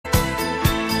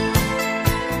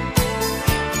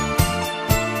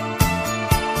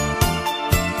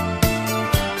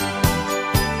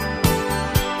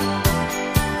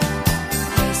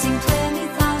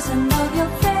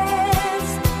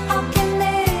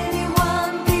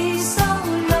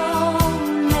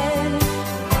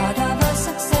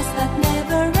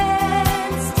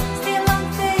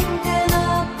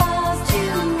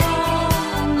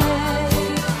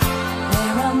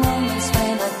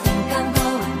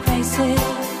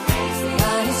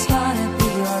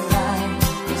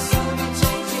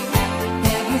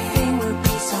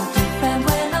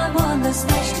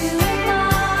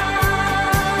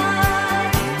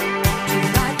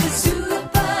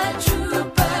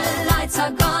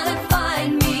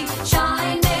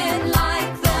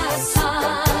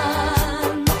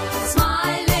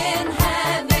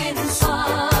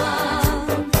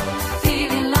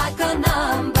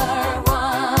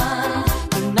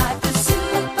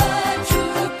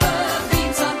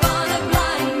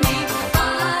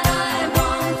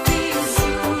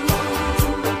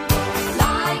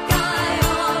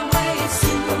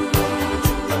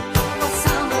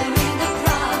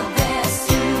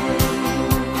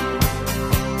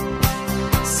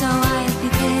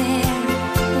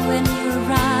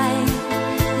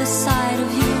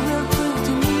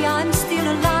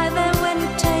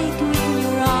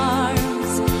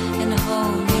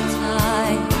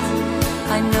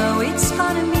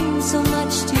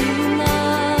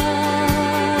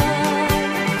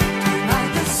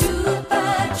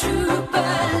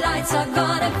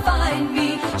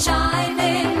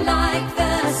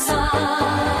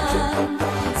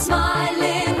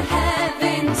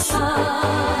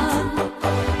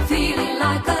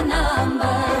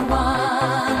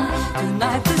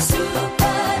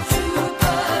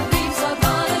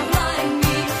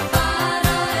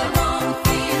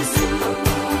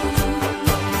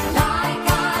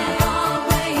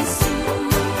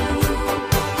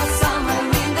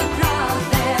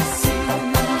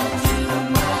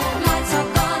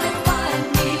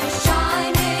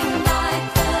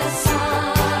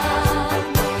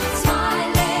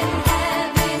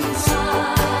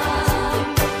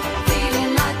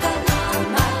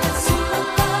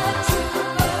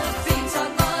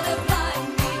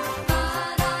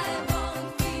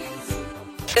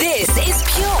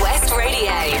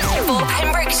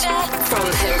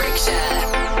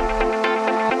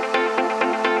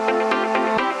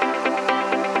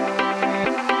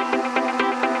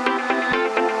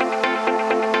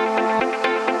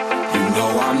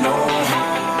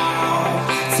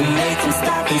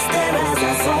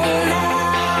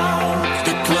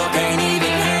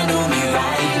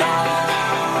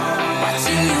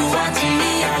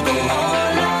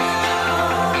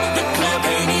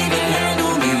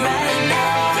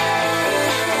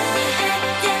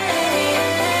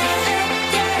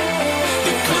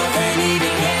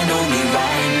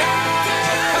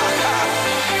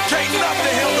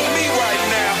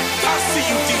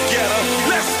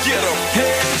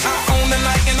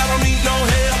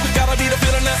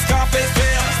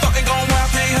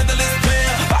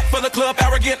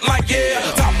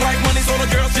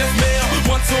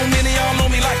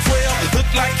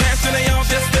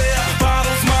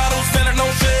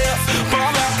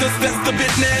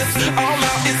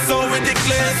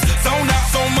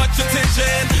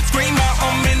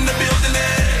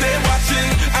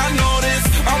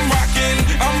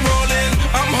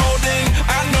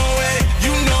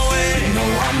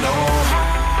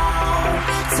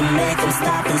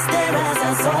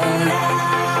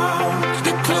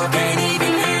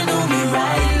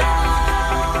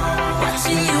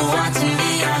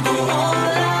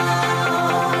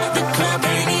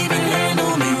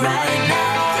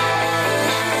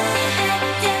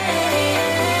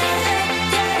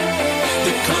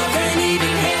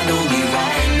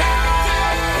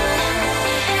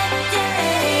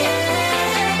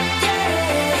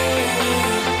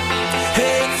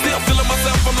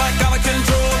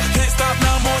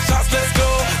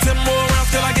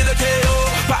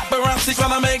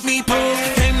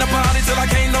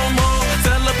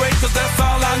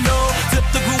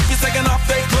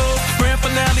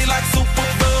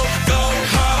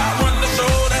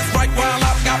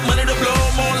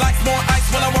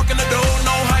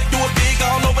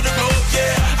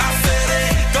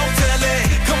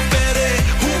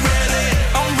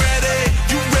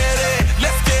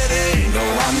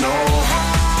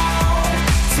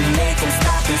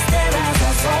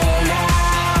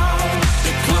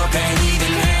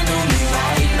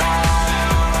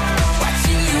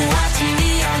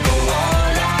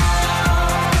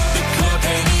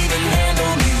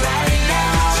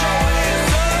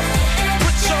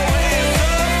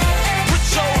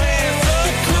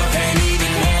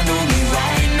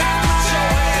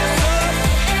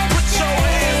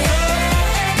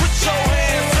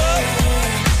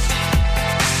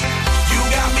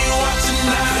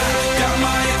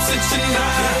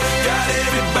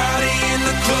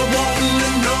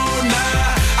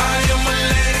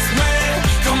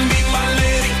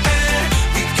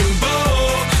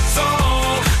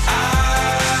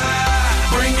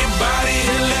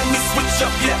Up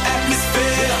your atmosphere.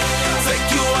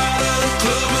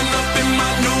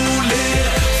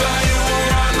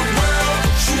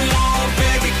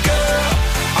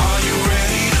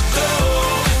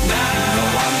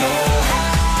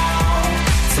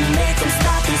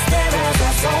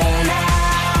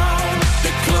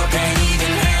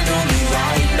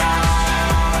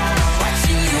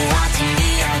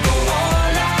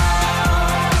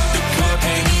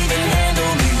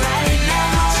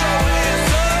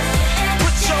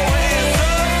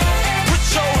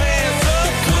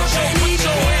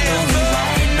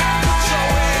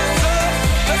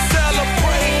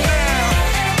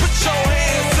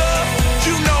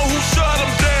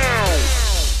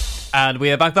 And we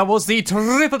are back. That was the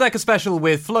Triple Decker Special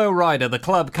with Flo Rida, The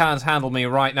Club Can't Handle Me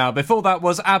Right Now. Before that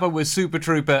was ABBA with Super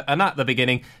Trooper, and at the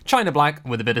beginning, China Black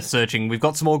with a bit of Searching. We've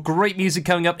got some more great music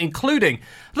coming up, including a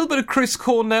little bit of Chris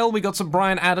Cornell. We got some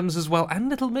Bryan Adams as well, and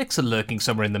Little Mix lurking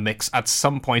somewhere in the mix at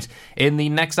some point in the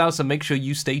next hour, so make sure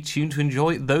you stay tuned to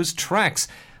enjoy those tracks.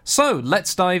 So,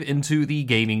 let's dive into the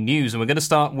gaming news, and we're going to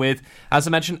start with, as I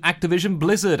mentioned, Activision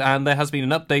Blizzard, and there has been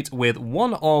an update with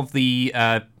one of the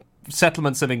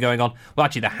settlements that have been going on. Well,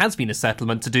 actually, there has been a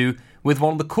settlement to do with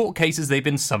one of the court cases they've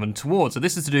been summoned towards. So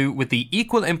this is to do with the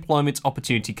Equal Employment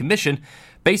Opportunity Commission,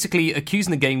 basically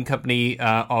accusing the game company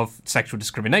of sexual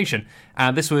discrimination.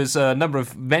 And this was a number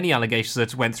of many allegations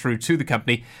that went through to the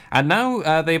company. And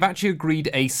now they've actually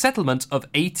agreed a settlement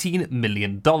of $18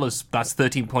 million. That's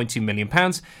 £13.2 million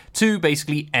to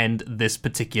basically end this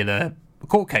particular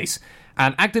court case.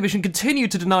 And Activision continued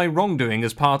to deny wrongdoing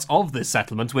as part of this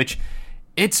settlement, which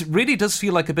it really does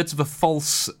feel like a bit of a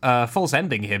false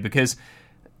ending here, because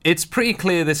it's pretty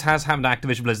clear this has happened to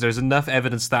Activision Blizzard. There's enough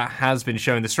evidence that has been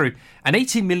showing this through. And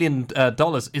 $18 million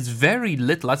is very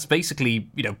little. That's basically,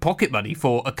 pocket money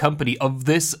for a company of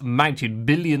this magnitude,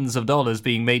 billions of dollars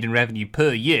being made in revenue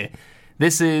per year.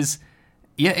 This is...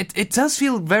 Yeah, it does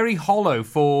feel very hollow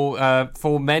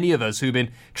for many of us who've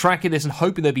been tracking this and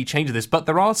hoping there'd be change to this. But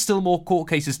there are still more court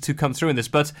cases to come through in this.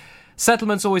 But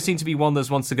settlements always seem to be one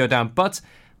that wants to go down. But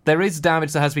there is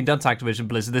damage that has been done to Activision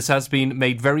Blizzard. This has been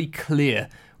made very clear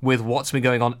with what's been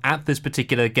going on at this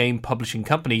particular game publishing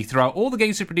company throughout all the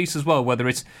games they produce as well, whether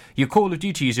it's your Call of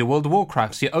Duties, your World of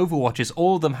Warcrafts, your Overwatches,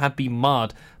 all of them have been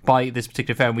marred by this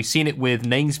particular affair. And we've seen it with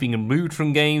names being removed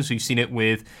from games, we've seen it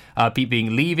with people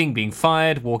leaving, being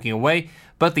fired, walking away,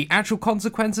 but the actual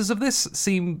consequences of this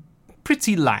seem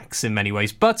pretty lax in many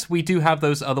ways. But we do have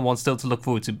those other ones still to look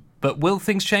forward to. But will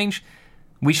things change?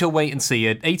 We shall wait and see.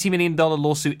 An $80 million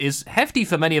lawsuit is hefty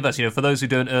for many of us, for those who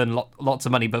don't earn lots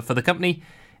of money, but for the company,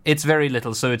 it's very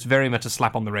little, so it's very much a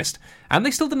slap on the wrist. And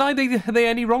they still deny they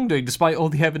any wrongdoing, despite all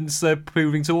the evidence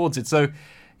proving towards it. So,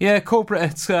 yeah,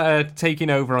 corporate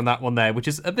taking over on that one there, which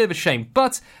is a bit of a shame.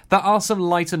 But there are some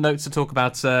lighter notes to talk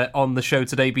about on the show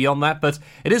today beyond that. But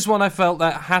it is one I felt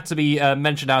that had to be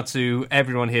mentioned out to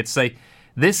everyone here to say,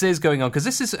 this is going on, because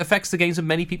this affects the games that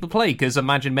many people play. Because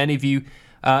imagine many of you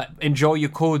enjoy your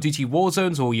Call of Duty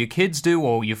Warzones, or your kids do,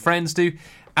 or your friends do.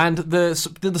 And the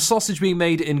sausage being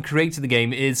made in creating the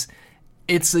game it's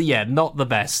not the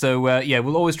best. So,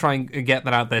 we'll always try and get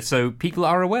that out there so people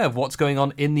are aware of what's going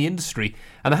on in the industry.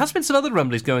 And there has been some other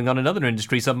rumblings going on in other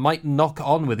industries that might knock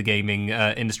on with the gaming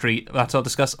industry that I'll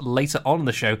discuss later on in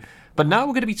the show. But now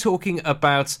we're going to be talking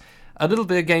about a little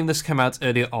bit of game that's come out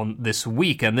earlier on this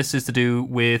week, and this is to do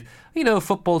with, a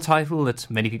football title that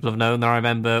many people have known that I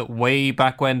remember way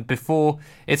back when, before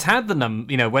it's had the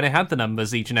when it had the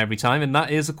numbers each and every time, and that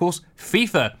is, of course,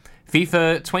 FIFA.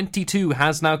 FIFA 22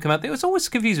 has now come out. It was always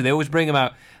confusing. They always bring them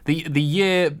out the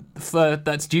year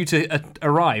that's due to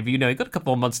arrive. You've got a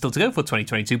couple more months still to go for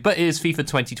 2022, but it is FIFA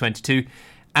 2022.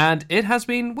 And it has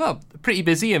been, pretty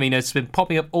busy. I mean, it's been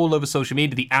popping up all over social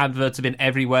media. The adverts have been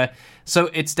everywhere. So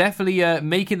it's definitely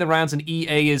making the rounds, and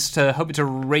EA is hoping to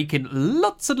rake in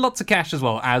lots and lots of cash as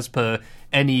well, as per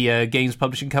any games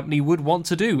publishing company would want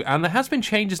to do. And there has been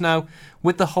changes now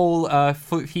with the whole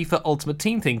FIFA Ultimate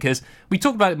Team thing, because we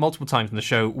talked about it multiple times in the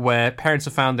show, where parents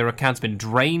have found their accounts been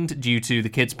drained due to the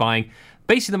kids buying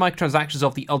basically the microtransactions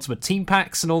of the Ultimate Team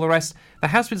packs and all the rest. There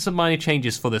has been some minor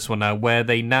changes for this one now, where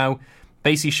they now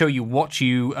basically show you what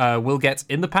you will get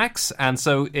in the packs, and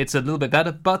so it's a little bit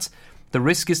better, but the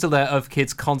risk is still there of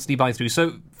kids constantly buying through.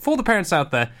 So for the parents out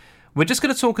there, we're just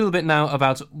going to talk a little bit now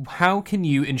about how can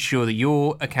you ensure that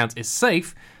your account is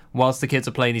safe whilst the kids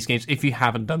are playing these games, if you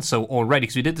haven't done so already,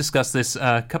 because we did discuss this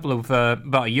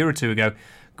about a year or two ago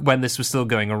when this was still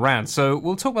going around. So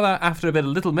we'll talk about that after a bit of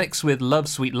Little Mix with Love,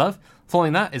 Sweet Love.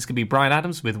 Following that, it's going to be Bryan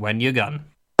Adams with When You're Gone.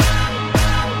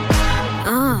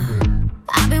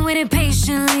 I've been waiting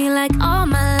patiently like all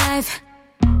my life.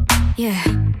 Yeah,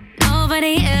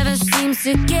 nobody ever seems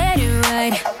to get it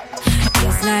right.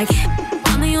 It's like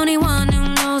I'm the only one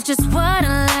who knows just what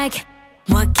I like.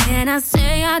 What can I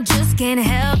say? I just can't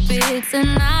help it.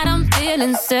 Tonight I'm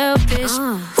feeling selfish.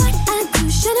 What I do,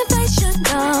 shouldn't I should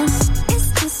know.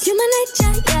 It's just human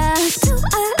nature, yeah. Do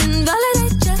I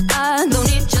invalidate you? I don't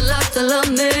need your love to love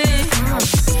me.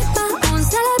 Be my own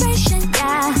celebration,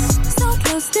 yeah. So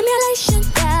close stimulation,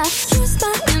 yeah. Use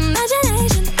my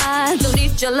imagination. I don't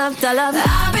need your love to love.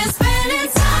 I've been spending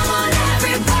time on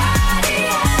everybody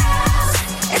else.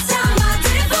 It's time I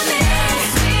did for me.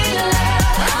 Sweet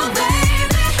love, oh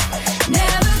baby.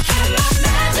 Never kept my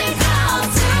magic all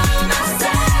to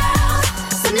myself.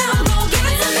 So now I'm gon' give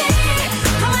it to me.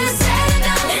 I wanna say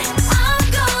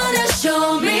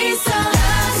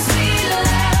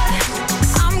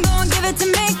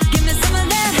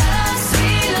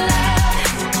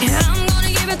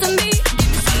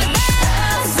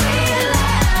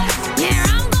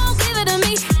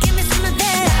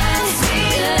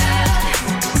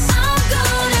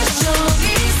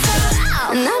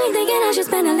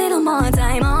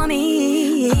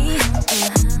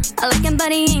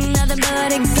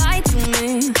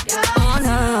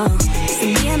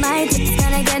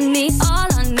get me all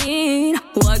I need.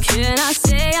 What can I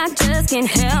say? I just can't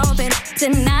help it.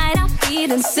 Tonight I'm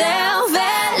feeling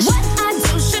selfish. What I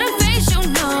do shouldn't face you,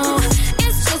 no.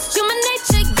 It's just human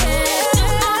nature, yeah. Do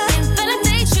I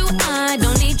invalidate you? I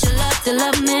don't need your love to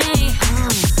love me.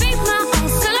 Be my own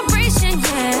celebration,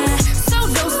 yeah. So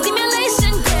no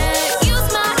stimulation, yeah. Use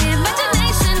my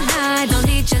imagination. I don't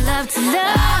need your love to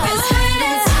love. I've been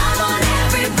spending time on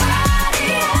everybody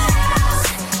else.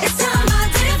 It's time I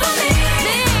did for me.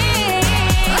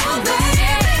 Oh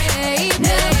baby,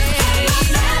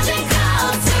 never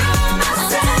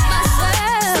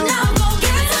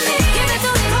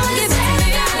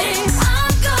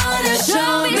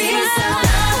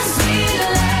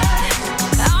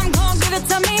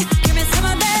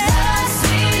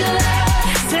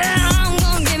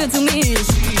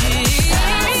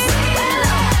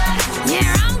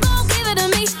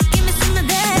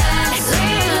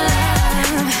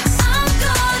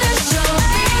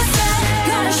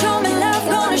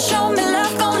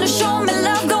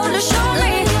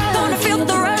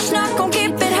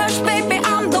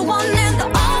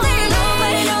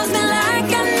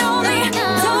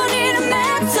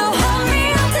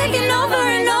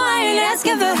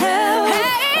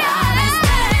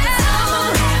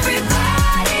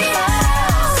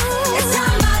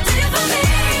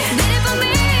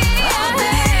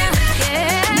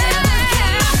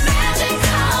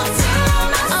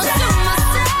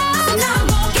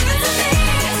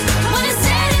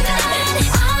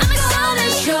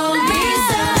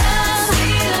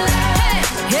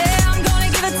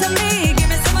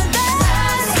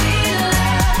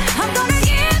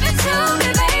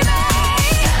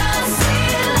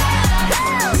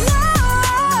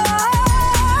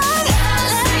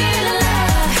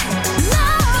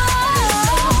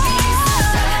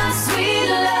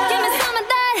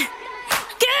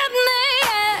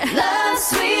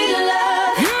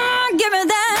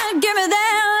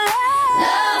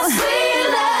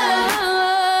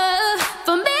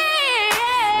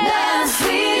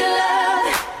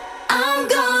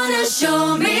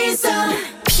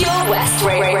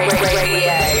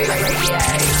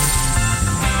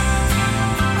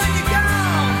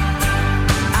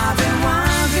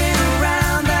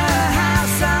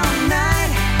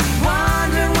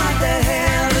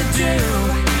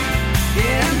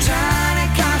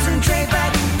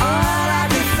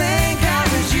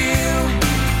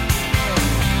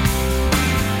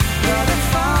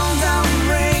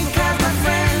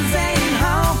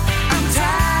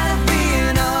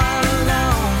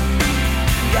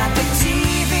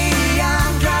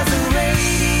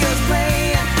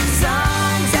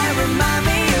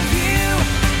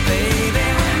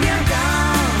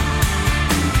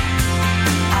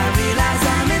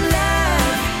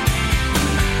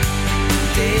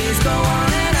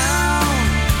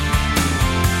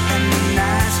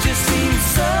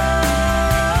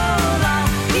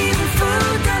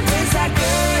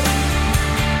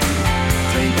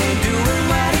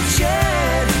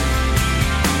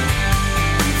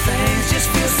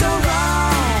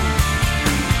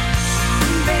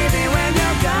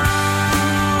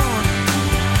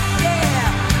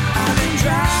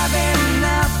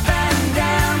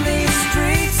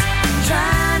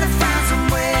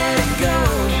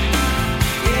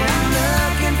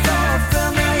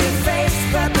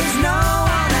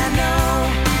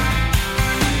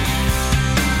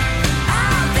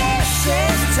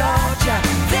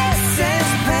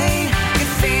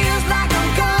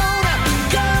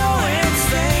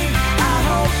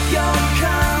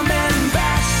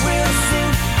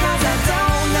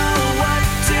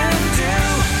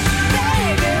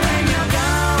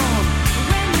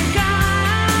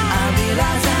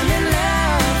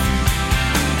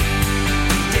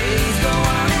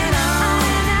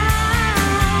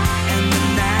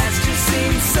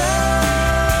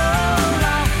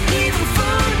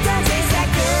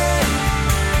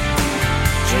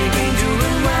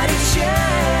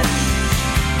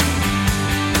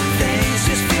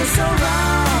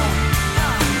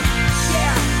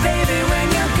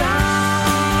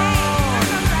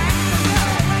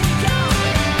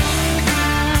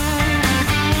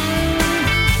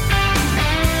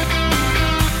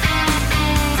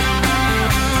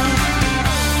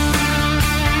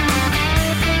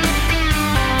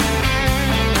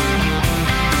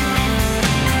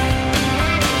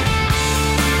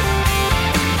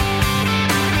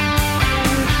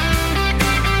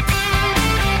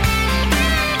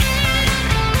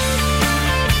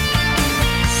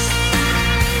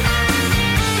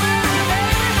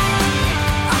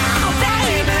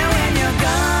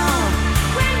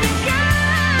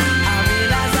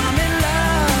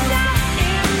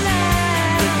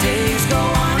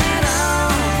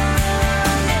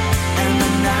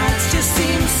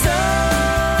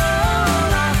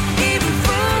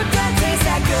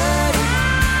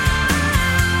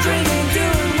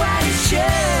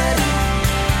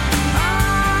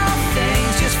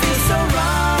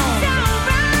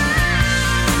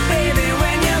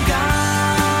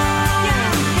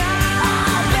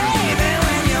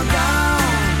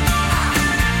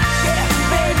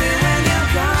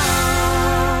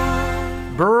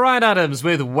Bryan Adams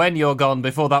with When You're Gone.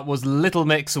 Before that was Little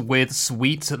Mix with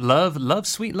Sweet Love. Love,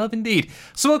 sweet love indeed.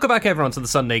 So welcome back everyone to the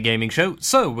Sunday Gaming Show.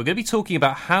 So we're going to be talking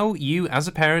about how you as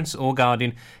a parent or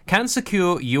guardian can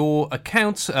secure your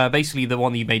account, basically the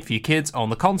one that you made for your kids on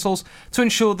the consoles, to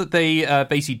ensure that they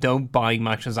basically don't buy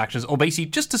microtransactions, or basically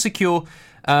just to secure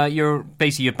your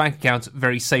bank account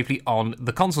very safely on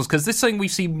the consoles, because this is something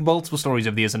we've seen multiple stories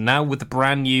over the years, and now with the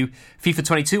brand new FIFA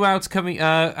 22 out coming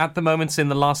at the moment in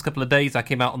the last couple of days, that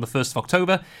came out on the 1st of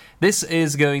October, this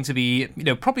is going to be,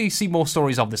 probably see more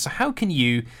stories of this. So how can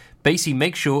you basically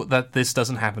make sure that this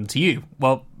doesn't happen to you?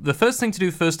 Well, the first thing to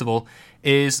do, first of all,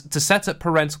 is to set up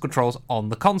parental controls on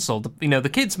the console. The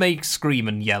kids may scream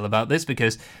and yell about this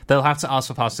because they'll have to ask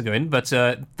for passwords to go in, but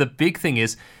the big thing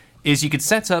is you could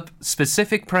set up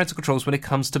specific parental controls when it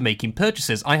comes to making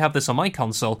purchases. I have this on my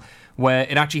console, where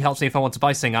it actually helps me if I want to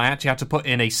buy something. I actually have to put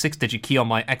in a 6-digit key on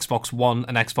my Xbox One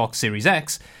and Xbox Series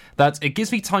X, that it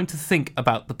gives me time to think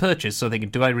about the purchase. So thinking,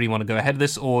 do I really want to go ahead with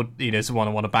this, or is it one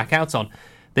I want to back out on?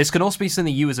 This can also be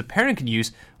something you as a parent can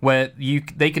use, where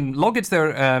they can log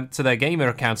into their gamer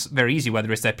accounts very easy,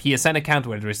 whether it's their PSN account,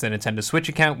 whether it's their Nintendo Switch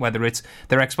account, whether it's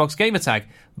their Xbox gamer tag.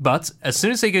 But as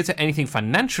soon as they go to anything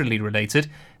financially related,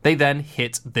 they then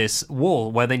hit this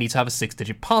wall where they need to have a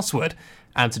 6-digit password.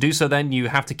 And to do so, then you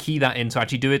have to key that in to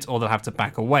actually do it, or they'll have to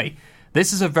back away.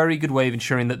 This is a very good way of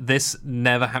ensuring that this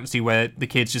never happens to you, where the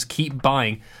kids just keep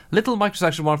buying little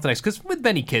microtransactions one after the next. Because with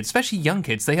many kids, especially young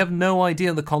kids, they have no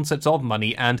idea the concept of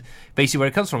money and basically where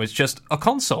it comes from. It's just a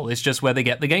console. It's just where they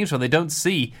get the games from. They don't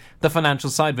see the financial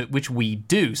side of it, which we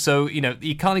do. So,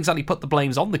 you can't exactly put the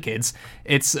blames on the kids.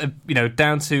 It's,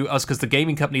 down to us, because the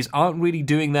gaming companies aren't really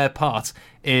doing their part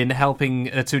in helping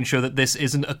to ensure that this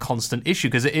isn't a constant issue,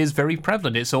 because it is very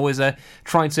prevalent. It's always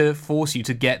trying to force you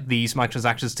to get these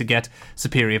microtransactions, to get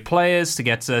superior players, to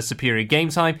get superior game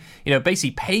time. Basically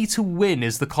pay to win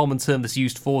is the common term that's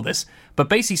used for this. But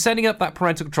basically setting up that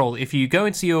parental control, if you go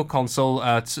into your console,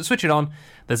 to switch it on,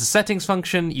 there's a settings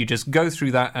function. You just go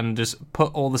through that and just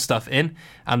put all the stuff in,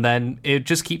 and then it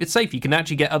just keep it safe. You can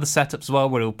actually get other setups as well,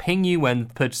 where it'll ping you when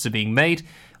purchases are being made.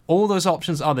 All those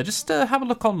options are there. Just have a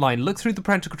look online, look through the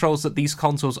parental controls that these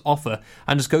consoles offer,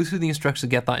 and just go through the instructions to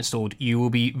get that installed. You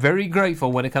will be very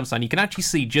grateful when it comes down. You can actually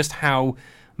see just how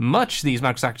much these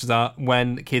microtransactions are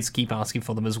when kids keep asking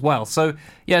for them as well. So,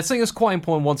 yeah, it's something that's quite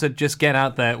important once to just get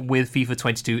out there with FIFA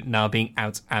 22 now being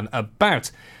out and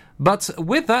about. But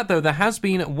with that, though, there has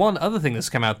been one other thing that's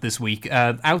come out this week,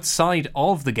 outside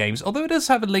of the games, although it does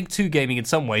have a link to gaming in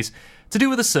some ways, to do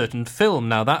with a certain film.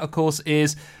 Now, that, of course,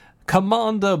 is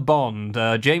Commander Bond,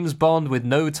 James Bond with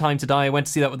No Time to Die. I went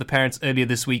to see that with the parents earlier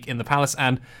this week in the Palace,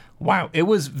 and wow, it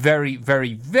was very,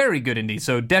 very, very good indeed.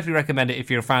 So definitely recommend it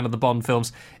if you're a fan of the Bond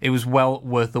films. It was well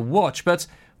worth the watch. But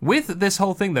with this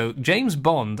whole thing, though, James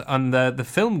Bond and the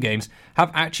film games have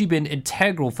actually been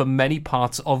integral for many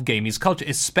parts of gaming's culture,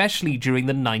 especially during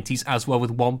the 90s as well,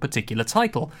 with one particular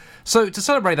title. So to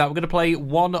celebrate that, we're going to play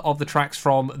one of the tracks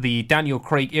from the Daniel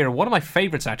Craig era, one of my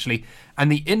favourites actually,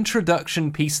 and the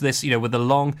introduction piece of this, with the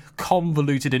long,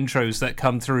 convoluted intros that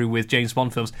come through with James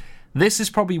Bond films. This is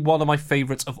probably one of my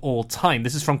favourites of all time.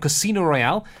 This is from Casino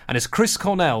Royale, and it's Chris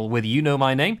Cornell with You Know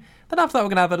My Name. Then after that, we're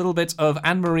going to have a little bit of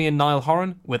Anne-Marie and Niall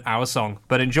Horan with Our Song.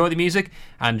 But enjoy the music,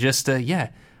 and just,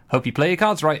 hope you play your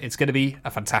cards right. It's going to be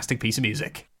a fantastic piece of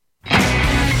music.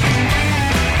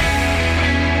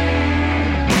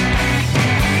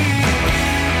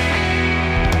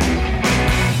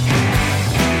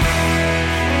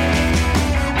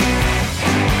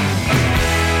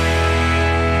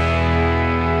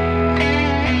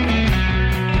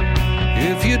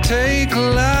 If you take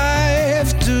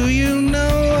life, do you know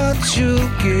what you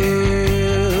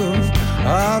give?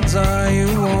 Odds are you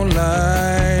won't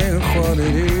like what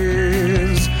it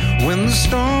is. When the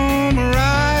storm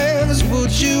arrives,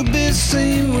 would you be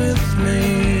seen with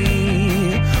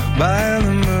me by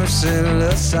the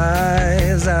merciless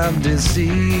eyes I've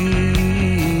deceived?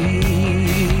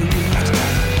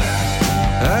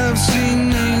 I've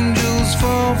seen angels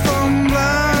fall from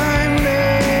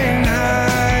blinding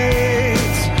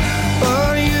heights,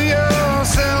 but you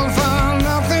yourself are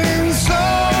nothing so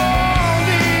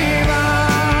divine.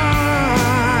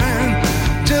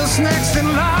 Just next in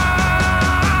line.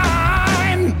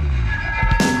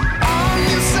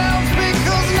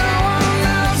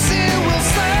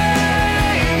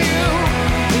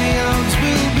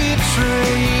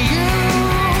 Betray you,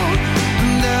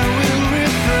 and I will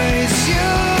replace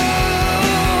you.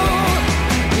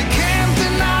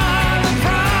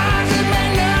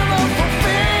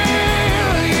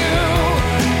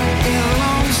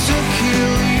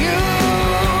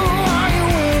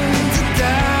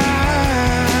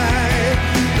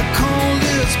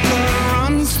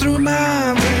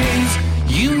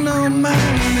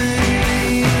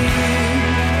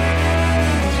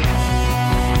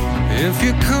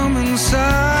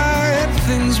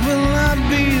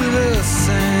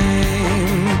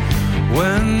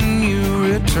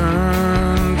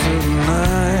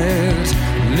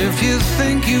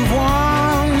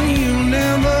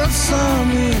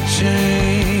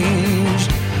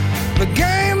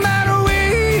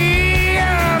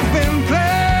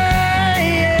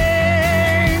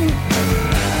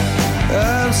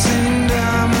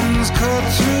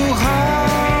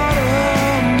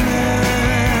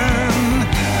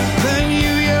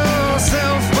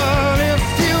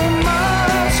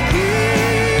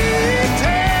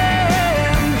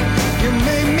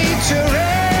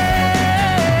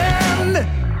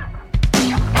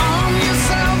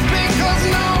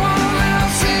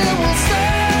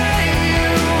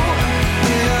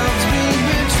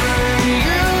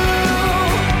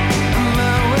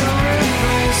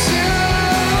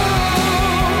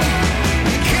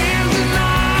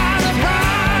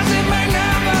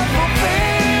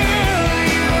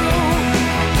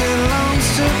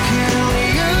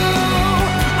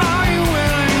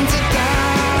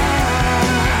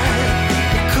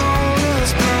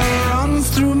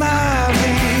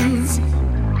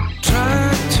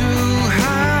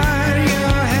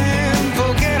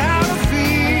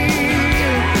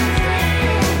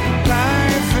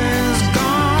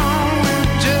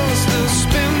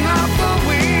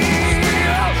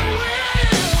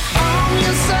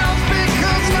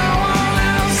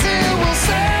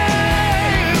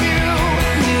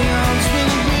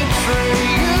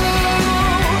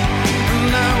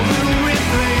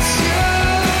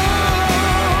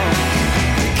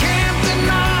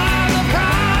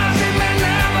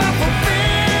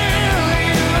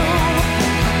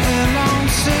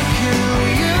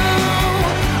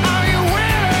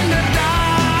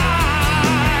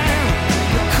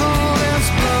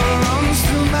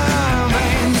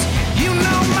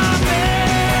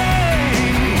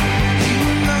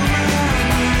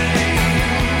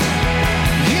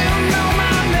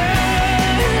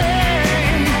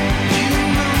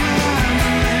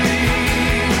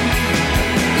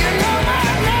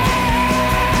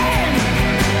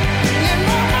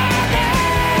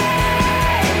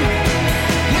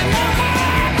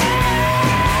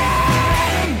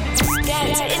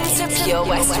 Pure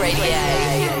West Radio.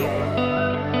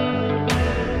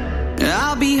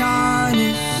 I'll be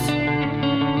honest,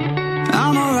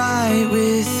 I'm alright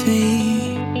with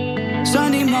me.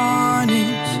 Sunday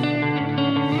mornings,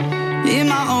 in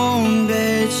my own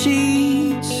bed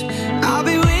sheets, I'll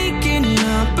be waking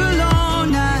up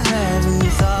alone. I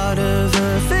haven't thought of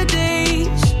her for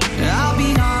days. I'll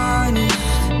be honest,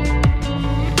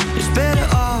 it's better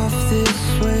off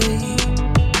this way.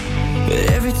 But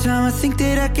every time I think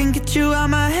that I can get you out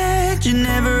my head, you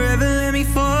never ever let me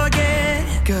forget.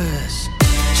 'Cause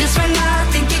just when I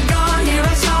think you're gone, hear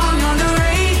a song on the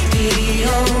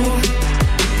radio.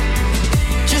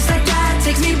 Just like that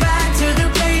takes me back to the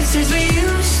places we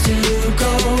used to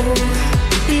go.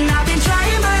 And I've been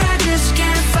trying but I just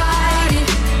can't fight it.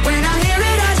 When I hear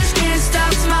it I just can't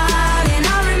stop smiling.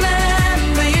 I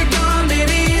remember you're gone,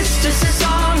 baby, it's just a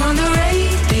song on the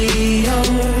radio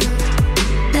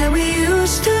that we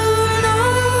used to know.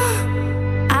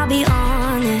 I'll be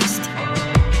honest,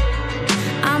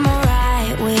 I'm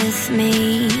alright with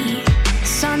me.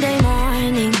 Sunday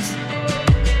mornings,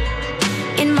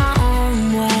 in my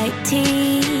own white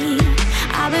tee,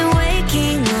 I've been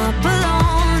waking up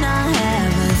alone. I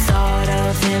haven't thought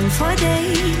of him for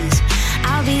days.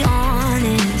 I'll be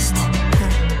honest,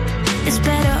 it's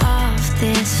better off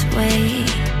this way.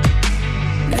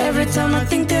 Every time I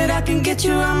think that I can get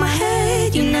you out my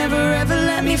head, you never ever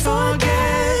let me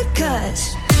forget.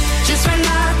 'Cause just when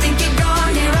I think you're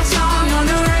gone, hear a song on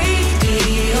the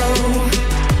radio.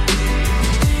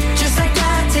 Just like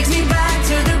that takes me back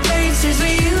to the places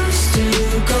we used to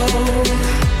go.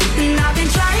 And I've been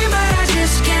trying but I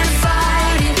just can't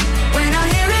fight it. When I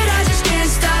hear it I just can't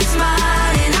stop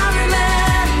smiling. I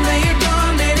remember you're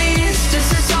gone, baby, it's just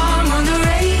a song on the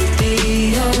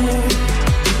radio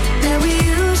that we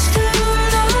used to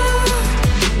know.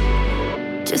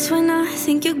 Just when I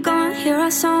think you're gone, hear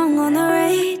a song on the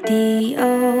radio.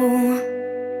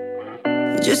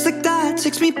 Just like that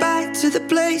takes me back to the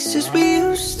places we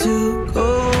used to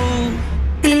go.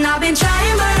 And I've been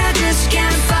trying but I just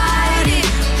can't fight it.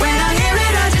 When I hear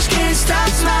it I just can't stop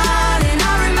smiling.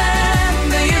 I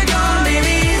remember you're gone,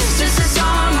 baby, it's just a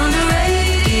song on the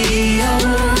radio.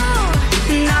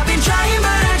 And I've been trying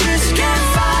but I just can't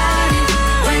fight it.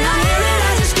 When I hear it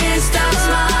I just can't stop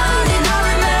smiling. I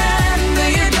remember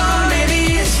you're gone, baby,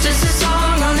 it's just a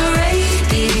song on the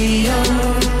radio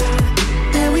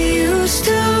that we used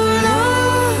to know.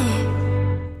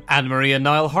 Anne Marie and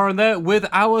Niall Horan there with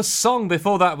our song.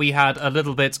 Before that, we had a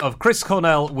little bit of Chris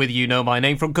Cornell with You Know My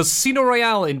Name from Casino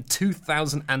Royale in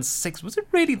 2006. Was it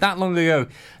really that long ago?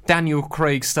 Daniel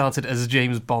Craig started as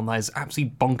James Bond. That is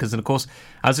absolutely bonkers. And of course,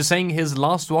 as you're saying, his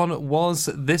last one was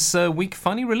this week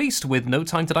finally released with No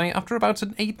Time to Die after about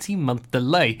an 18-month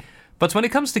delay. But when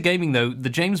it comes to gaming, though, the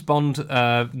James Bond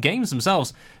games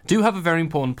themselves do have a very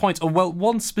important point. Or, well,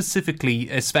 one specifically,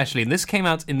 especially, and this came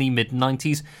out in the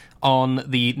mid-90s on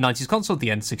the 90s console, the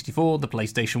N64, the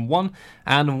PlayStation 1.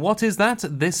 And what is that?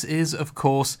 This is, of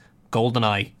course,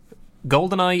 GoldenEye.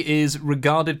 GoldenEye is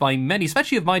regarded by many,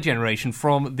 especially of my generation,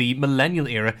 from the millennial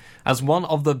era, as one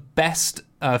of the best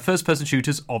first-person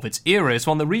shooters of its era. It's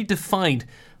one that redefined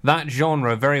that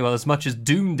genre very well, as much as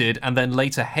Doom did, and then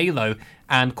later Halo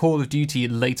and Call of Duty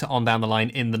later on down the line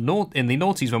in the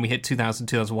noughties when we hit 2000,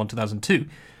 2001, 2002.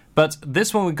 But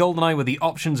this one with GoldenEye, with the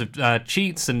options of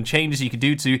cheats and changes you could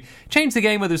do to change the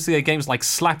game, whether it's games like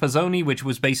Slappers Only, which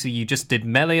was basically you just did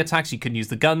melee attacks, you couldn't use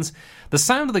the guns. The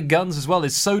sound of the guns as well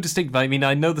is so distinct. I mean,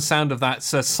 I know the sound of that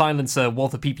silencer,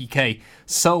 Walther PPK,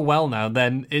 so well now,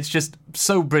 then it's just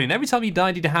so brilliant. Every time you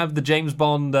died, you'd have the James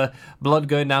Bond blood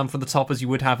going down from the top as you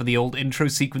would have in the old intro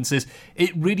sequences.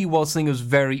 It really was something that was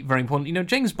very, very important. You know,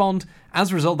 James Bond,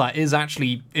 as a result of that, is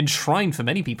actually enshrined for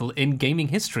many people in gaming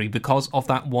history because of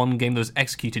that one game that was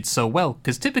executed so well.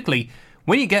 Because typically,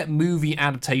 when you get movie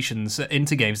adaptations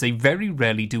into games, they very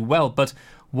rarely do well. But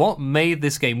what made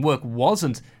this game work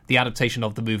wasn't the adaptation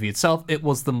of the movie itself, it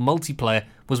was the multiplayer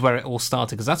was where it all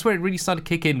started, because that's where it really started to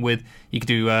kick in with, you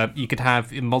could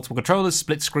have multiple controllers,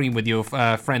 split screen with your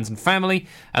friends and family.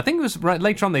 I think it was right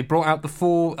later on they brought out the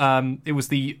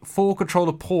four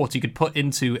controller port you could put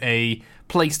into a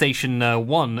PlayStation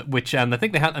 1, which, and I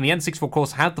think they had, and the N64 of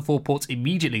course had the 4 ports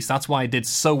immediately, so that's why it did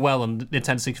so well on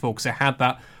Nintendo 64, because it had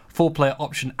that 4-player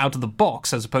option out of the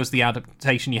box, as opposed to the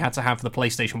adaptation you had to have for the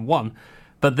PlayStation 1.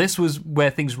 But this was where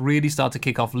things really started to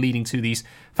kick off, leading to these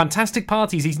fantastic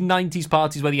parties, these 90s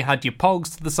parties where you had your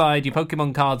Pogs to the side, your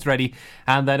Pokemon cards ready,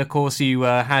 and then, of course, you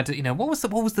had, what was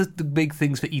the big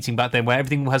things for eating back then, where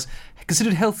everything was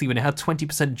considered healthy when it had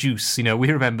 20% juice?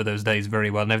 We remember those days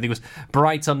very well, and everything was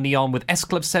bright on neon with S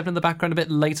Club 7 in the background a bit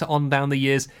later on down the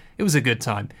years. It was a good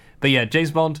time. But yeah,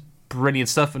 James Bond, brilliant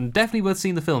stuff, and definitely worth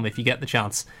seeing the film if you get the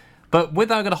chance. But with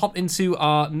that, I'm going to hop into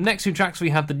our next two tracks. We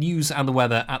have the news and the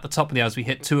weather at the top of the hour as we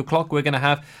hit 2 o'clock. We're going to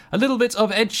have a little bit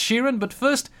of Ed Sheeran, but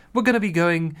first, we're going to be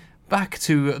going back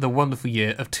to the wonderful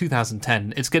year of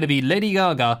 2010. It's going to be Lady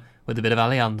Gaga with a bit of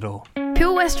Alejandro.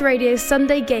 Pure West Radio's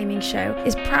Sunday Gaming Show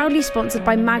is proudly sponsored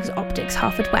by Mags Optics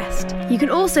Haverfordwest. You can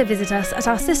also visit us at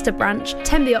our sister branch,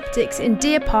 Tenby Optics in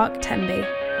Deer Park, Tenby.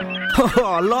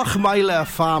 Oh, Lochmeyler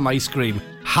Farm Ice Cream.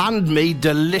 Handmade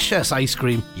delicious ice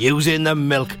cream using the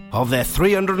milk of their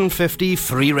 350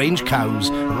 free-range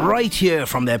cows right here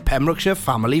from their Pembrokeshire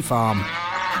family farm.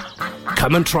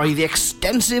 Come and try the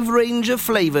extensive range of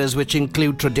flavours which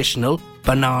include traditional,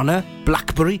 banana,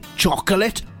 blackberry,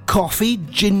 chocolate, coffee,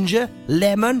 ginger,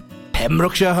 lemon,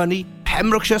 Pembrokeshire honey,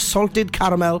 Pembrokeshire salted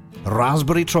caramel,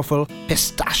 raspberry truffle,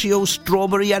 pistachio,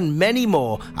 strawberry and many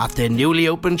more at their newly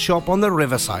opened shop on the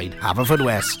Riverside,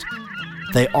 Haverfordwest.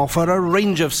 They offer a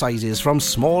range of sizes from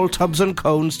small tubs and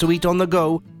cones to eat on the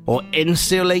go or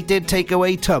insulated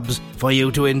takeaway tubs for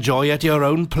you to enjoy at your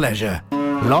own pleasure.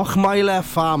 Lochmeyler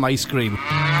Farm Ice Cream.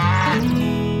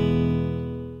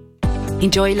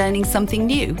 Enjoy learning something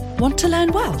new? Want to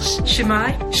learn Welsh?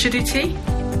 Shemai, Shuduti.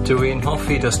 Dwi'n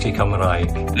hoffi dysgu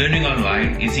Cymraeg. Learning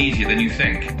online is easier than you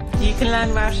think. You can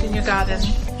learn Welsh in your garden.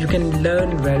 You can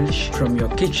learn Welsh from your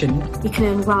kitchen. You can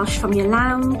learn Welsh from your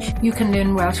lounge. You can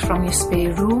learn Welsh from your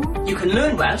spare room. You can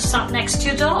learn Welsh sat next to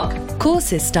your dog.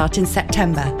 Courses start in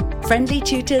September. Friendly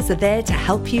tutors are there to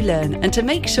help you learn and to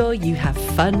make sure you have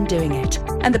fun doing it.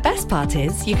 And the best part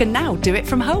is, you can now do it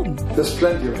from home. There's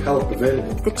plenty of help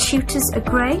available. The tutors are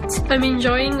great. I'm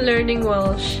enjoying learning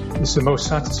Welsh. It's the most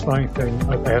satisfying thing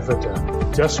I've ever done.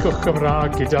 Dysgwch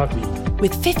Cymraeg gyda fi.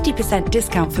 With 50%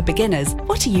 discount for beginners,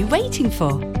 what are you waiting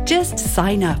for? Just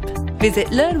sign up. Visit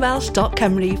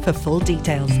learnwelsh.cymru for full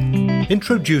details.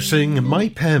 Introducing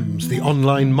MyPems, the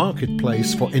online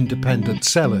marketplace for independent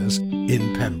sellers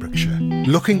in Pembrokeshire.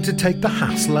 Looking to take the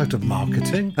hassle out of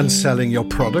marketing and selling your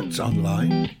products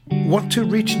online? Want to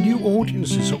reach new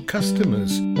audiences or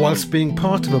customers whilst being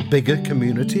part of a bigger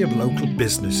community of local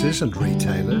businesses and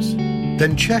retailers?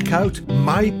 Then check out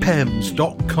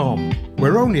mypems.com.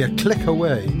 We're only a click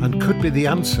away and could be the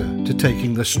answer to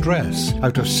taking the stress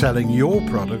out of selling your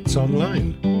products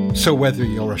online. So whether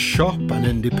you're a shop, an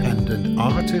independent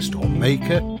artist or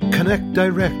maker, connect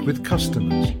direct with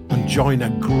customers and join a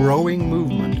growing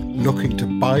movement looking to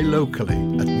buy locally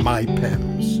at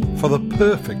MyPems. For the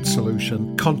perfect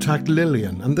solution, contact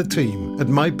Lillian and the team at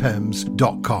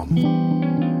mypems.com.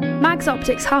 Mags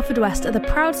Optics Haverfordwest are the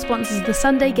proud sponsors of the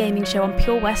Sunday Gaming Show on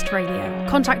Pure West Radio.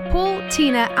 Contact Paul,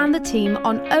 Tina and the team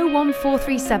on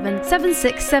 01437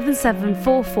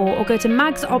 767744 or go to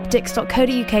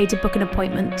magsoptics.co.uk to book an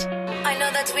appointment. I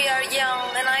know that we are young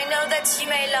and I know that you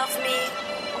may love me,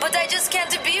 but I just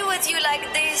can't be with you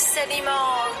like this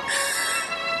anymore.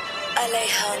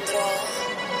 Alejandro.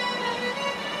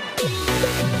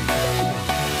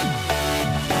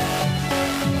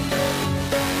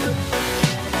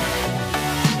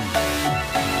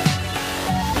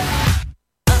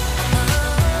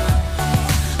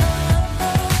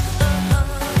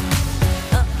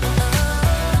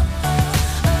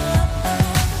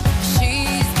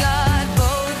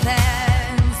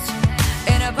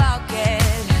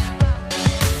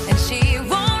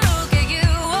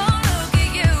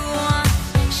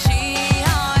 She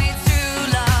hides through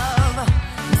love.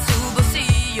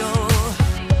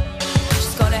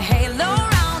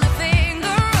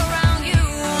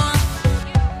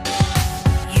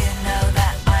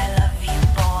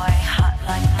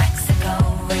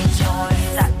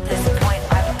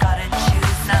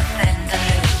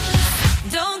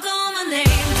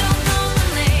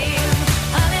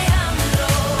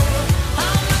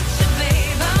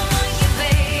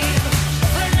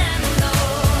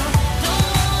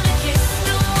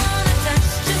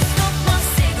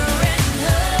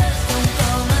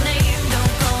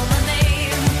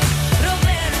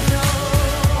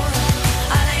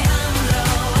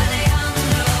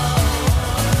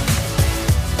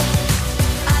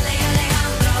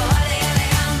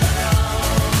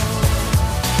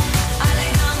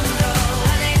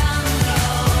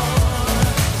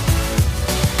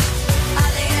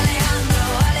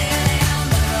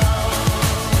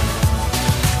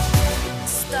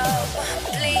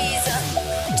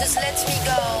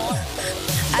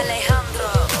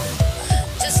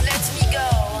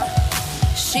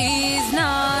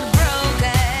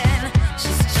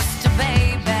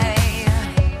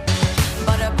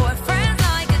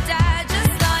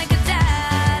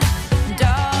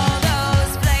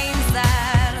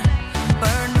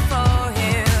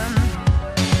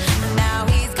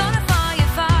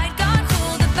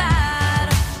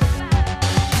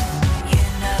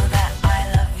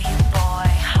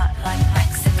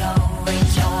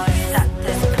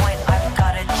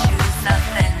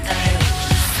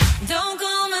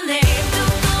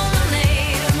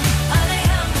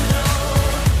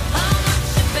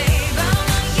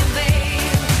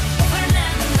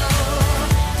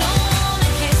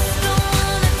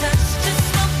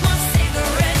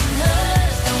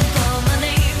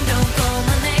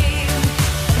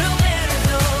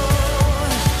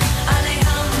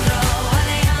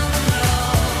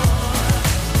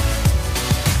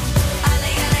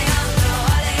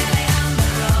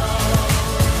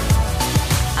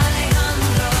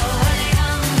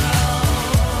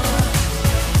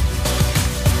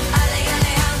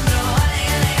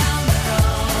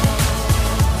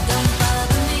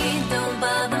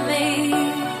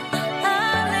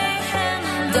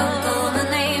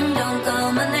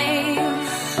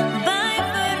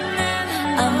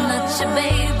 your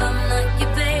babe, I'm not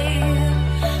your babe.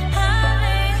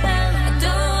 I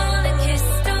don't wanna kiss,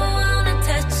 don't wanna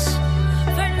touch,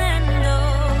 Fernando.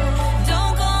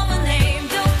 Don't call my name,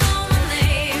 don't call my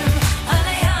name,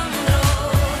 Alejandro.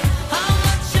 I'm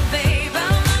not your babe,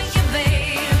 I'm not your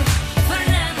babe,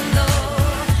 Fernando.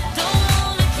 Don't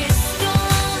wanna kiss, don't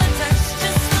wanna touch,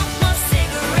 just smoke my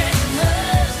cigarette and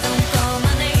hush. Don't call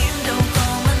my name, don't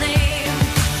call my name,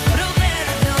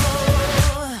 Roberto.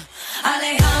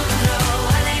 Alejandro,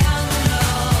 Alejandro.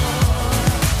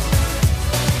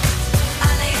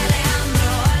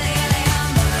 Alejandro,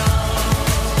 Alejandro.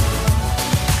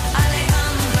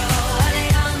 Alejandro,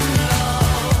 Alejandro.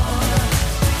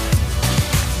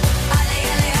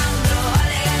 Alejandro,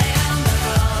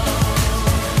 Alejandro.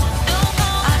 Don't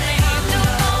call my name,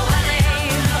 don't call my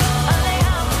name,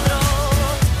 Alejandro.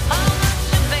 I'm not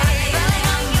your babe,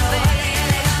 Alejandro,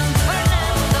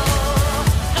 Fernando.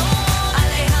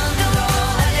 Alejandro,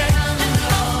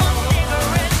 Alejandro.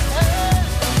 Cigarette,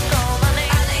 call my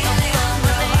name,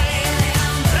 Alejandro,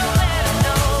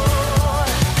 Roberto.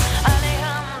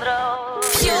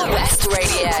 Pure West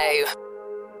Radio.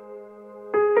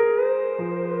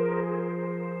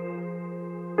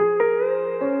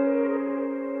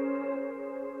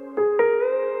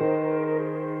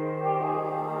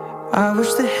 I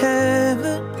wish that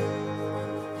heaven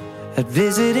had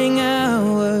visiting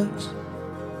hours,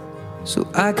 so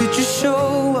I could just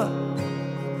show up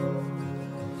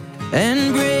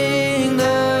and bring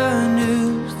the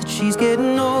news that she's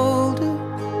getting older.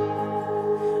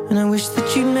 And I wish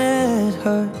that you met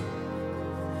her.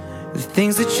 The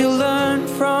things that you learned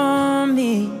from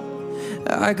me,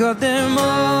 I got them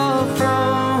all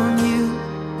from you.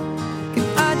 Can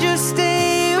I just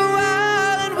stay a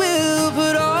while and we'll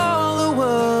put all the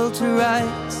world to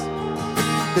rights?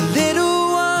 The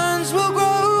little ones will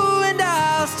grow and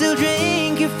I'll still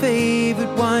drink your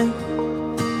favorite wine.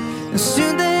 And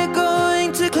soon they're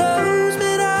going to close,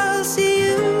 but I'll see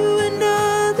you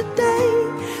another day.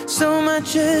 So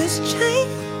much has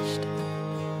changed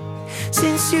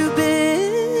since you've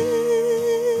been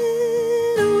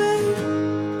away.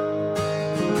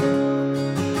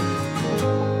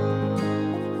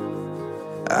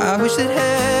 I wish that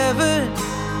heaven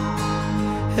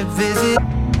had visited.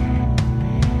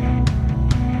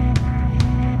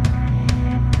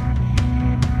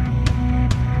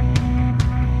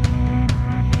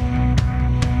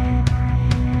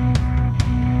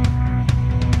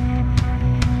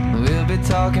 We'll be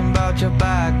talking about your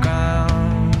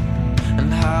background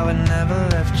and how it never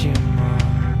left you much.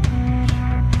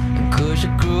 And 'cause you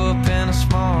grew up in a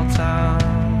small town,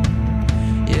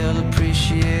 you'll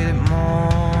appreciate it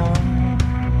more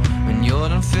when you're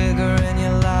done figuring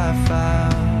your life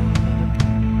out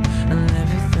and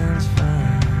everything's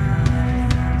fine.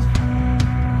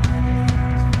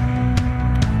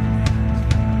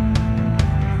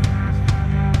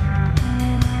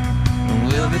 And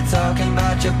we'll be talking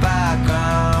about your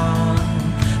background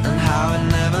and how it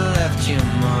never left you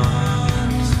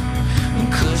much. And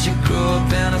 'cause you grew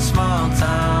up in a small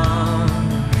town,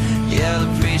 you'll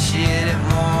appreciate it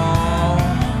more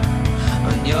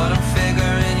when you're done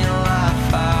figuring your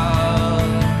life out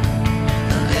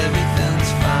and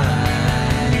everything's fine.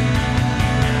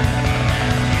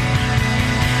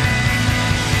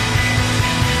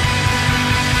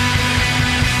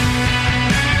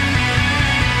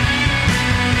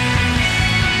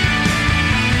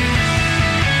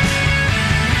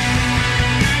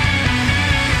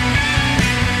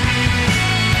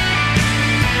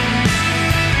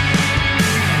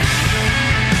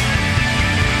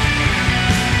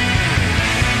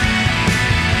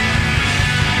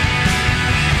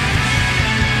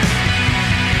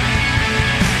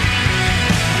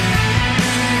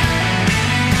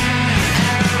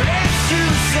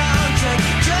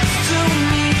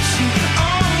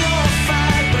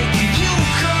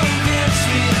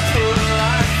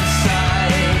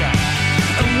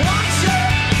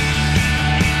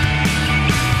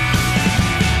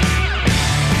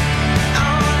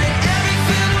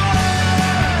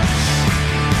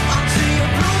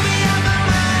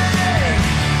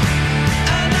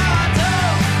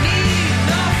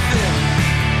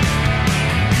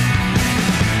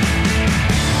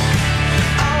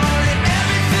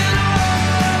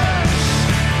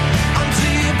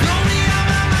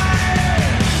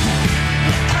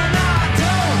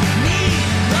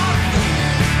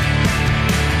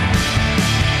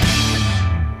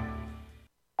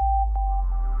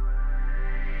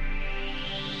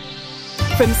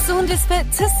 From Saundersfoot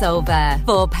to Solva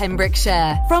for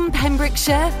Pembrokeshire. From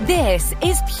Pembrokeshire, this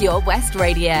is Pure West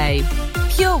Radio.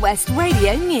 Pure West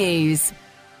Radio News.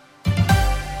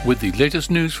 With the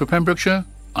latest news for Pembrokeshire,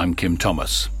 I'm Kim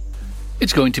Thomas.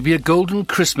 It's going to be a golden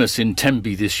Christmas in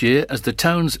Tenby this year as the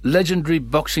town's legendary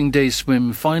Boxing Day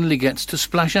swim finally gets to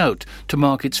splash out to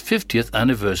mark its 50th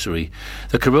anniversary.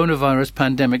 The coronavirus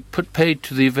pandemic put paid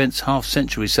to the event's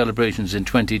half-century celebrations in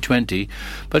 2020,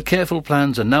 but careful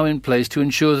plans are now in place to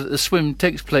ensure that the swim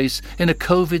takes place in a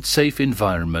COVID-safe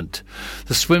environment.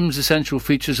 The swim's essential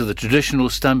features are the traditional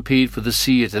stampede for the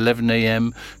sea at 11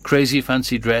 a.m, crazy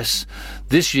fancy dress,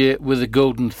 this year with a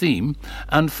golden theme,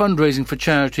 and fundraising for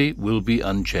charity will be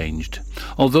unchanged.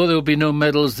 Although there will be no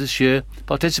medals this year,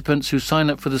 participants who sign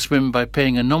up for the swim by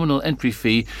paying a nominal entry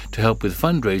fee to help with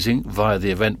fundraising via the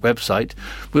event website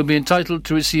will be entitled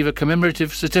to receive a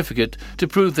commemorative certificate to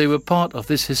prove they were part of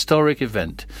this historic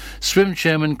event. Swim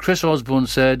chairman Chris Osborne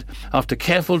said, "After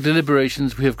careful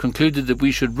deliberations we have concluded that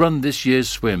we should run this year's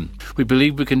swim. We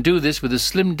believe we can do this with a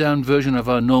slimmed down version of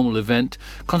our normal event,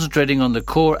 concentrating on the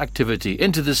core activity,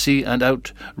 into the sea and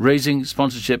out, raising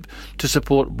sponsorship to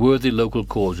support worthy local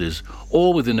causes,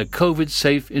 all within a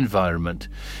COVID-safe environment.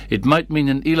 It might mean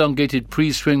an elongated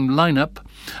pre-swim lineup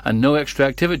and no extra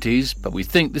activities, but we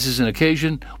think this is an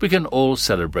occasion we can all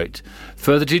celebrate."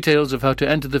 Further details of how to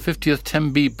enter the 50th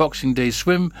Tenby Boxing Day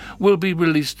swim will be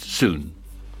released soon.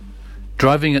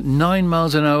 Driving at 9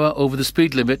 miles an hour over the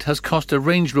speed limit has cost a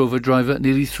Range Rover driver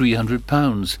nearly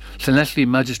 £300. Llanelli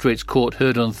Magistrates Court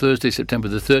heard on Thursday, September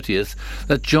the 30th,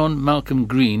 that John Malcolm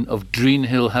Green of Dreen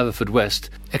Hill, Haverfordwest,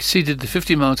 exceeded the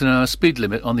 50 miles an hour speed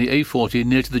limit on the A40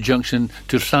 near to the junction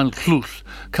to Llanllwch,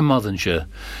 Carmarthenshire.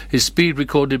 His speed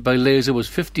recorded by Laser was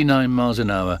 59 miles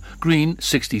an hour. Green,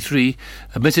 63,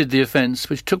 admitted the offence,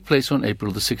 which took place on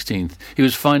April the 16th. He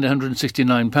was fined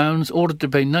 £169, ordered to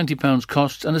pay £90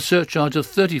 costs and a surcharge of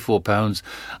 £34,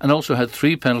 and also had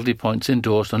 3 penalty points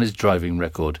endorsed on his driving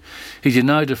record. He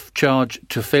denied a charge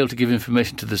to fail to give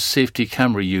information to the safety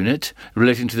camera unit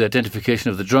relating to the identification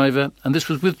of the driver, and this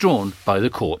was withdrawn by the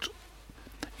court.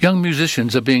 Young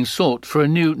musicians are being sought for a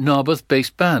new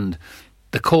Narberth-based band.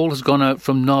 The call has gone out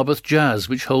from Narberth Jazz,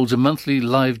 which holds a monthly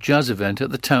live jazz event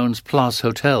at the town's Place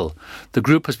Hotel. The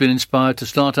group has been inspired to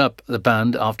start up the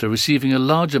band after receiving a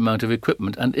large amount of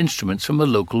equipment and instruments from a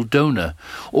local donor.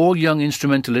 All young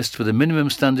instrumentalists with a minimum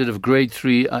standard of Grade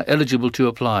 3 are eligible to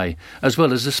apply, as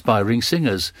well as aspiring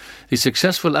singers. The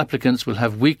successful applicants will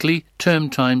have weekly,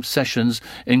 term-time sessions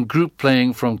in group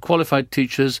playing from qualified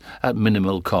teachers at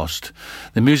minimal cost.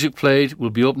 The music played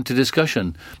will be open to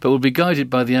discussion, but will be guided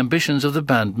by the ambitions of the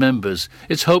band members.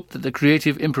 It's hoped that the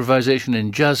creative improvisation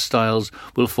in jazz styles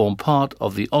will form part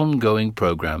of the ongoing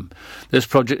programme. This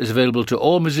project is available to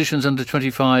all musicians under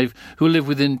 25 who live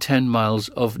within 10 miles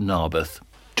of Narberth.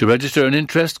 To register an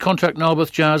interest, contact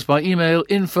Narberth Jazz by email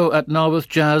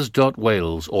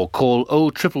info@narberthjazz.wales or call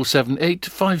 07778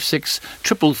 56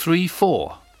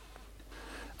 33334.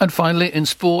 And finally, in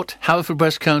sport,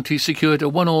 Haverfordwest County secured a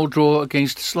 1-1 draw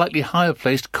against slightly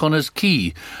higher-placed Connors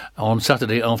Quay on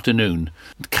Saturday afternoon.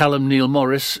 Callum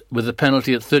Neil-Morris, with a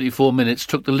penalty at 34 minutes,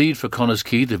 took the lead for Connors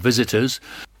Quay, the visitors,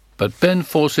 but Ben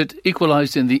Fawcett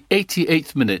equalised in the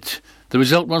 88th minute. The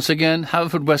result, once again,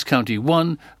 Haverfordwest County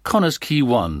 1, Connors Quay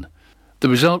 1. The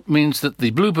result means that the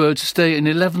Bluebirds stay in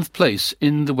 11th place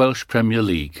in the Welsh Premier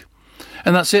League.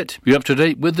 And that's it. You're up to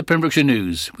date with the Pembrokeshire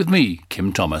News, with me,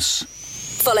 Kim Thomas.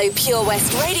 Follow Pure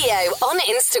West Radio on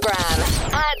Instagram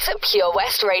 @Pure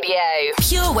West Radio.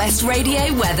 Pure West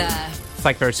Radio weather.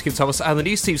 Thank you very much, Kim Thomas and the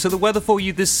news team. So the weather for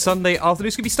you this Sunday afternoon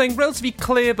is going to be staying relatively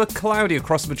clear but cloudy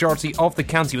across the majority of the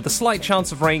county, with a slight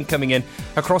chance of rain coming in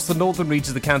across the northern regions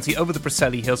of the county over the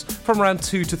Preseli Hills from around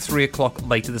 2 to 3 o'clock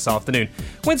later this afternoon.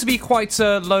 Winds will be quite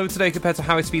low today compared to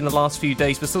how it's been the last few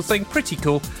days, but still staying pretty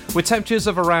cool, with temperatures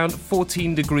of around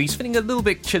 14 degrees, feeling a little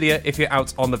bit chillier if you're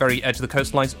out on the very edge of the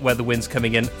coastlines where the wind's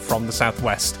coming in from the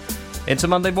southwest. Into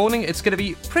Monday morning, it's going to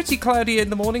be pretty cloudy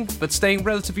in the morning, but staying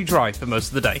relatively dry for most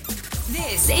of the day.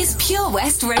 This is Pure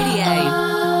West Radio.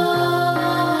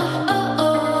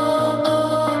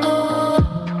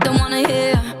 Don't wanna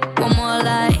hear one more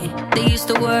lie. They used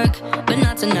to work, but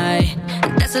not tonight.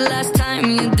 That's the last time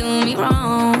you do me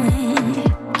wrong.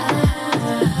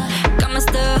 Got my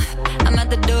stuff, I'm at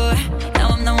the door. Now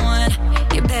I'm the one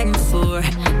you're begging for.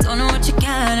 Don't know what you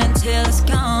got until it's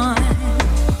gone.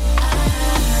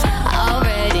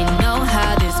 Already know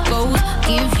how this goes.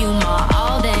 Give you my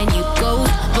all, then you go.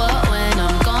 But when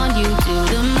I'm gone, you do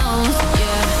the most,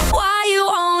 yeah. Why you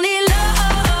only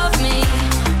love me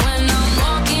when I'm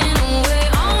walking away?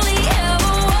 Only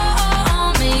ever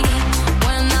want me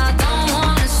when I don't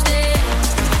wanna stay.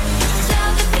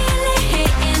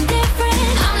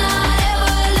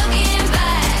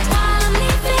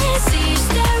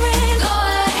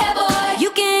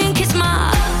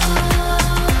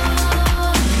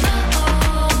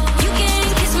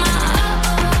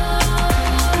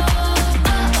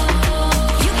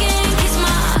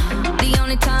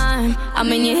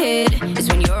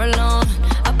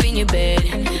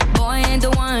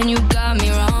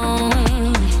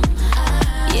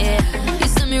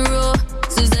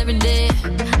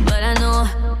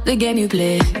 get me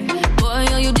play. Boy,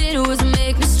 all you did was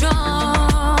make me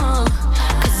strong.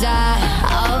 'Cause I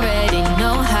already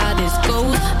know how this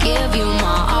goes. Give you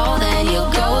my all, then you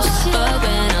ghost. But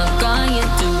when I'm gone, you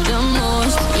do the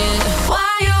most, yeah. Why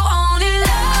you only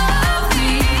love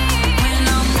me when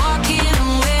I'm walking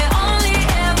away? Only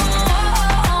ever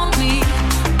want me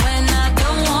when I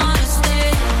don't wanna stay.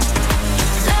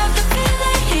 Love the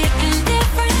feeling, hitting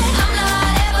different. I'm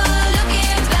not ever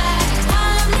looking back.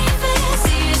 While I'm leaving,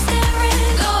 see you staring.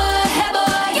 Go ahead,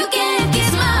 boy, you can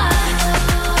kiss my.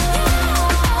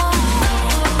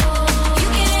 You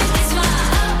can kiss my.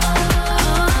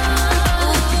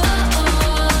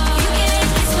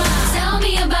 Tell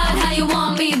me about how you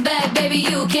want me back, baby.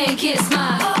 You can kiss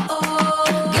my.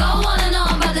 Go on and on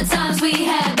about the times we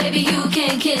had, baby. You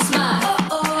can kiss my.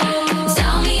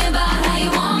 Tell me about how you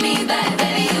want me back,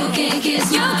 baby. You can kiss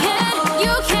my.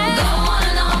 You can. Go on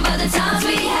and on about the times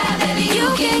we had, baby. You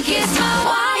can kiss my.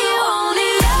 Why you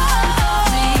only love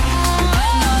me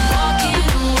when I'm walking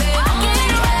away? Only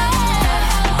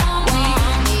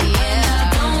want me when I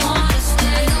don't wanna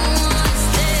stay.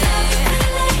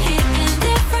 Hitting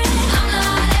different. I'm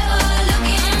not ever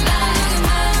looking back.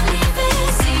 When I'm leaving,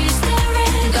 see you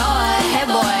staring. Go ahead,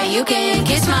 boy, you can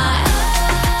kiss my.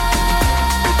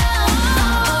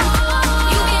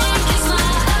 You can kiss my.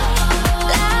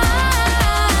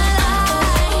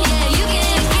 Yeah, you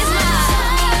can kiss my.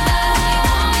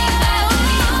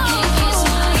 You can kiss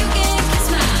my. You can kiss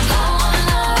my. Go on and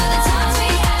on about the times we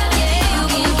had. Yeah, you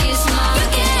can kiss my. You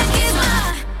can kiss my.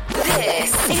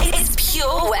 This is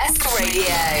Pure West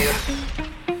Radio.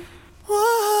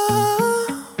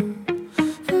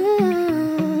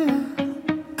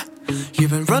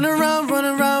 You've been running around,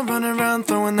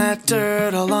 throwing that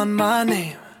dirt all on my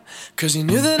name. 'Cause you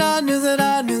knew that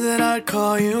I'd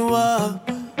call you up.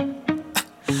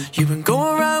 You've been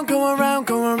going around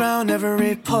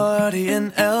every party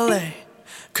in LA.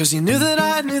 'Cause you knew that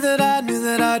I'd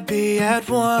be at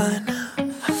one.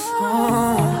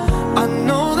 Oh, I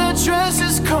know that dress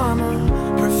is karma,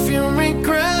 perfume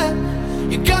regret.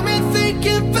 You got me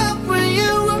thinking about when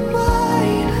you were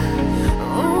mine.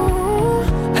 Oh,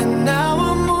 and now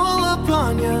I'm all up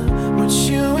on you, what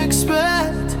you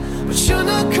expect. But you're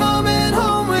not coming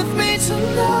home with me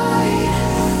tonight.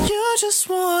 You just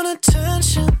want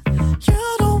attention, you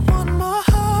don't want my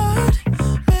heart.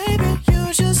 Maybe you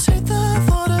just hate the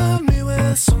thought of me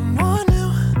with someone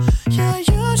new. Yeah,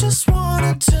 you just want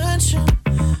attention,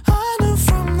 I knew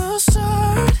from the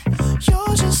start.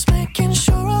 You're just making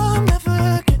sure I'm never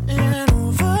getting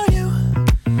over you.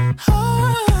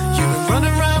 You've been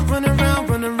running around,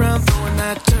 throwing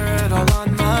that dirt all on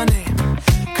my name.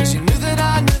 'Cause you knew that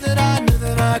I'd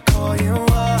call you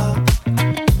up.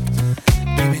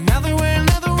 Baby, now that we're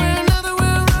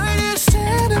right here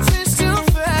standing face to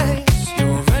face, you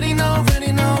already know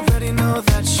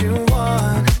that you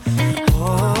won. Oh,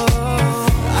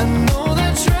 I know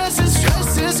that dress is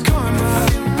karma,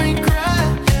 you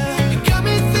regret. You got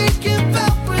me thinking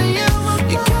about when you were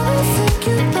mine.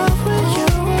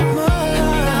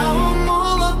 And now I'm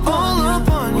all up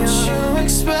on you. What you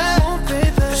expect, baby?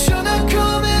 But you're not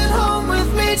coming home with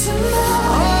me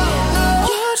tonight.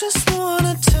 You just want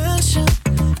attention,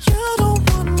 you don't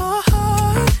want my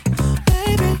heart.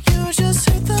 Maybe you just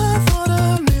hate the thought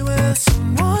of me with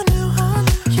someone new.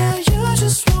 Yeah, you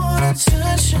just want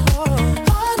attention, I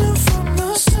knew from the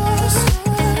start.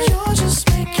 You're just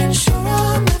making sure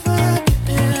I'm never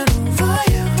getting over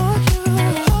you.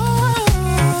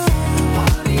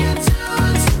 What are you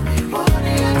doing to me? What are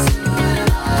you doing?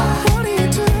 What are you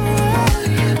doing? What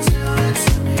are you doing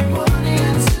to me? What are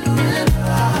you doing?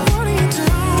 What are you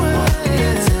doing? What are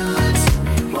you doing to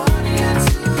me? What are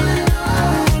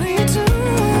you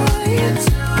doing? What are you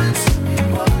doing to me?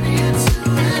 What are you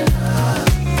doing?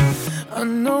 I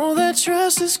know that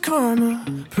dress is karma,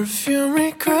 perfume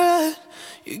regret.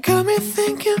 You got me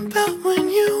thinking about when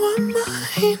you were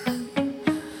mine.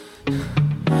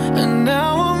 And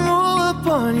now I'm all up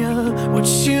on you, what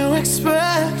you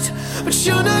expect. But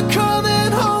you're not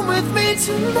coming home with me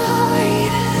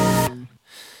tonight.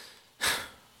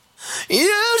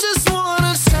 You just want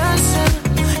attention,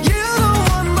 you don't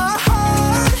want my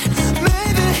heart.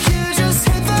 Maybe you just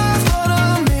hate the thought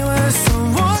of me with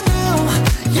someone new.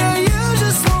 Yeah, you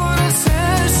just want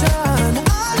attention, I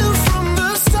knew from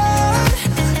the start.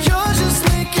 You're just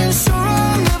making sure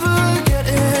I'm never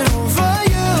getting over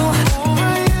you. What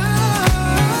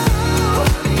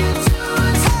are you doing?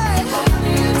 What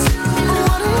are you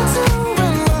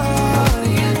doing? What are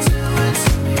you doing?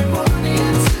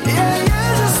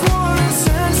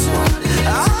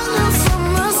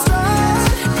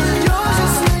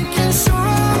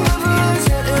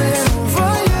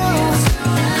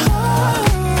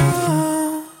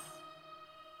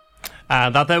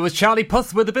 And that there was Charlie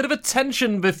Puth with a bit of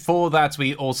attention. Before that,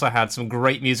 we also had some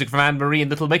great music from Anne-Marie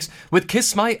and Little Mix with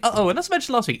Kiss My Uh-Oh. And as I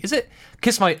mentioned last week, is it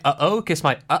Kiss My Uh-Oh, Kiss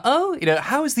My Uh-Oh? You know,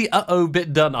 how is the uh-oh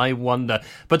bit done, I wonder?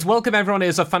 But welcome everyone, it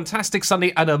is a fantastic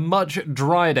Sunday and a much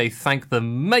drier day, thank the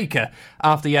maker.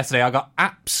 After yesterday, I got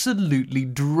absolutely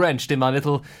drenched in my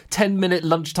little 10-minute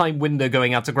lunchtime window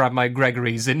going out to grab my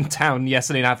Gregory's in town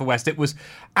yesterday in Haverford. It was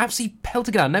absolutely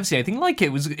pelting down. I've never seen anything like it.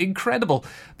 It was incredible.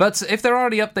 But if there are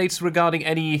any updates regarding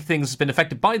any things that's been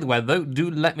affected by the weather, though,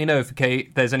 do let me know if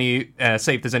there's any if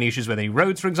there's any issues with any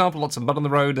roads, for example, lots of mud on the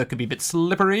road that could be a bit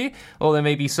slippery, or there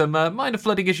may be some minor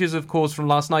flooding issues, of course, from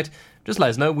last night. Just let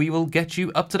us know. We will get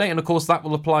you up to date, and of course that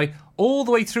will apply all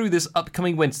the way through this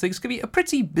upcoming winter. It's going to be a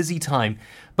pretty busy time.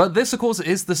 But this, of course,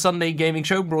 is the Sunday Gaming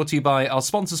Show, brought to you by our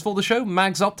sponsors for the show,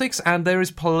 Mags Optics, and there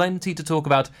is plenty to talk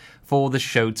about for the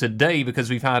show today, because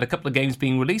we've had a couple of games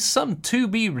being released, some to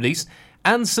be released,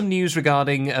 and some news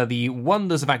regarding the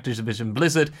wonders of Activision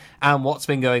Blizzard and what's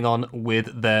been going on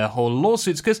with their whole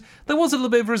lawsuits, because there was a little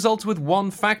bit of a result with one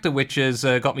factor which has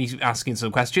got me asking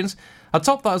some questions.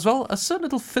 Atop that as well, a certain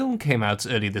little film came out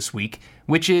earlier this week,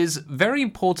 which is very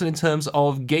important in terms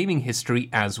of gaming history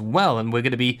as well, and we're going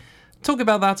to be talking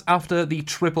about that after the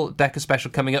Triple Decker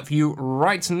special coming up for you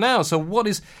right now. So what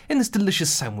is in this delicious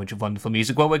sandwich of wonderful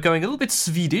music? Well, we're going a little bit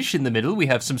Swedish in the middle. We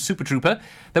have some Super Trooper.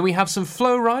 Then we have some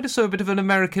Flow Rider, so a bit of an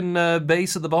American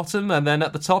bass at the bottom. And then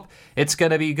at the top, it's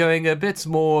going to be going a bit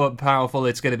more powerful.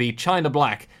 It's going to be China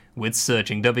Black with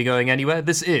Searching. Don't be going anywhere.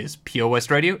 This is Pure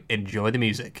West Radio. Enjoy the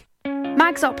music.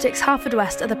 Mags Optics Haverford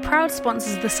are the proud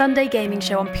sponsors of the Sunday Gaming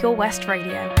Show on Pure West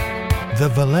Radio. The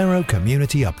Valero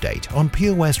Community Update on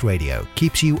Pure West Radio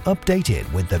keeps you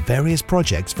updated with the various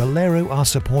projects Valero are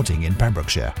supporting in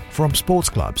Pembrokeshire, from sports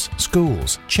clubs,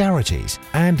 schools, charities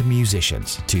and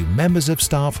musicians to members of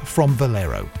staff from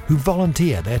Valero who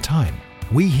volunteer their time.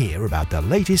 We hear about the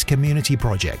latest community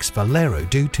projects Valero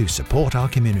do to support our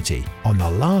community on the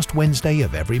last Wednesday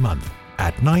of every month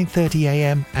at 9:30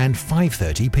 a.m. and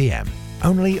 5:30 p.m.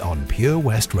 only on Pure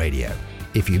West Radio.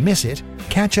 If you miss it,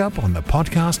 catch up on the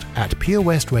podcast at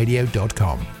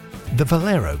purewestradio.com. The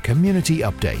Valero Community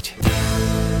Update.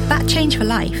 That Change for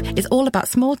Life is all about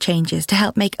small changes to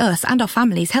help make us and our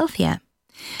families healthier.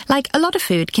 Like, a lot of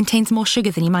food contains more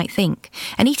sugar than you might think,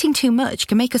 and eating too much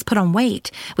can make us put on weight,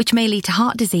 which may lead to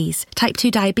heart disease, type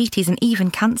 2 diabetes and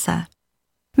even cancer.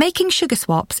 Making sugar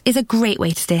swaps is a great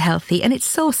way to stay healthy, and it's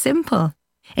so simple.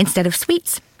 Instead of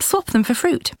sweets, swap them for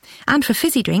fruit. And for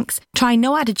fizzy drinks, try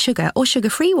no added sugar or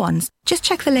sugar-free ones. Just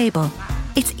check the label.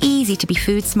 It's easy to be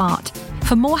food smart.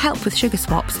 For more help with sugar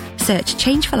swaps, search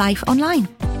Change for Life online.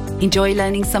 Enjoy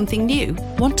learning something new?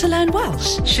 Want to learn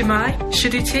Welsh? Shwmae?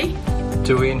 Shuduti?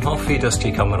 Dwi'n hoffi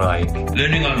dysgu Cymraeg.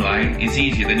 Learning online is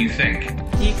easier than you think.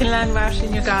 You can learn Welsh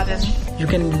in your garden. You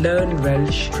can learn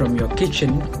Welsh from your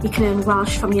kitchen. You can learn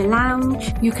Welsh from your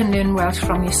lounge. You can learn Welsh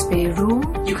from your spare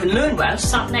room. You can learn Welsh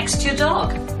sat next to your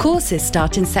dog. Courses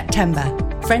start in September.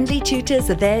 Friendly tutors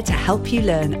are there to help you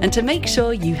learn and to make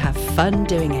sure you have fun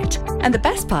doing it. And the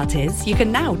best part is, you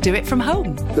can now do it from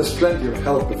home. There's plenty of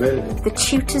help available. The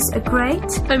tutors are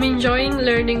great. I'm enjoying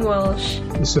learning Welsh.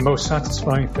 It's the most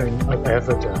satisfying thing I've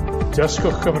ever done.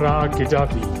 Dysgwch Cymraeg gyda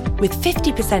fi. With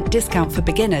 50% discount for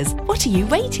beginners, what are you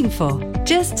waiting for?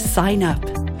 Just sign up.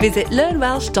 Visit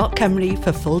learnwelsh.cymru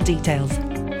for full details.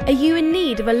 Are you in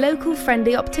need of a local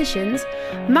friendly opticians?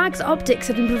 Mags Optics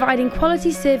have been providing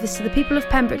quality service to the people of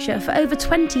Pembrokeshire for over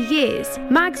 20 years.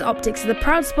 Mags Optics are the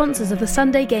proud sponsors of the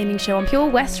Sunday Gaming Show on Pure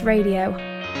West Radio.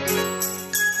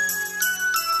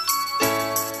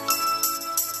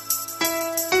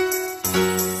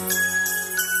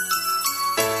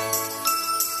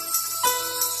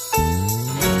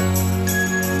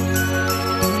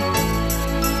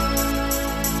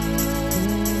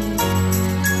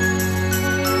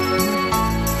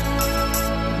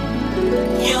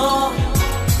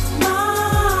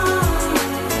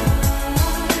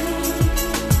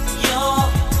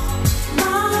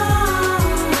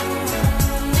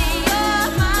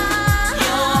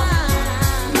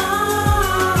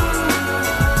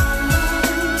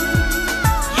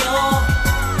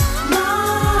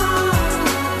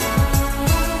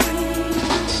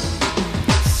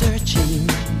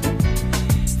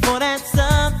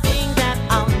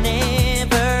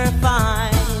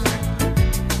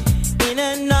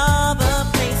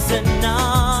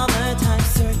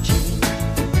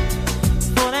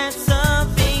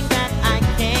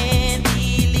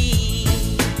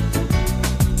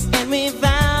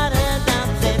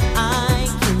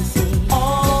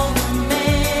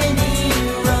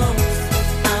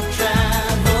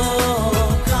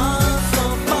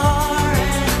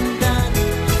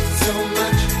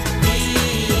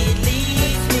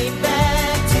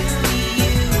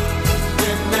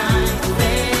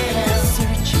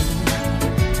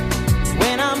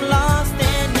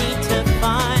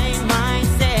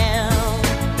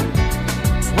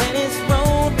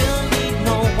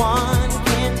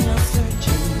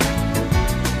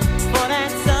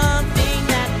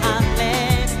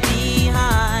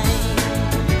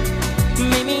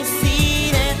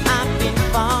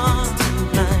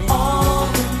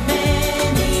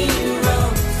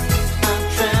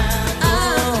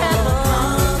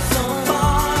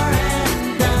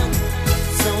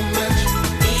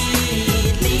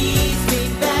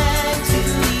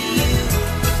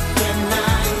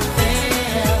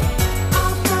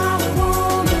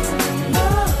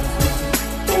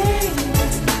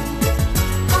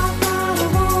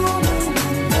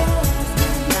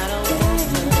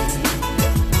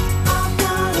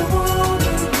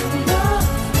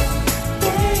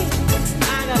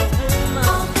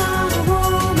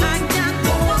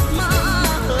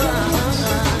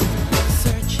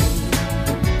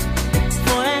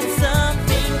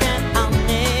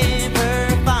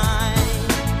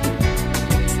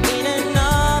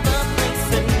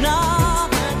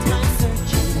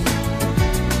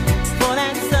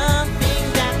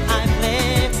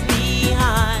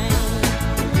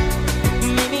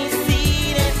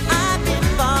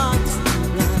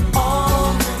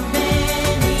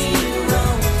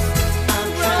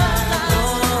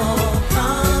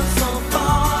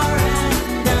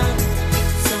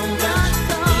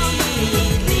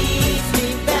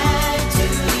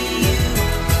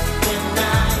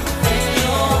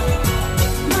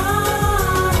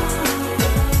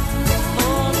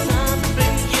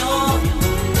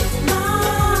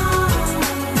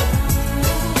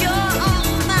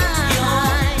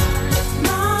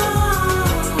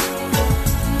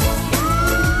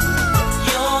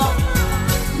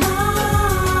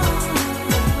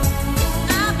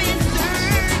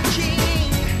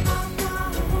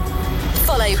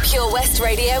 Pure West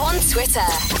Radio on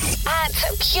Twitter.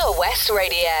 @Pure West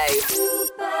Radio.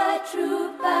 Trooper,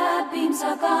 trooper, beams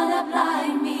are gonna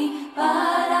blind me, but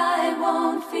I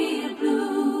won't feel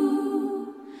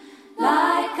blue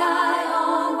like I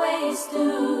always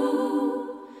do,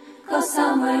 'cause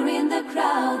somewhere in the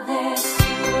crowd there's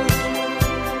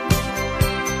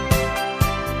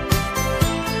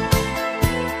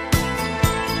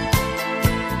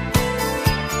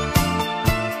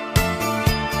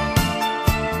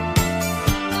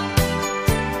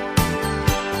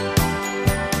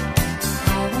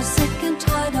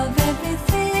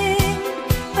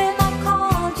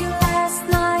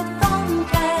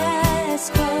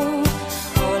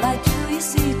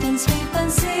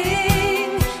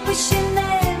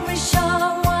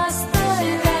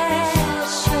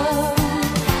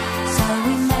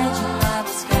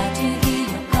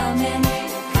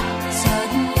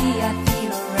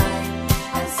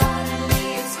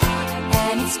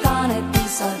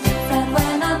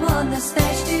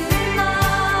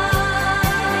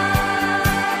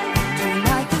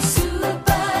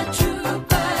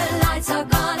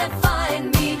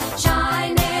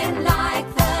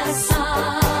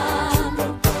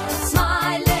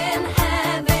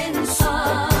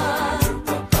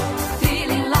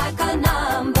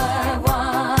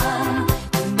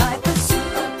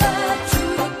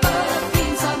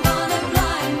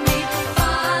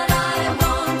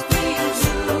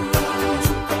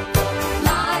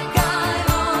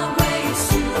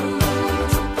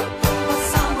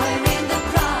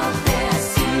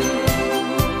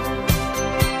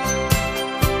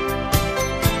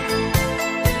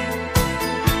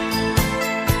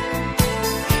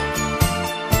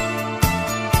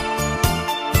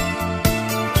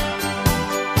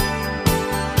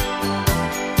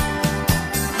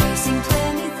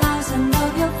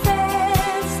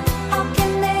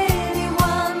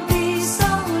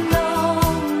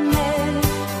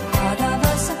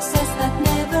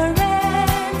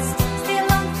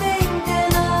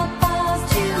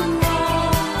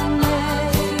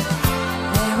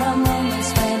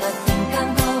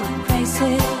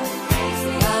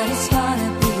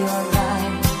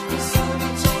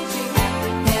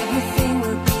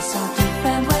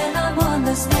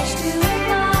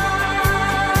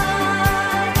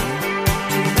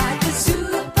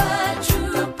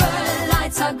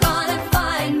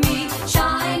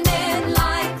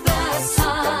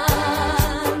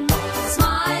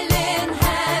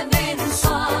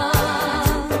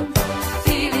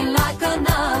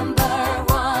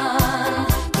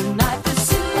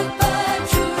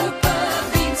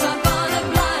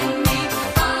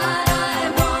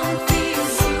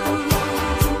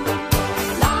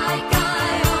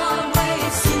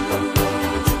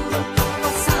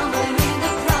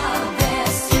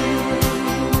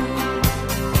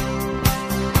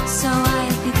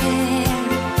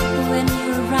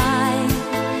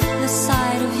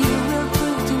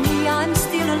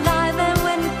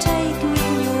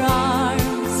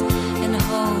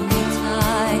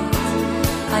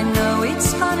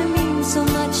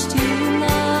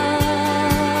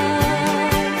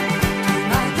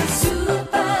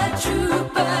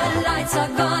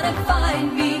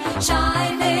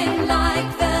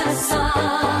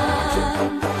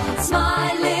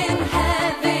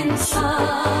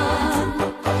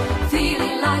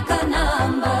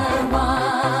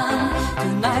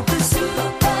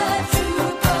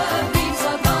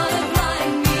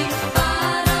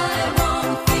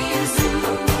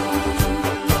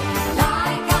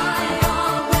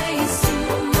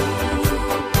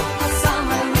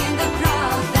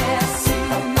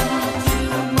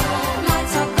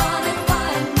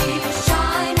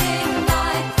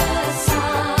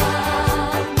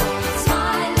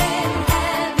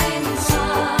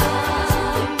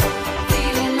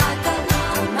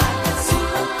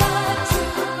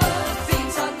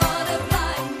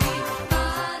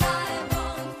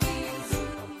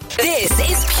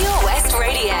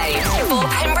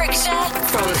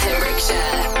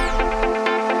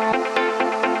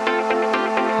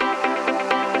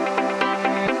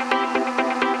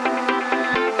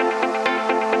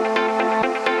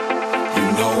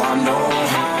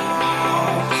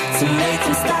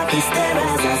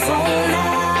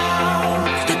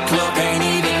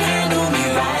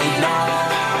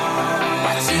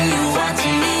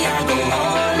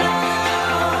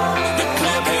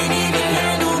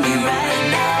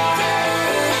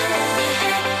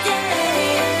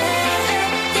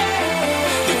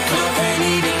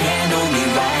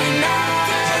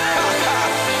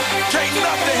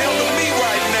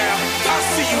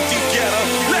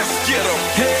you.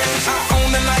 Hey, I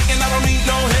own the night and I don't need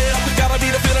no help. Gotta be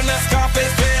the feeling that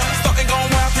Scarface fell. Starting going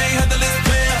wild,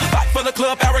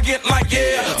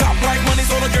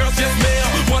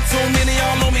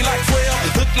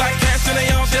 like cash and they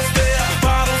all just there.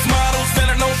 Bottles, models,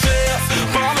 center no shares.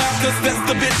 Ball out, cause that's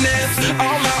the business.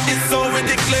 All out is so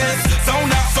ridiculous. Zone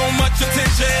out, so much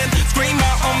attention. Scream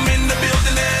out, I'm in the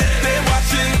building. They're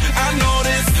watching, I know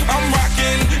this. I'm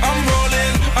rocking, I'm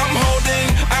rolling, I'm holding.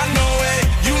 I know it,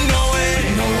 you know it.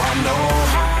 You know I know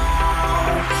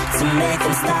how to make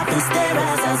them stop and stare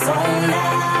as I zone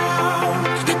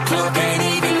out. The club can't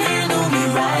even handle me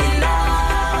right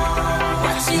now.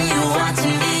 Watching you,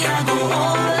 watching me, I go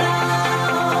all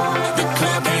out. The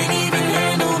club can't even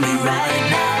handle me right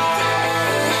now.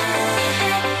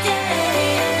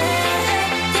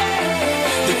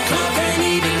 The club can't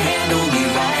even handle me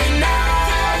right now.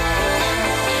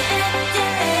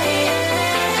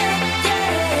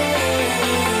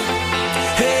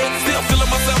 Hey, still feeling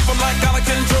myself, I'm like out of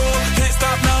control. Can't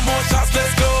stop now, more shots,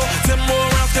 let's go. 10 more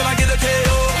rounds till I get a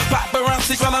KO.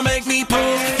 Paparazzi tryna make me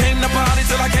pose. Came to party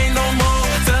till I can't no more.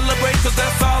 Celebrate cause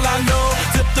that's all I know.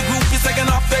 Tip the groupies taking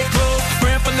off their clothes.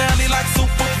 Grand finale like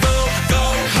Super Bowl. Go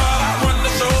hard, I run the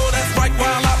show. That's right,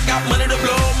 while I've got money to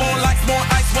blow. More lights, more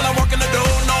ice when I walk in the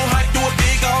door. No hype, do it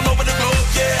big all over the globe.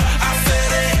 Yeah, I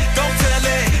said it, go tell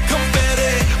it.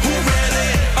 Confetti, who ready?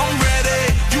 I'm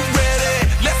ready, you ready?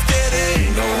 Let's get it.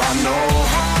 You know I know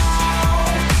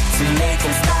how to make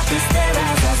them stop and stare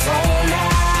as I zone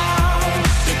out.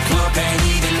 The club can't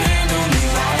even handle me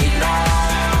right now.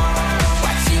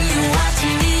 Watching you,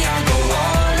 watching me, I go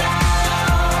all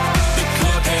out. The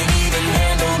club can't even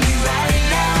handle me right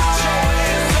now.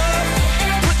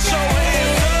 Put your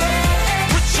hands up,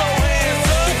 put your hands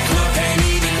up. The club can't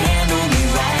even handle me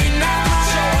right now.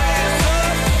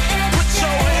 Put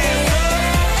your hands up,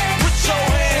 put your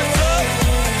hands up.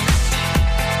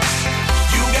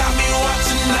 You got me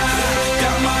watching now,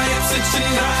 got my attention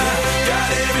now. Got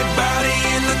everybody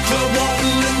in the club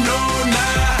wanting to know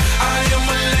now. I am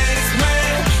a ladies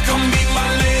man, come be my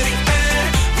lady and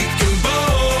we can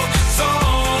both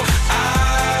song.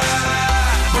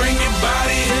 Bring your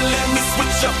body and let me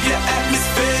switch up your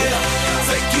atmosphere.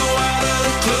 Take you out of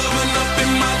the club and up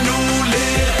in my new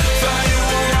lid. Fly you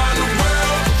around the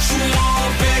world, what you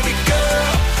want, baby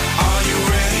girl? Are you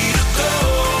ready to go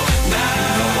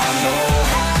now? I know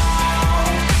how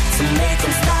to make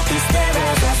them stop and stare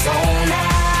as I zone out.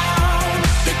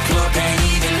 The club can't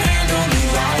even handle me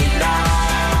right now.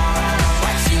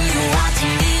 Watching you,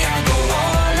 watching me, I go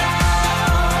all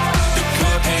out. The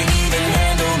club can't even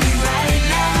handle me right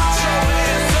now.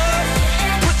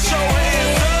 Put your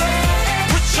hands up,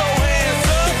 put your hands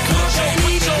up. The club can't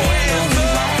even handle me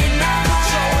right now.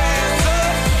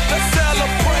 Let's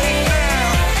celebrate now.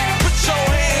 Put your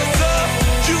hands up.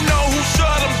 You know who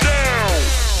shut them down.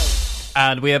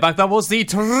 And we are back. That was the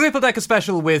Triple Decker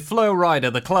Special with Flo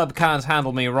Rida. The club can't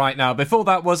handle me right now. Before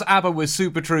that was ABBA with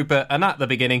Super Trooper, and at the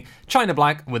beginning, China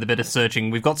Black with a bit of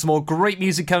Searching. We've got some more great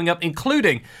music coming up,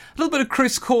 including a little bit of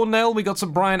Chris Cornell. We got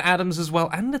some Bryan Adams as well,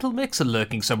 and Little Mix are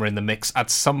lurking somewhere in the mix at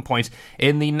some point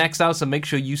in the next hour. So make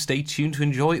sure you stay tuned to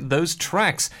enjoy those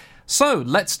tracks. So,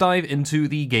 let's dive into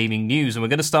the gaming news, and we're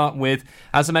going to start with,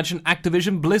 as I mentioned,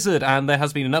 Activision Blizzard, and there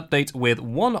has been an update with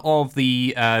one of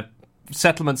the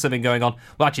settlements that have been going on.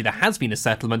 Well, actually, there has been a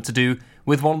settlement to do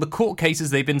with one of the court cases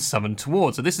they've been summoned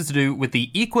towards. So this is to do with the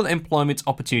Equal Employment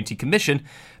Opportunity Commission,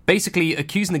 basically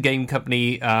accusing the game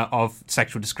company of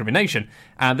sexual discrimination.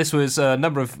 And this was a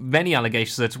number of many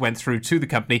allegations that went through to the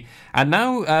company. And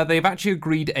now they've actually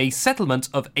agreed a settlement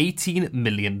of $18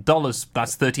 million.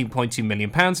 That's £13.2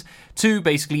 million to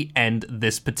basically end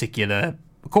this particular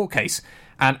court case.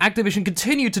 And Activision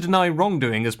continued to deny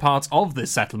wrongdoing as part of this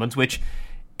settlement, which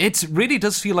it really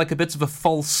does feel like a bit of a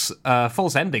false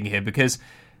ending here, because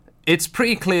it's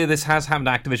pretty clear this has happened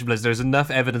to Activision Blizzard. There's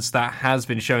enough evidence that has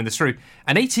been showing this through.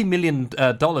 And $18 million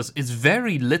is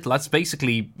very little. That's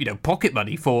basically, pocket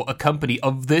money for a company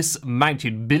of this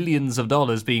magnitude, billions of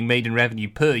dollars being made in revenue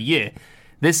per year.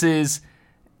 This is...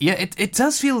 Yeah, it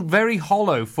does feel very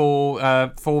hollow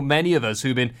for many of us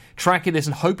who've been tracking this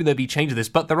and hoping there'll be change of this.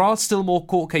 But there are still more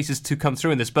court cases to come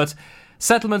through in this. But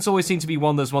settlements always seem to be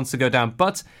one that wants to go down.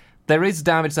 But there is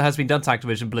damage that has been done to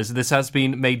Activision Blizzard. This has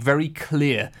been made very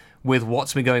clear with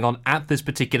what's been going on at this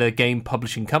particular game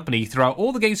publishing company throughout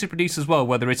all the games they produce as well,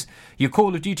 whether it's your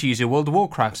Call of Duties, your World of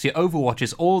Warcrafts, your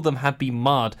Overwatches, all of them have been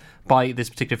marred by this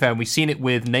particular affair. And we've seen it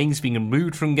with names being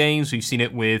removed from games, we've seen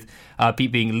it with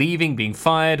people leaving, being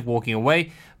fired, walking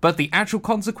away, but the actual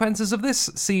consequences of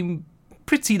this seem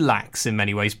pretty lax in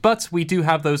many ways. But we do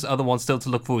have those other ones still to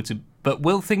look forward to. But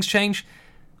will things change?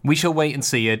 We shall wait and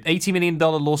see. An $80 million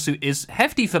lawsuit is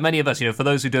hefty for many of us, for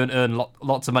those who don't earn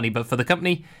lots of money, but for the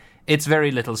company, it's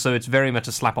very little, so it's very much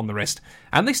a slap on the wrist.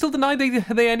 And they still deny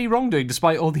they any wrongdoing,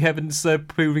 despite all the evidence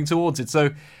proving towards it.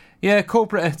 So, Yeah,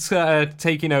 corporate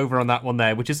taking over on that one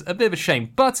there, which is a bit of a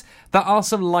shame. But there are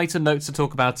some lighter notes to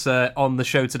talk about on the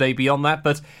show today beyond that.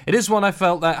 But it is one I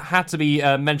felt that had to be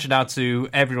mentioned out to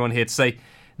everyone here to say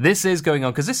this is going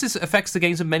on, because this affects the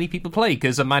games that many people play.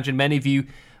 Because imagine many of you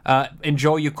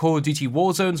enjoy your Call of Duty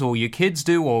Warzones, or your kids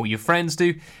do, or your friends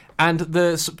do. And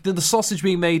the sausage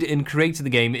being made in creating the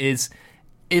game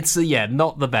it's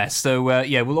not the best. So,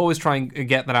 we'll always try and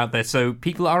get that out there so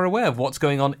people are aware of what's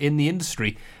going on in the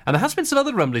industry. And there has been some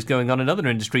other rumblings going on in other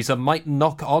industries that might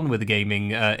knock on with the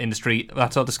gaming industry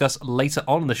that I'll discuss later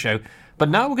on in the show. But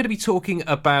now we're going to be talking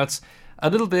about a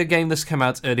little bit of game that's come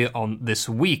out earlier on this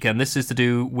week. And this is to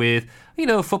do with,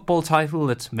 a football title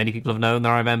that many people have known.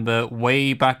 I remember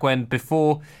way back when,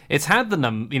 before it's had the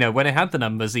when it had the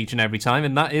numbers each and every time.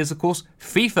 And that is, of course,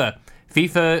 FIFA.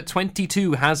 FIFA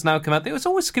 22 has now come out. It was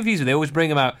always confusing. They always bring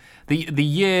them out the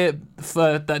year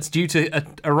that's due to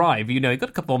arrive. You've got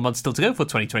a couple more months still to go for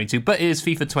 2022, but it is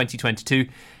FIFA 2022.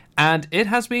 And it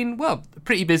has been,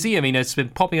 pretty busy. I mean, it's been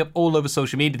popping up all over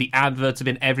social media. The adverts have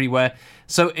been everywhere.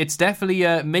 So it's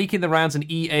definitely making the rounds, and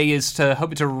EA is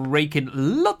hoping to rake in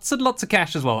lots and lots of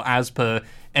cash as well, as per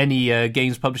any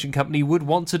games publishing company would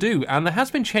want to do. And there has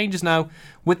been changes now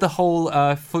with the whole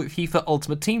FIFA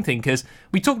Ultimate Team thing, because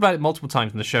we talked about it multiple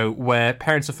times in the show, where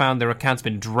parents have found their accounts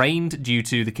been drained due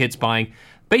to the kids buying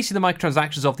basically the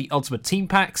microtransactions of the Ultimate Team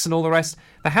packs and all the rest.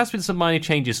 There has been some minor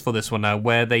changes for this one now,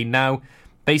 where they now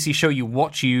basically show you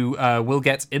what you will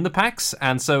get in the packs,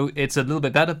 and so it's a little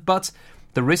bit better, but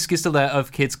the risk is still there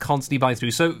of kids constantly buying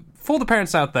through. So for the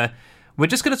parents out there, we're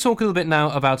just going to talk a little bit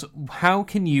now about how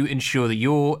can you ensure that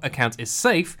your account is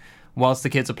safe whilst the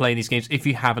kids are playing these games, if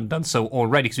you haven't done so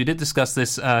already, because we did discuss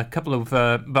this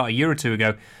about a year or two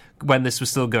ago when this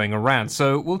was still going around.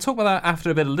 So we'll talk about that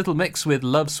after a bit of Little Mix with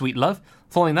Love, Sweet Love.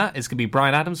 Following that, it's going to be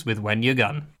Bryan Adams with When You're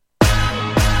Gone.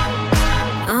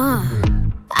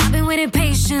 I've been waiting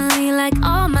patiently like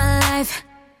all my life.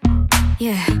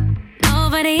 Yeah,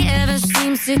 nobody ever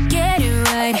seems to get it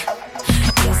right.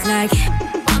 It's like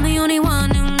I'm the only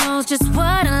one who knows just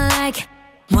what I like.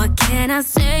 What can I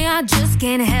say? I just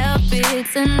can't help it.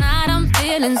 Tonight I'm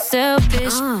feeling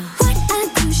selfish. What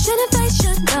I do, shouldn't I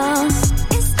should know?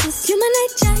 It's just human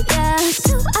nature, yeah.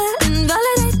 Do I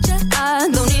invalidate you? I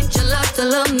don't need your love to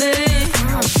love me.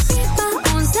 Be my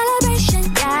own celebration,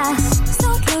 yeah. So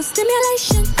close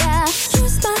stimulation, yeah.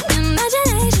 Use my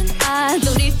imagination. I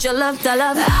don't need your love to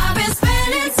love me. I've been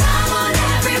spending time on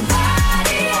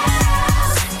everybody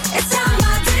else. It's time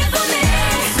I did for me.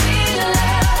 Sweet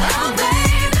love, oh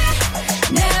baby.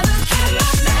 Never kept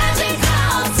my magic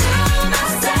all to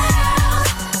myself.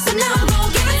 So now I'm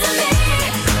gonna give it to me.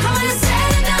 Come on and say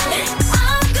it now.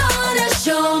 I'm gonna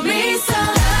show me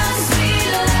some love, sweet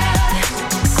love.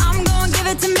 I'm gonna give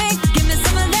it to me. Give me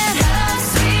some of that love,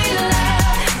 sweet love.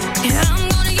 Yeah, I'm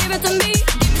gonna give it to me.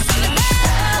 Give me some of that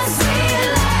love, sweet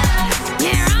love.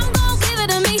 Yeah, I'm gonna give it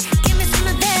to me. Give me some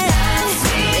of that love,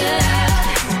 sweet love.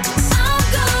 I'm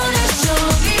gonna show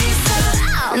me some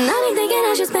love. And I've been thinking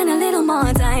I should spend a little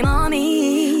more time on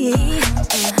me.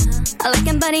 I like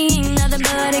somebody ain't nothing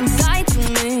but a guy to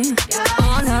me.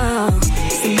 Oh no,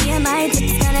 see me and my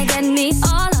tips gonna get me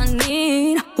all I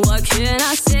need. What can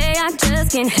I say? I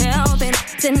just can't help it.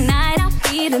 Tonight I'm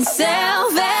feeling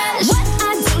selfish. What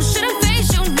I do shouldn't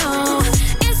face you, no.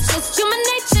 It's just human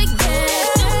nature, yeah.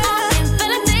 Do I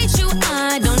invalidate you?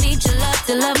 I don't need your love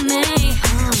to love me.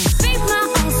 Be my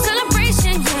own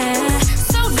celebration, yeah.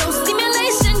 So no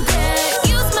stimulation, yeah.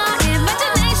 Use my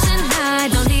imagination. I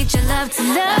don't need your love to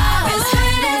love. I've been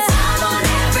spending time on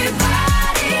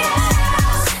everybody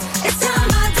else. It's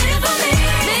time I did for me.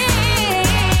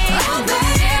 Oh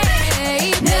baby,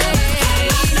 never kept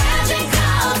my magic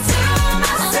all to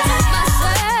myself.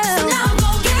 So now I'm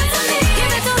gonna give it to me.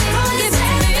 Give it to me, give it to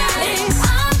me.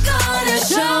 I'm gonna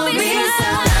show me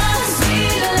some love,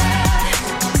 sweet love.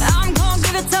 I'm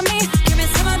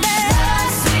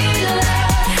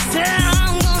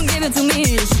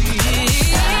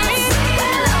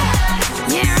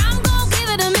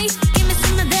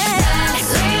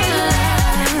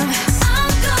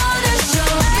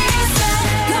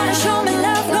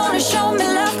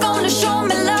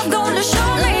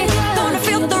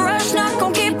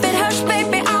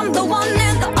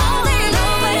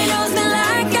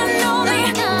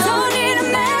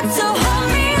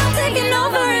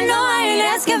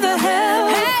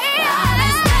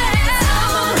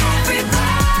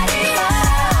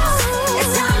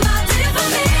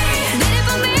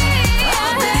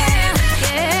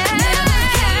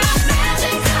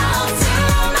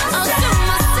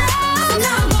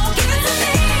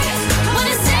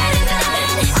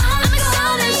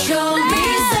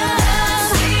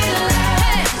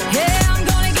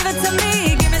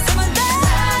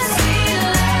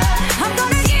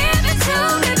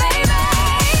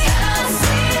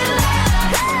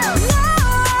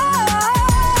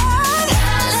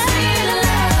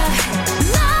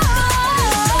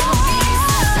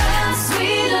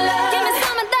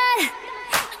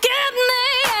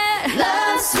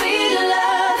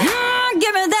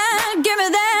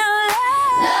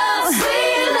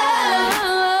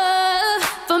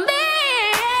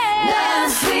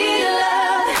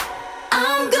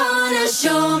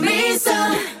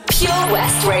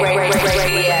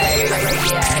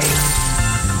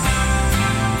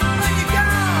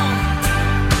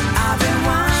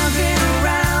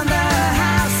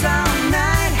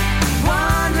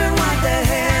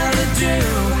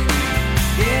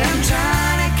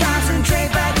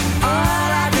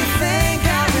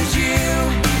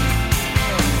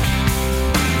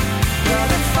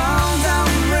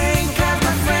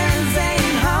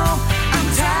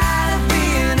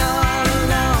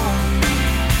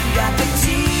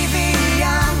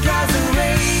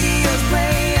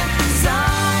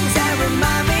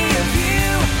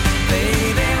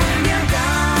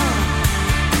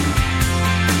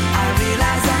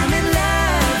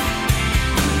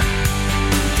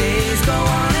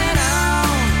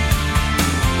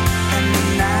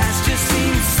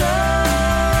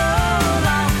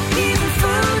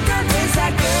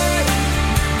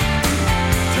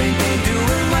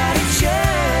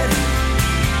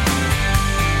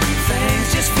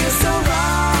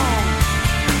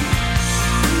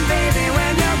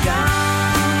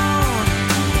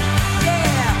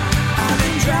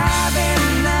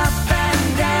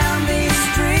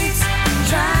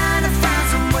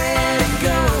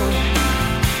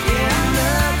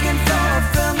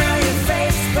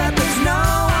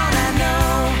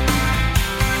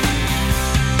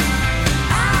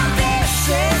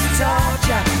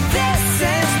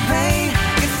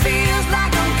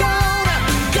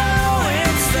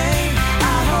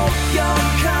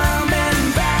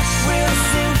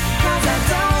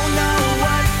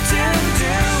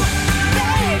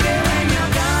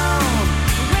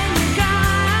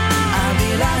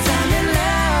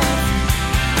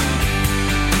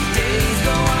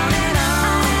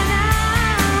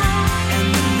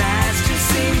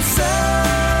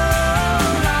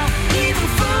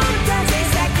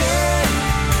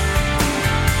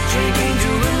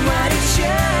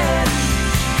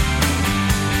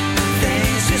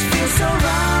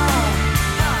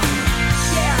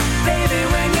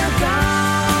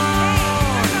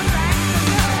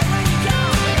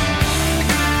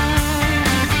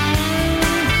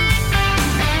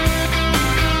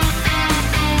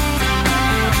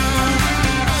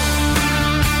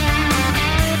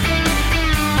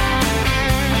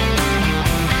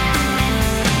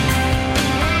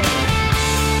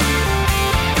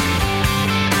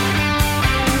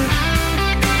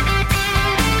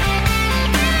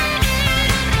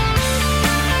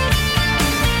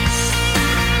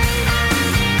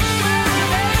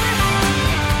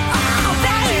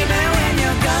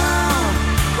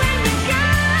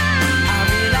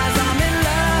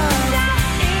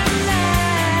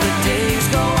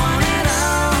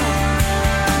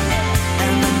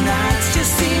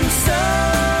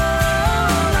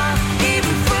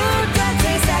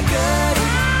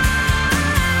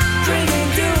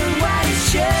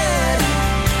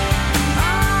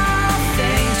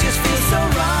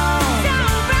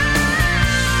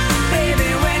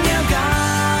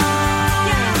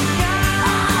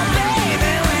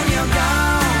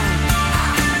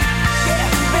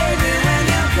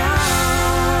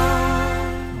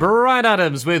Bryan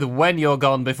Adams with When You're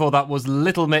Gone. Before that was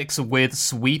Little Mix with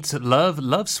Sweet Love.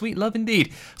 Sweet love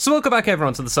indeed. So welcome back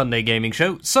everyone to the Sunday Gaming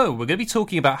Show. So we're going to be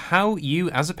talking about how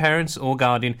you as a parent or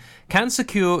guardian can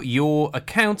secure your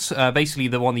account, basically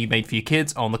the one that you made for your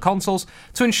kids on the consoles,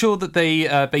 to ensure that they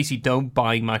basically don't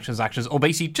buy microtransactions, or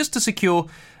basically just to secure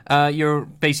your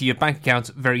bank account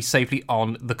very safely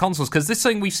on the consoles, because this is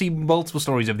something we've seen multiple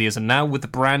stories over the years, and now with the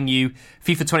brand new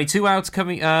FIFA 22 out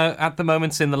coming at the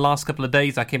moment in the last couple of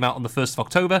days, that came out on the 1st of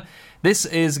October, this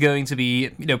is going to be,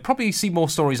 probably see more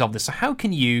stories of this. So how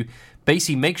can you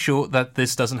basically make sure that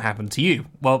this doesn't happen to you?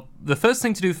 Well, the first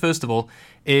thing to do, first of all,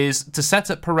 is to set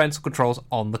up parental controls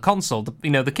on the console.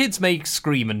 The kids may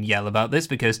scream and yell about this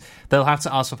because they'll have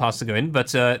to ask for pass to go in, but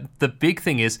the big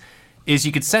thing is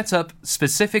you could set up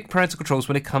specific parental controls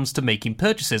when it comes to making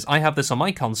purchases. I have this on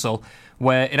my console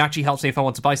where it actually helps me if I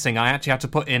want to buy something. I actually have to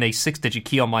put in a 6-digit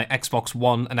key on my Xbox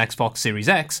One and Xbox Series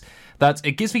X that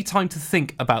it gives me time to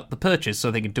think about the purchase.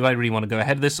 So thinking, do I really want to go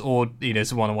ahead of this, or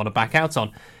is it one I want to back out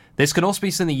on? This can also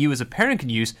be something you as a parent can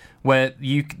use where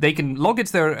they can log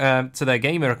into their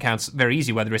gamer accounts very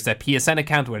easy, whether it's their PSN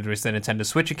account, whether it's their Nintendo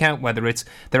Switch account, whether it's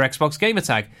their Xbox gamer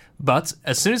tag. But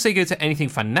as soon as they go to anything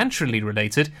financially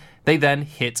related, they then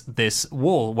hit this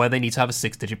wall where they need to have a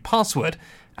 6-digit password.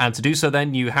 And to do so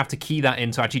then, you have to key that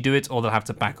in to actually do it, or they'll have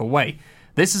to back away.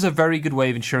 This is a very good way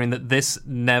of ensuring that this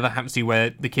never happens to you,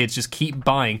 where the kids just keep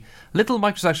buying little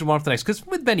microtransactions one after the next. Because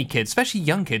with many kids, especially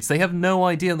young kids, they have no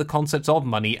idea the concepts of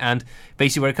money and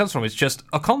basically where it comes from. It's just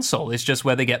a console. It's just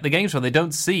where they get the games from. They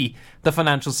don't see the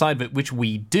financial side of it, which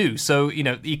we do. So,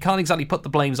 you can't exactly put the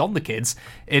blames on the kids.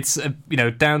 It's,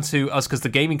 down to us, because the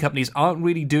gaming companies aren't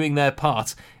really doing their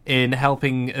part in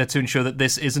helping to ensure that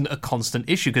this isn't a constant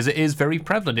issue, because it is very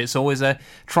prevalent. It's always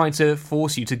trying to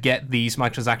force you to get these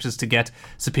microtransactions, to get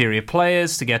superior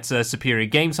players, to get superior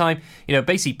game time.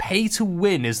 Basically pay to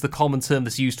win is the common term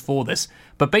that's used for this.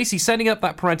 But basically setting up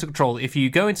that parental control, if you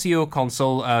go into your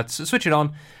console, switch it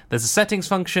on, there's a settings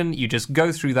function, you just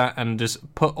go through that and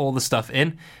just put all the stuff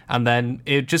in, and then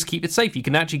it just keep it safe. You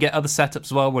can actually get other setups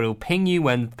as well where it'll ping you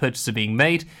when purchases are being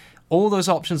made. All those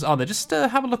options are there. Just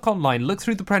have a look online, look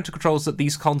through the parental controls that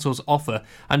these consoles offer,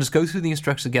 and just go through the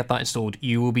instructions to get that installed.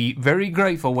 You will be very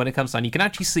grateful when it comes down. You can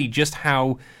actually see just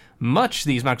how much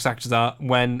these microtransactions are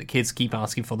when kids keep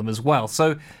asking for them as well.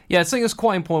 So, yeah, it's something that's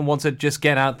quite important once to just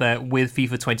get out there with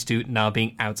FIFA 22 now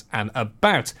being out and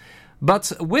about.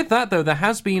 But with that, though, there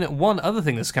has been one other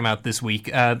thing that's come out this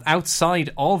week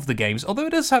outside of the games, although it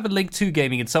does have a link to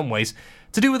gaming in some ways,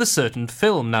 to do with a certain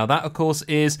film. Now, that, of course,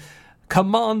 is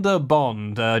Commander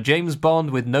Bond, James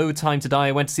Bond with No Time to Die.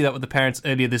 I went to see that with the parents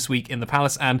earlier this week in the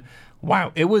Palace, and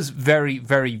wow, it was very,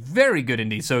 very, very good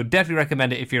indeed. So definitely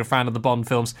recommend it if you're a fan of the Bond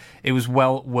films. It was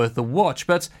well worth the watch.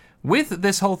 But with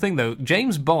this whole thing, though,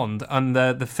 James Bond and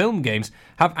the film games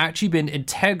have actually been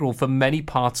integral for many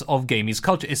parts of gaming's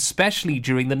culture, especially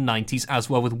during the 90s as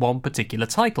well, with one particular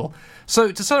title.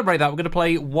 So to celebrate that, we're going to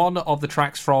play one of the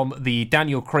tracks from the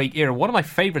Daniel Craig era, one of my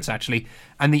favourites actually,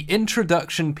 and the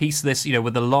introduction piece of this,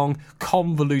 with the long,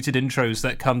 convoluted intros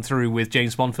that come through with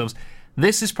James Bond films.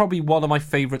 This is probably one of my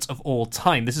favourites of all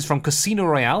time. This is from Casino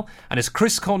Royale, and it's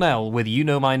Chris Cornell with You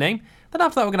Know My Name. Then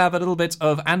after that, we're going to have a little bit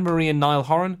of Anne-Marie and Niall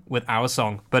Horan with Our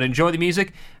Song. But enjoy the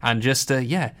music, and just,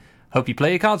 hope you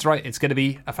play your cards right. It's going to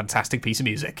be a fantastic piece of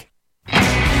music.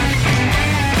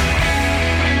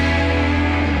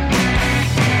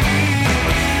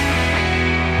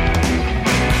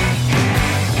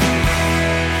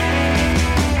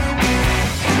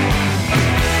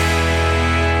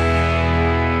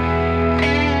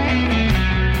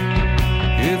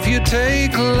 If you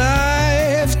take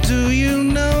life, do you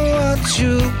know what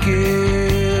you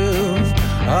give?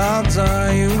 Odds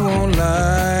are you won't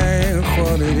like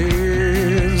what it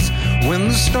is. When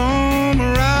the storm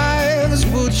arrives,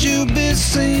 would you be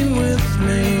seen with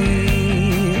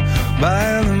me?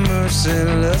 By the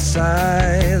merciless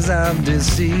eyes I've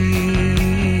deceived.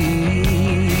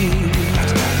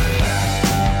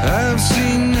 I've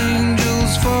seen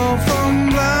angels fall from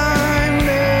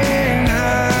blinding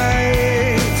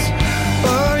heights,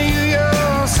 but you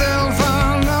yourself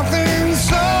are nothing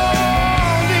so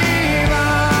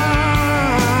divine.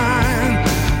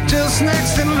 Just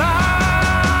next in line,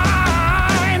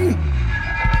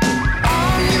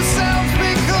 arm yourself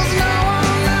because no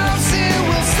one else here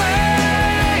will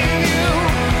save you.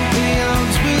 The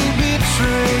odds will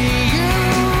betray you.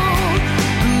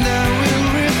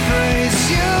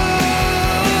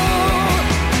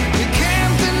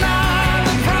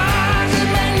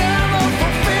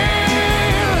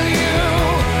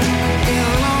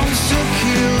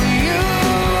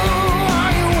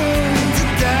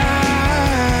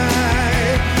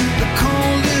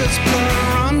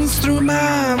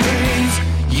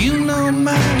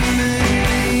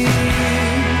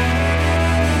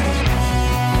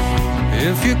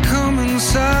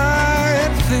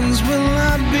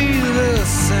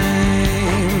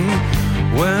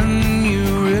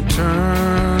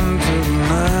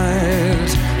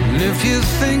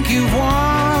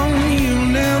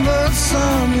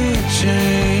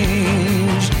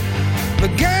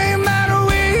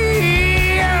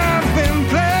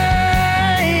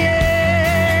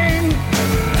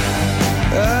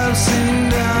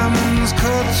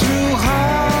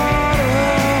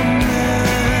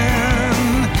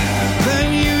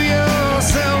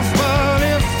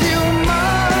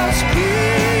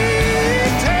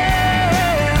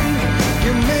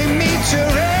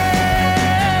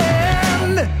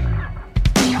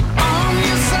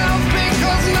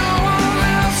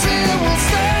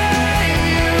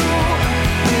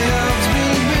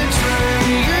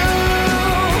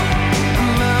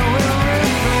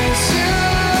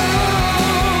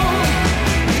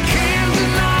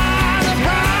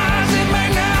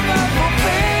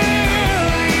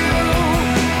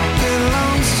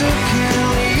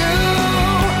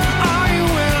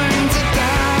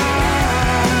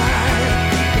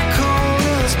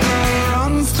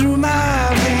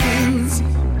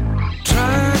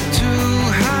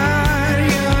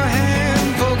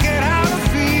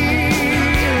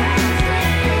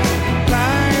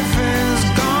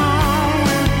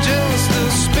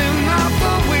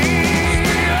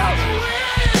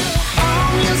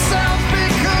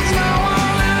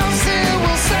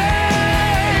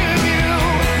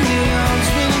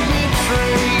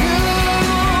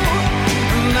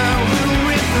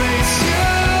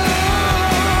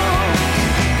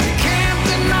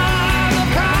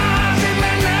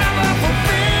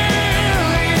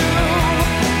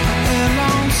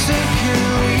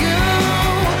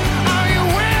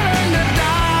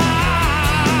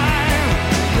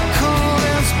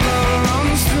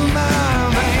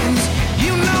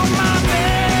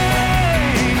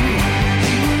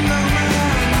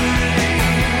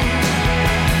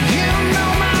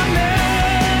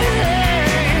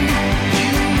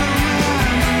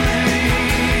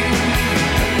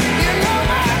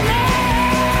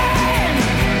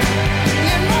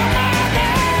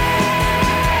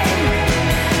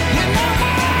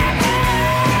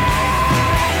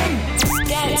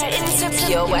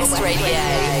 Pure West Radio.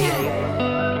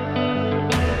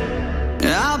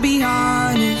 I'll be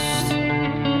honest,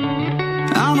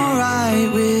 I'm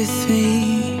alright with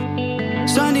me.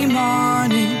 Sunday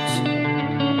mornings,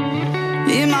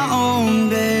 in my own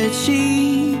bed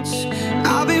sheets,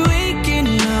 I'll be waking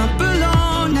up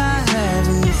alone. I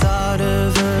haven't thought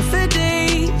of her for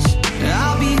days.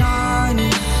 I'll be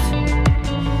honest,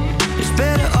 it's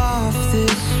better off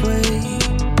this way.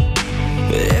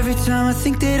 But every time I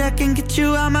think that I can get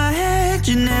you out my head,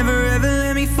 you never ever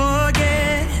let me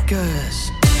forget.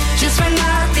 'Cause just when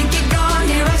I think you're gone,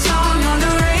 hear a song on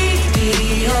the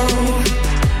radio.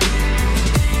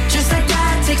 Just like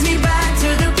that takes me back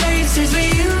to the places we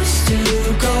used to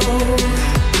go.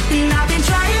 And I've been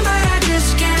trying but I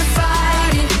just can't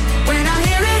fight it. When I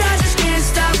hear it I just can't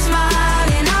stop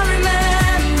smiling. I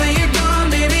remember you're gone,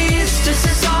 baby, it's just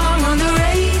a song on the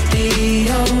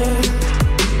radio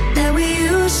that we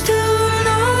used to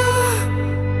know.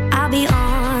 I'll be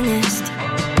honest,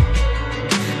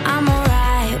 I'm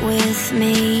alright with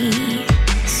me.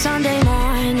 Sunday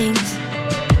mornings,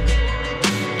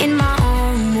 in my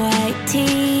own white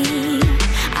tee,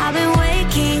 I've been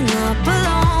waking up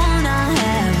alone. I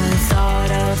haven't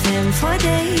thought of him for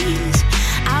days.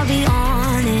 I'll be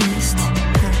honest,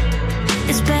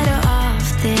 it's better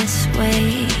off this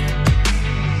way.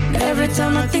 Every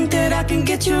time I think that I can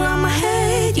get you out my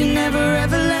head, you never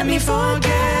ever let me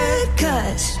forget.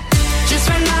 'Cause just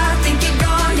when I think you're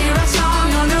gone, hear a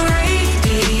song on the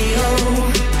radio.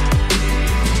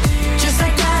 Just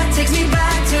like that takes me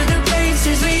back to the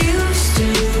places we used to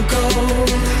go.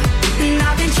 And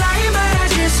I've been trying but I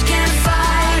just can't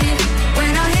fight it.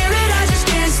 When I hear it I just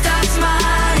can't stop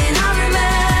smiling. I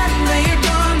remember you're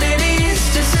gone, baby, it's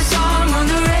just a song on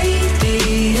the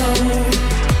radio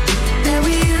that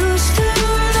we used to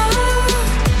know.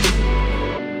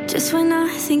 Just when I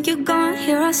think you're gone,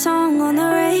 hear a song on the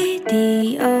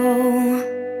radio.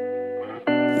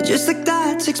 Just like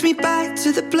that takes me back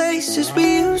to the places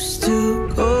we used to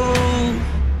go.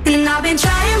 And I've been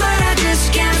trying but I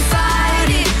just can't fight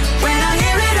it. When I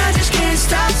hear it I just can't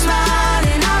stop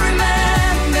smiling. I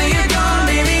remember you're gone,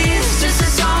 baby, it's just a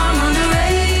song on the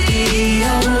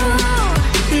radio.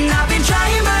 And I've been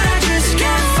trying but I just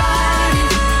can't fight it.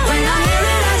 When I hear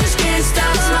it I just can't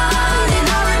stop smiling.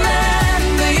 I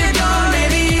remember you're gone,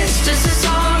 baby, it's just a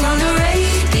song on the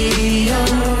radio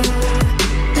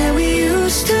that we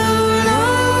used to know.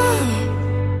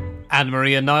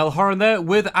 Anne-Marie Niall Horan there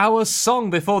with our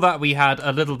song. Before that, we had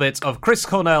a little bit of Chris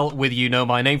Cornell with You Know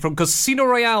My Name from Casino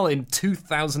Royale in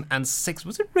 2006.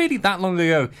 Was it really that long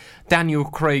ago? Daniel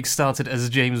Craig started as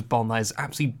James Bond. That is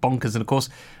absolutely bonkers. And of course,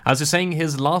 as you're saying,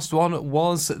 his last one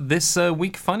was this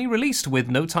week finally released with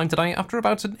No Time to Die after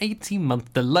about an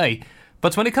 18-month delay.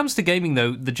 But when it comes to gaming,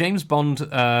 though, the James Bond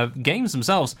games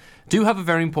themselves do have a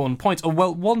very important point. Or,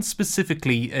 well, one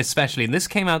specifically, especially, and this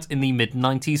came out in the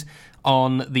mid-90s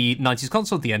on the 90s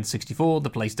console, the N64,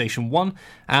 the PlayStation 1.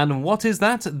 And what is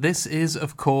that? This is,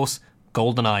 of course,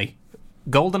 GoldenEye.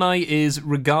 GoldenEye is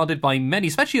regarded by many,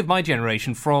 especially of my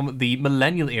generation, from the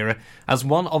millennial era, as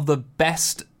one of the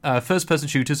best first-person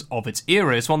shooters of its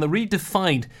era. It's one that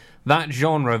redefined that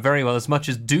genre very well, as much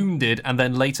as Doom did, and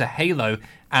then later Halo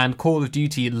and Call of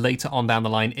Duty later on down the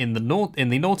line in the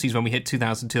noughties when we hit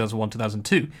 2000, 2001,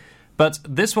 2002. But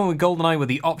this one with GoldenEye, with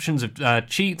the options of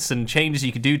cheats and changes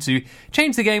you could do to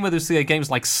change the game, whether it's games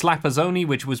like Slappers Only,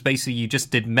 which was basically you just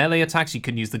did melee attacks, you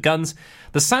couldn't use the guns.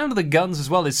 The sound of the guns as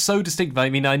well is so distinct. I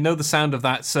mean, I know the sound of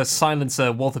that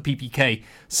silencer, Walther PPK,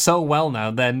 so well now,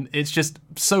 then it's just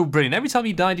so brilliant. Every time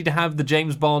you died, you'd have the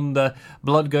James Bond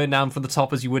blood going down from the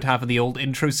top as you would have in the old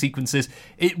intro sequences.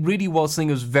 It really was something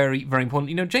that was very, very important.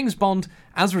 You know, James Bond,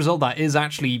 as a result of that, is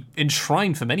actually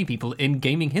enshrined for many people in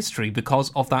gaming history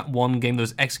because of that one game that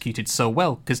was executed so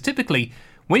well. Because typically,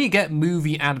 when you get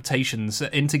movie adaptations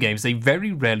into games, they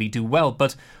very rarely do well.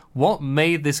 But what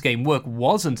made this game work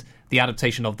wasn't the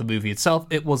adaptation of the movie itself,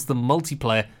 it was the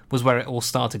multiplayer was where it all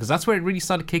started, because that's where it really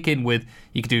started to kick in with,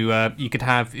 you could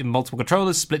have multiple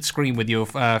controllers, split screen with your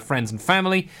friends and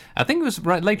family. I think it was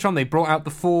right later on they brought out the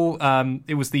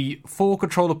four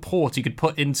controller port you could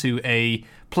put into a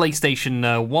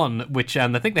PlayStation 1, which,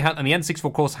 and I think they had, and the N64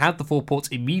 of course had the 4 ports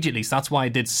immediately, so that's why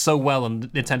it did so well on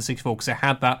Nintendo 64, because it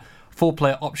had that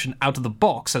 4-player option out of the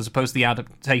box, as opposed to the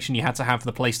adaptation you had to have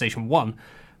for the PlayStation 1.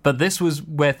 But this was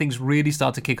where things really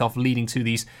started to kick off, leading to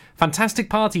these fantastic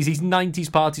parties, these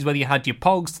 90s parties, where you had your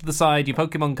Pogs to the side, your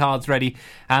Pokemon cards ready,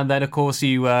 and then, of course,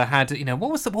 you had, what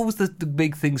was the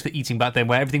big things for eating back then,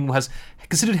 where everything was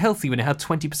considered healthy when it had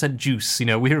 20% juice.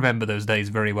 We remember those days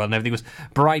very well, and everything was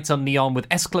bright on neon with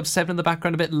S Club 7 in the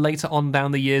background a bit later on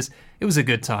down the years. It was a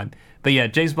good time. But yeah,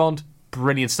 James Bond,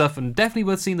 brilliant stuff, and definitely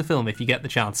worth seeing the film if you get the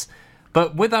chance.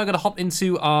 But with that, I'm going to hop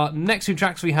into our next two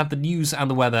tracks. We have the news and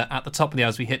the weather at the top of the hour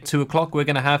as we hit 2 o'clock. We're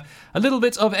going to have a little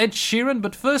bit of Ed Sheeran,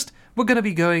 but first we're going to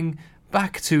be going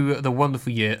back to the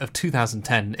wonderful year of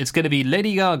 2010. It's going to be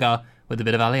Lady Gaga with a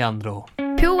bit of Alejandro.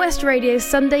 Pure West Radio's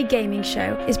Sunday Gaming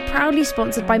Show is proudly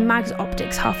sponsored by Mags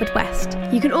Optics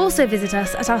Haverfordwest. You can also visit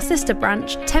us at our sister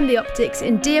branch, Tenby Optics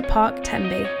in Deer Park,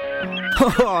 Tenby.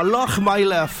 Oh,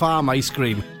 Lochmeyler Farm Ice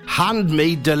Cream.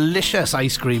 Handmade delicious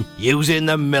ice cream using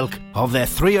the milk of their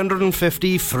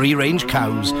 350 free-range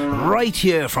cows right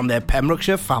here from their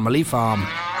Pembrokeshire family farm.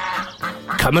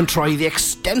 Come and try the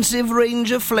extensive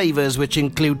range of flavours which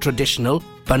include traditional,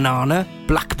 banana,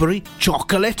 blackberry,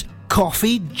 chocolate,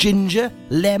 coffee, ginger,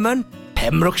 lemon,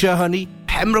 Pembrokeshire honey,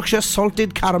 Pembrokeshire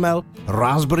salted caramel,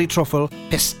 raspberry truffle,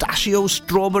 pistachio,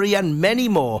 strawberry and many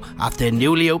more at their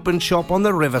newly opened shop on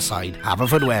the Riverside,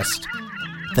 Haverfordwest.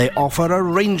 They offer a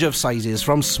range of sizes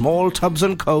from small tubs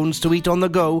and cones to eat on the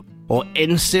go or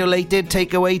insulated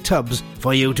takeaway tubs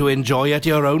for you to enjoy at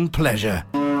your own pleasure.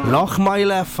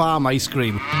 Lochmeyler Farm Ice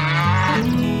Cream.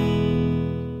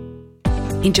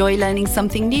 Enjoy learning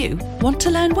something new? Want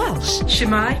to learn Welsh?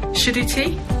 Shemai,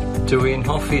 Shuduti. Dwi'n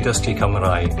hoffi dysgu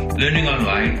Cymraeg. Learning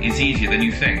online is easier than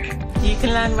you think. You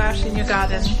can learn Welsh in your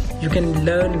garden. You can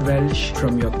learn Welsh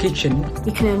from your kitchen.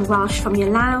 You can learn Welsh from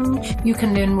your lounge. You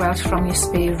can learn Welsh from your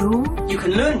spare room. You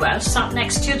can learn Welsh sat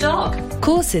next to your dog.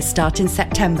 Courses start in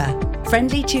September.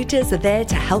 Friendly tutors are there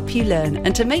to help you learn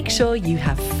and to make sure you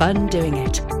have fun doing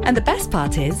it. And the best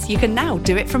part is, you can now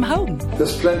do it from home.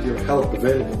 There's plenty of help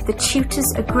available. The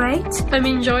tutors are great. I'm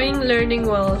enjoying learning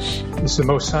Welsh. It's the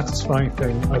most satisfying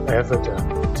thing I've ever done.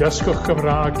 Dysgwch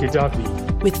Cymraeg gyda fi.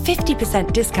 With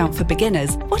 50% discount for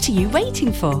beginners, what are you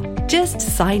waiting for? Just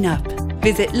sign up.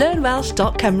 Visit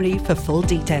learnwelsh.cymru for full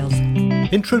details.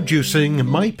 Introducing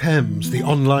MyPems, the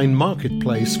online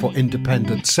marketplace for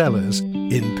independent sellers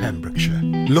in Pembrokeshire.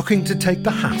 Looking to take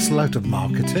the hassle out of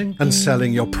marketing and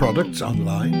selling your products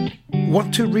online?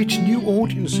 Want to reach new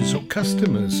audiences or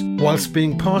customers whilst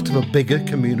being part of a bigger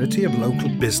community of local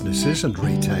businesses and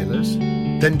retailers?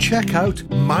 Then check out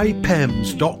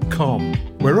mypems.com.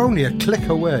 We're only a click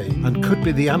away and could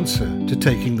be the answer to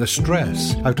taking the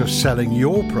stress out of selling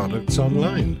your products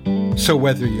online. So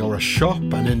whether you're a shop,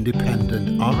 an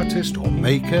independent artist or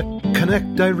maker,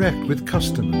 connect direct with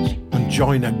customers and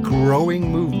join a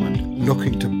growing movement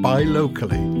looking to buy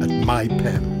locally at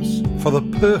MyPems. For the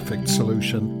perfect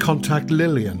solution, contact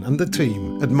Lillian and the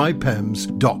team at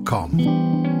mypems.com.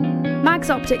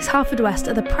 Mags Optics Haverfordwest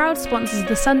are the proud sponsors of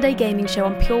the Sunday Gaming Show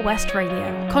on Pure West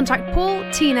Radio. Contact Paul,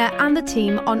 Tina and the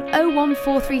team on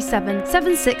 01437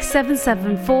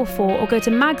 767744 or go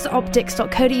to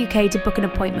magsoptics.co.uk to book an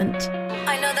appointment.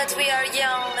 I know that we are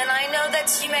young and I know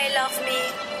that you may love me,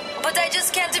 but I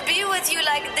just can't be with you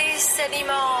like this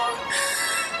anymore.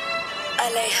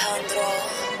 Alejandro.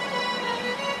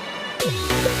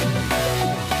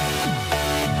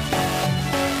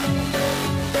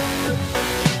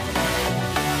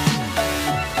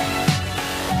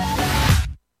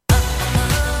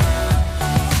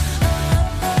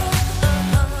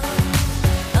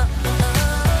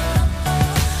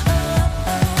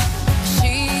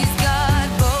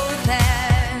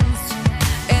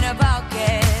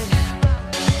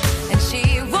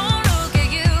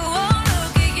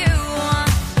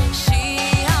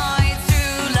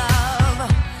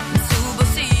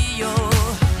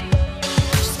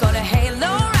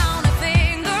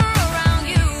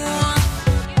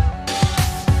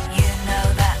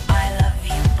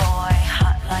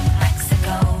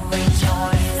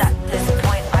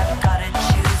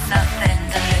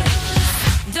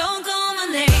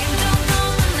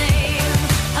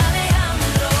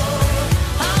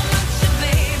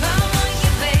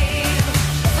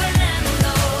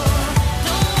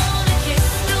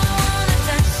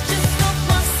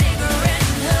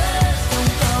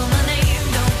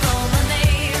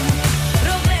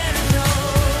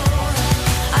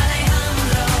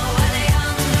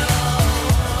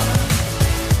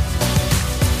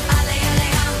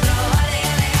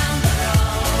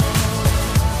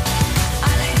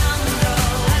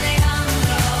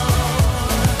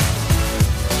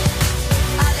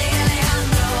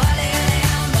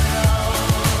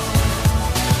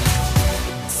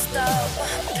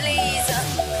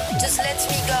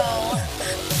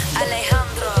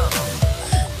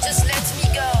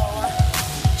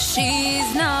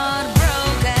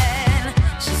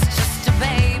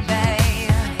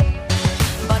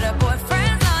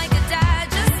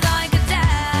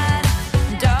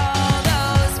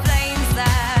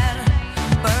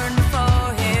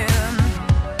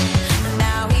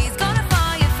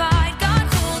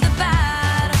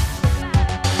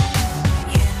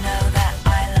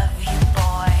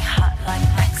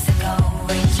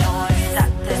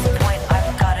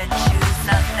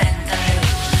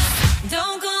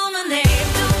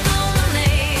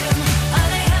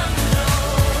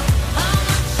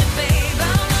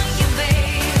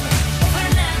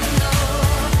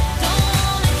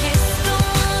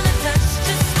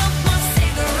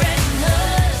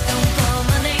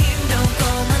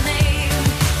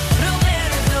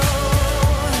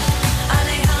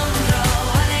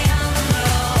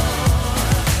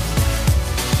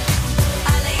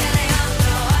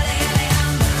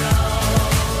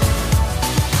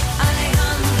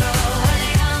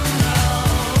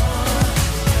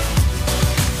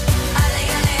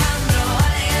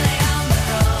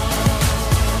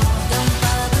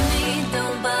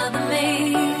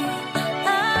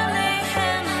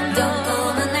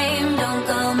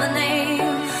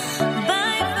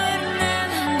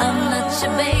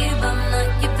 your babe, I'm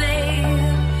not your babe.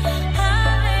 I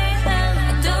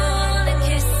don't wanna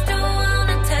kiss, don't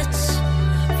wanna touch,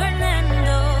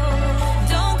 Fernando.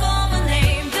 Don't call my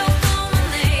name, don't call my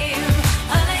name,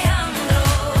 Alejandro.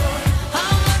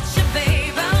 I'm not your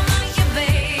babe, I'm not your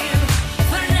babe,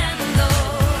 Fernando.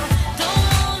 Don't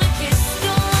wanna kiss,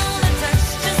 don't wanna touch,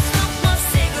 just smoke my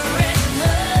cigarette.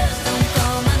 Don't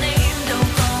call my name,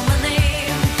 don't call my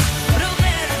name,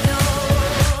 Roberto.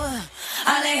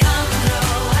 Alejandro,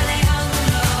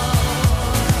 Alejandro.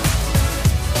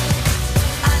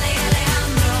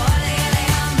 Alejandro,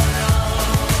 Alejandro.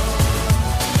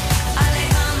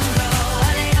 Alejandro,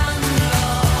 Alejandro.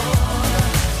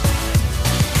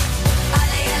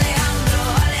 Alejandro,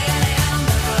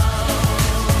 Alejandro.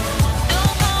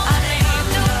 Don't call my name,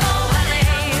 don't call my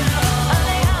name,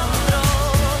 Alejandro.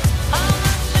 I'm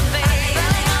not your babe,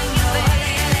 Alejandro,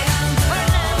 Alejandro.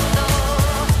 Fernando.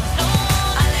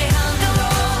 Alejandro,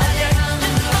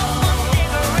 Alejandro.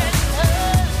 Cigarette.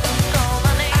 Call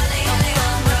my name,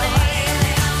 Alejandro,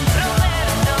 Alejandro.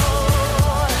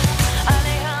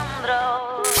 Alejandro.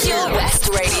 Pure West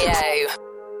Radio.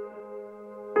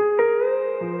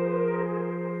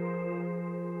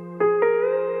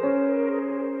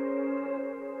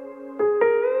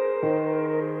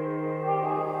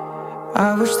 I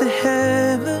wish that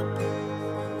heaven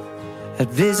had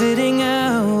visiting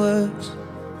hours,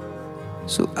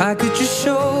 so I could just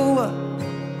show up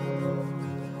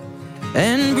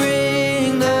and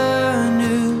bring the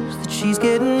news that she's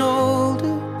getting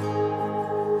older.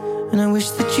 And I wish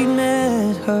that you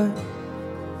met her.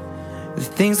 The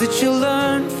things that you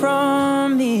learned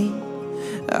from me,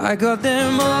 I got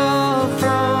them all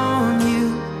from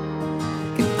you.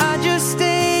 Can I just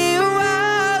stay a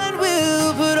while and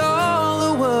we'll put all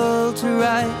the world to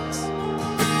rights?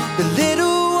 The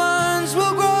little ones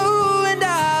will grow and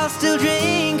I'll still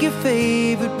drink your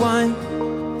favorite wine.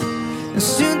 And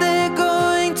soon they're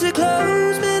going to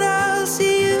close, but I'll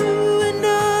see you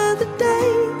another day.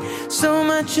 So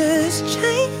much has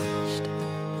changed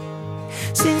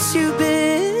since you've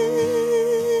been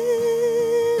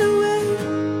away.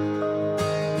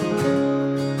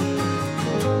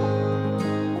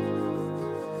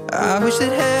 I wish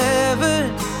that heaven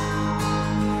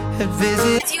had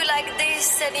visited you like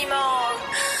this anymore,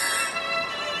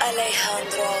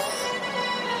 Alejandro.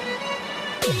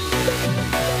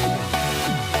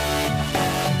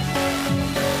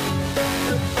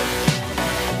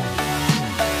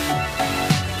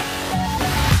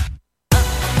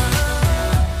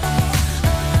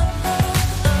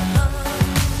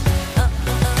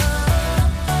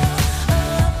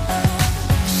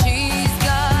 She's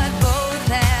got both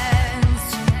hands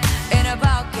in a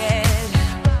pocket,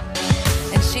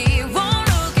 and she won't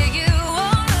look at you,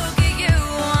 won't look at you.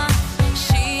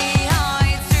 She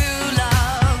hides true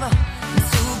love in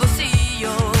su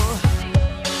bolsillo.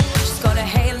 She's got a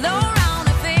halo around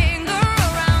her finger,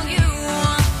 around you.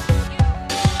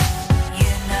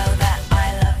 You know that I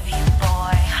love you,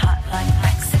 boy, hot like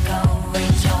Mexico.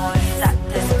 Rejoice at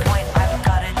this point, I've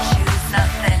gotta choose,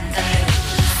 nothing to lose.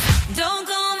 Don't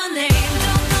call my name,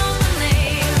 don't call my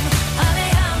name,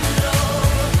 Alejandro.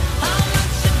 I'm not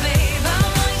your babe, I'm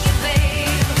not your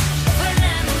babe,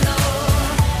 Fernando.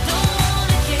 Don't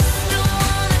wanna kiss, don't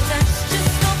wanna touch, just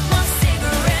smoke my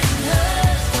cigarette.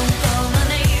 Don't call my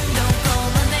name, don't call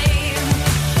my name,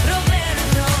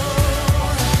 Roberto.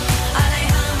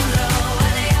 Alejandro,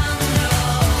 Alejandro.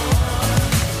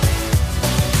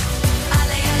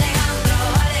 Alejandro,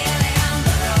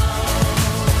 Alejandro.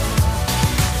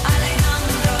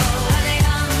 Alejandro,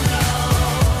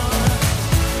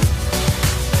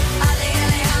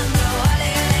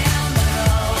 Alejandro.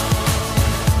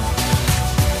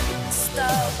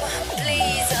 Stop,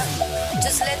 please.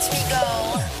 Just let me go.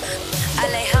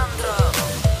 Alejandro,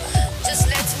 just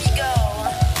let me go.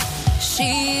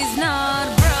 She's not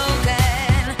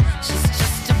broken, she's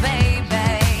just a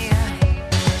baby.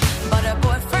 But her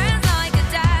boyfriend's like a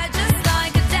dad, just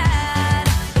like a dad.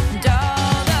 And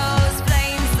all those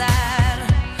flames that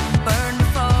burned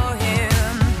for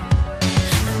him,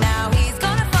 now he's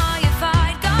gonna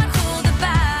firefight, God cool the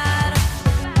bad.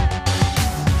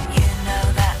 You know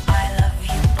that I love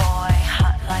you, boy,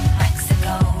 hot like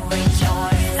Mexico.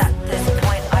 Rejoice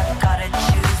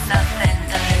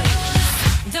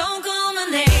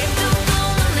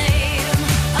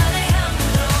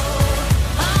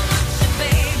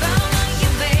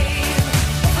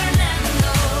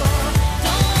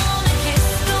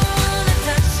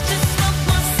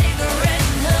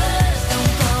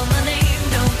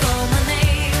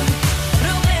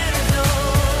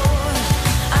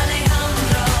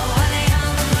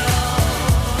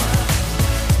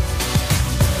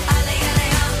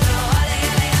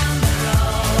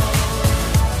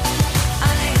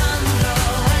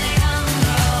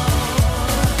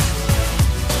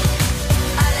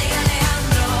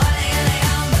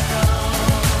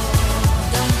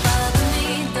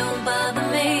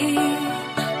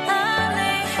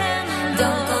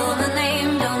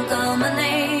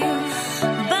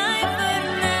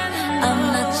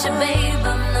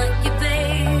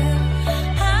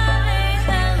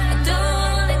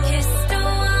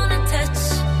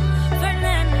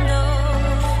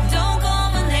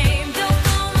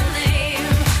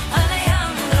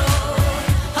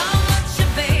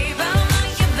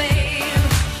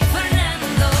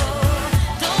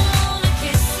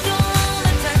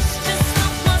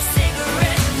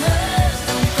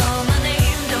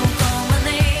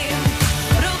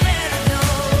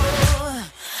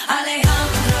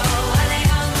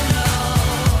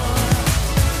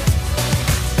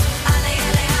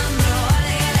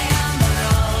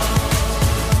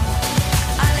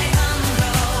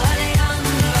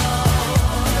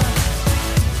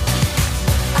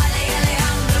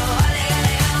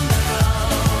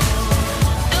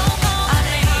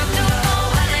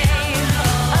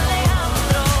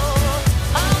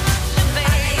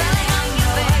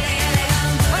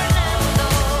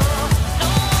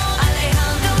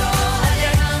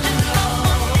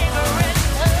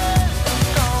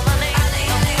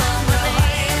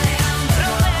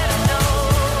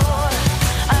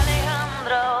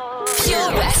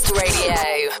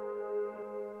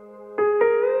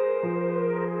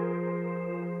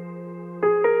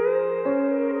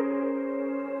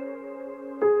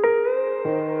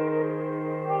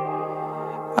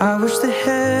I wish that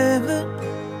heaven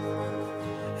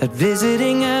had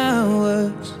visiting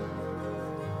hours,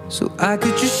 so I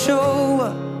could just show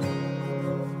up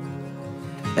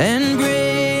and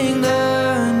bring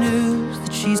the news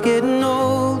that she's getting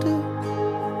older.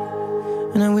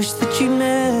 And I wish that you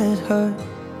met her.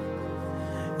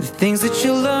 The things that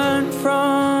you learned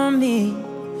from me,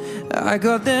 I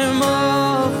got them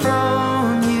all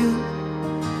from you.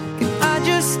 Can I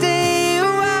just stay a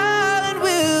while and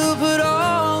we'll put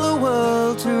all the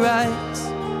world to rights?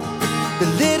 The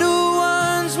little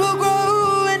ones will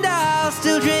grow and I'll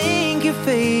still drink your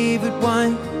favorite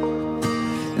wine.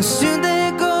 And soon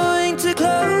they're going to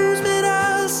close, but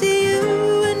I'll see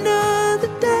you another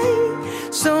day.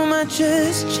 So much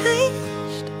has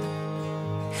changed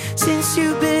since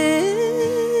you've been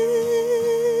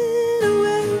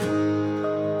away.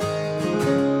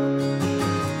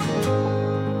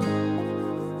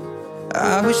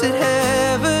 I wish that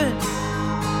heaven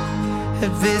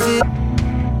had visited.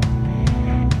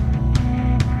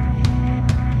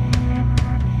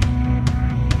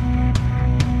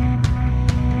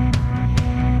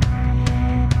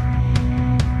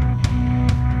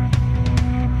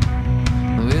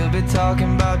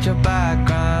 Talking about your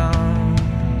background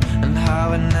and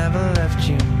how it never left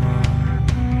you much.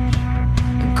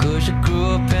 And 'cause you grew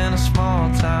up in a small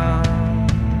town,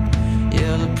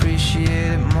 you'll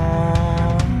appreciate it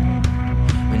more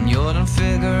when you're done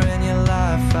figuring your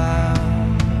life out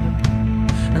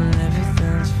and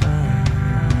everything's fine.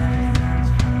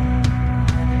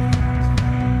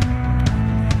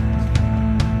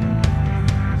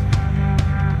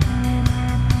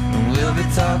 And we'll be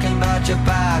talking about your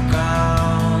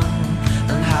background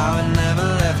and how it never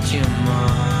left you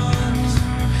much.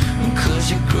 And 'cause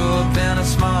you grew up in a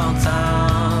small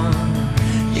town,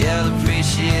 you'll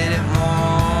appreciate it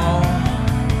more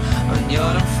when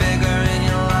you're done figuring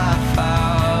your life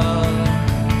out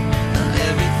and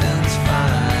everything's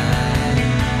fine.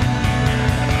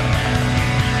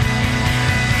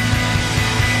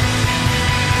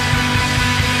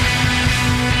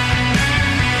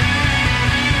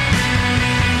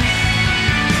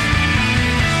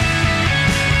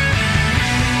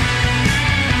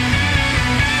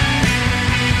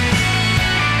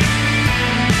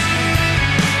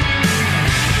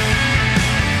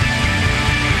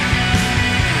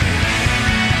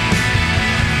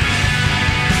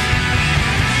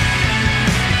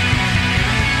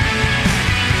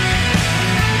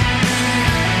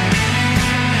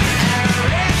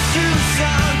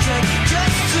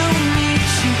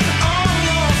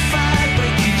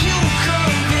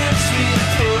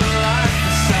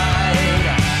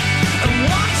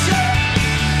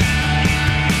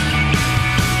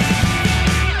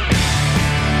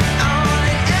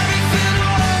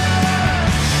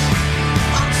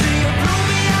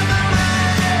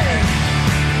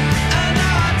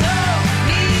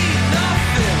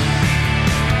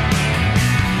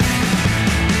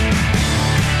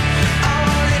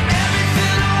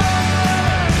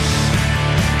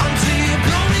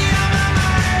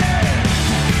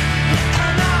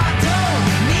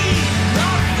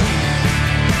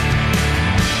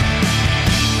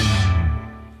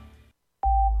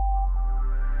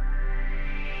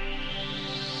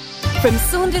 From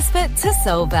Saundersfoot to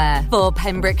Solva for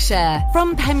Pembrokeshire.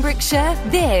 From Pembrokeshire,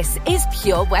 this is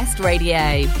Pure West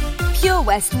Radio. Pure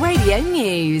West Radio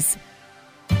News.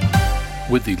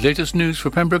 With the latest news for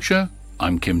Pembrokeshire,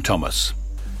 I'm Kim Thomas.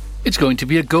 It's going to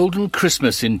be a golden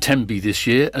Christmas in Tenby this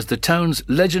year as the town's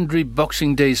legendary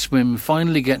Boxing Day swim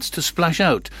finally gets to splash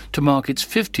out to mark its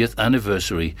 50th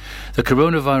anniversary. The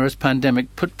coronavirus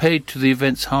pandemic put paid to the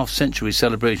event's half-century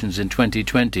celebrations in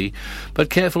 2020, but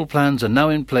careful plans are now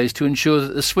in place to ensure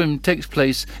that the swim takes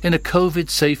place in a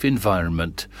COVID-safe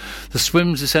environment. The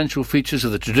swim's essential features are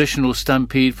the traditional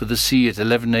stampede for the sea at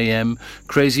 11 a.m,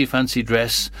 crazy fancy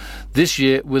dress, this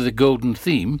year with a golden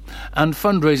theme, and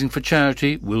fundraising for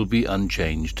charity will be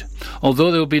unchanged.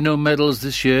 Although there will be no medals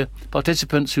this year,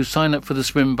 participants who sign up for the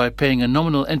swim by paying a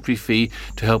nominal entry fee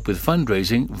to help with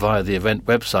fundraising via the event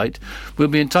website will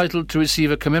be entitled to receive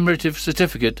a commemorative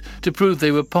certificate to prove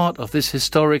they were part of this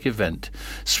historic event.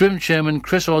 Swim chairman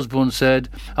Chris Osborne said,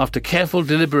 "After careful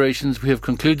deliberations we have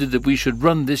concluded that we should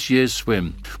run this year's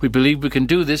swim. We believe we can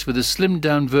do this with a slimmed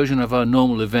down version of our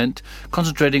normal event,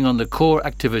 concentrating on the core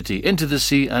activity, into the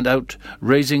sea and out,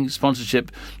 raising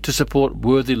sponsorship to support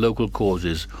worthy local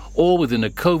causes, all within a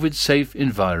COVID-safe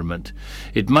environment.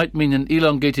 It might mean an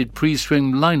elongated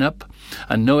pre-swim lineup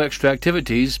and no extra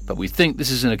activities, but we think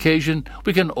this is an occasion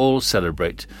we can all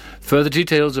celebrate." Further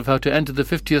details of how to enter the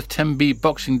 50th Tenby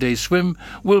Boxing Day swim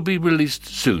will be released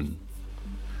soon.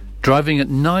 Driving at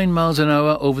 9 miles an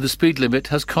hour over the speed limit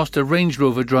has cost a Range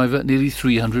Rover driver nearly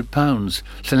 £300.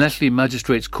 Llanelli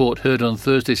Magistrates Court heard on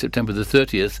Thursday, September the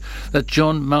 30th, that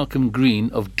John Malcolm Green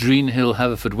of Dreen Hill,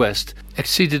 Haverfordwest,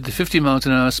 exceeded the 50 miles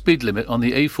an hour speed limit on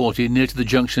the A40 near to the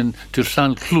junction to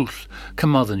Llanllwch,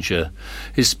 Carmarthenshire.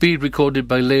 His speed recorded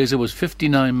by Laser was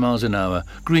 59 miles an hour.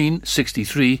 Green,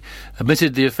 63,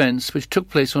 admitted the offence, which took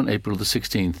place on April the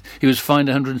 16th. He was fined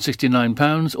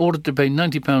 £169, ordered to pay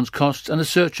 £90 costs and a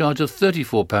surcharge of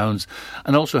 £34,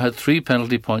 and also had 3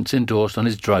 penalty points endorsed on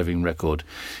his driving record.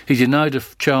 He denied a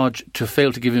charge to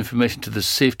fail to give information to the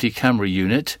safety camera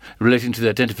unit relating to the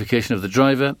identification of the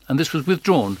driver, and this was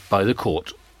withdrawn by the court.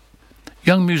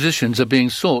 Young musicians are being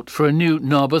sought for a new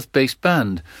Narberth-based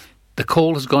band. The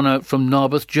call has gone out from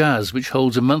Narberth Jazz, which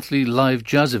holds a monthly live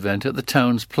jazz event at the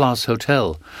town's Place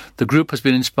Hotel. The group has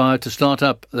been inspired to start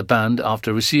up the band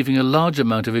after receiving a large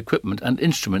amount of equipment and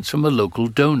instruments from a local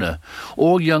donor.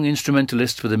 All young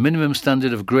instrumentalists with a minimum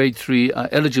standard of grade 3 are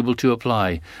eligible to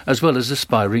apply, as well as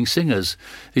aspiring singers.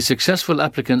 The successful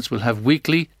applicants will have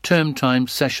weekly, term-time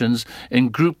sessions in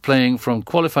group playing from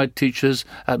qualified teachers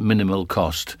at minimal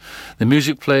cost. The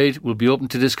music played will be open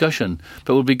to discussion,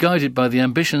 but will be guided by the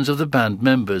ambitions of the band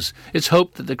members. It's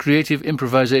hoped that the creative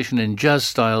improvisation in jazz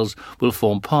styles will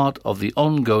form part of the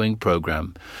ongoing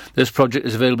programme. This project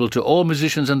is available to all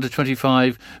musicians under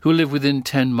 25 who live within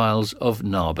 10 miles of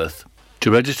Narberth.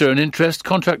 To register an interest,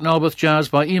 contact Narberth Jazz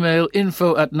by email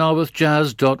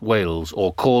info@narberthjazz.wales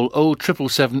or call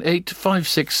 07778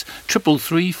 56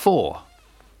 334.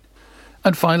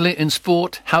 And finally, in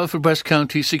sport, Haverfordwest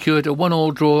County secured a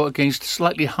 1-1 draw against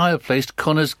slightly higher-placed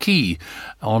Connors Quay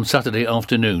on Saturday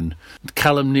afternoon.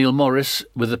 Callum Neil-Morris,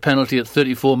 with a penalty at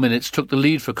 34 minutes, took the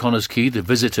lead for Connors Quay, the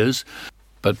visitors,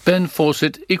 but Ben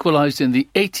Fawcett equalised in the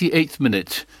 88th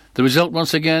minute. The result,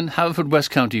 once again, Haverfordwest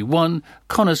County 1,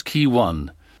 Connors Quay 1.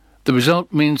 The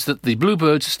result means that the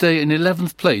Bluebirds stay in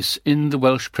 11th place in the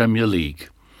Welsh Premier League.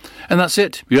 And that's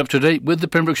it. You're up to date with the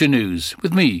Pembrokeshire News,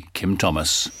 with me, Kim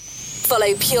Thomas.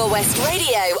 Follow Pure West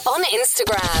Radio on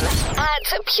Instagram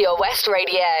 @Pure West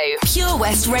Radio. Pure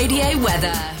West Radio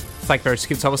weather. Thank you very much,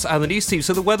 Kim Thomas and the news team.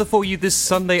 So the weather for you this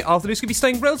Sunday afternoon is going to be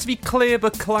staying relatively clear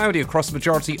but cloudy across the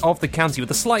majority of the county, with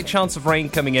a slight chance of rain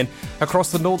coming in across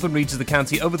the northern regions of the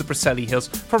county over the Preseli Hills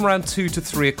from around 2 to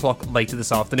 3 o'clock later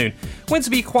this afternoon. Winds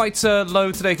will be quite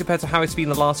low today compared to how it's been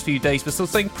the last few days, but still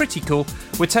staying pretty cool,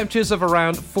 with temperatures of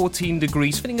around 14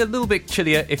 degrees, feeling a little bit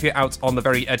chillier if you're out on the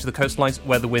very edge of the coastlines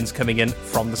where the wind's coming in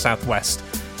from the southwest.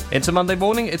 Into Monday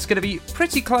morning, it's going to be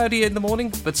pretty cloudy in the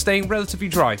morning, but staying relatively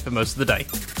dry for most of the day.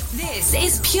 This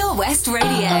is Pure West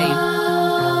Radio.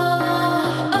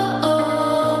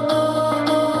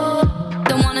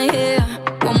 Don't wanna hear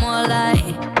one more lie.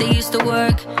 They used to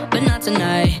work, but not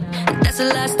tonight. That's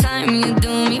the last time you do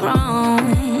me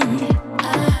wrong.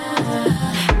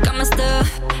 Got my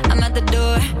stuff, I'm at the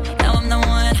door. Now I'm the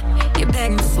one you're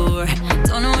begging for.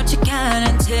 Don't know what you got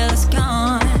until it's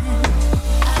gone.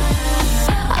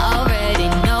 Already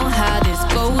know how this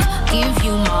goes. Give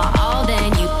you my all,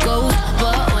 then you go.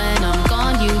 But when I'm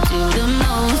gone, you do the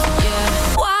most,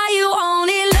 yeah. Why you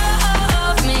only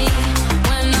love me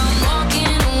when I'm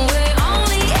walking away?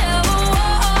 Only ever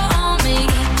want me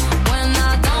when I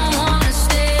don't wanna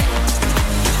stay.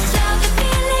 Love the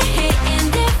feeling hitting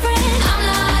different. I'm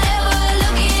not ever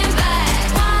looking back.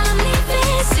 While I'm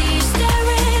leaving, see you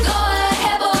staring. Go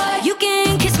ahead, boy, you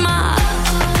can kiss my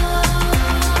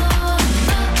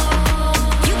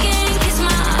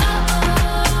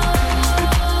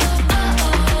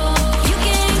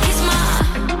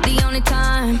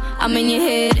I'm in your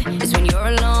head, is when you're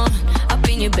alone, up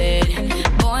in your bed.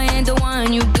 Boy, ain't the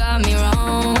one, you got me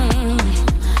wrong.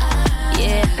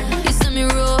 Yeah, you send me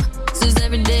rules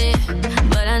every day,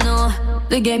 but I know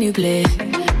the game you play.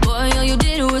 Boy, all you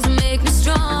did was make me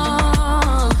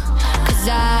strong. Cause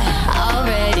I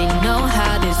already know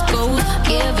how this goes.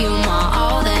 Give you my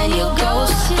all, then you go.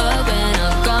 But when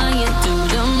I'm gone, you do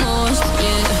the most,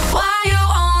 yeah. Why you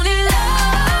only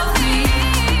love me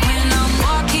when I'm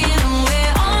walking away?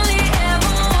 Only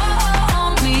ever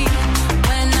want me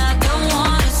when I don't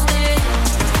wanna stay.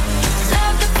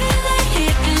 Love the feeling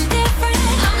hitting different.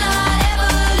 I'm not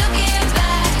ever looking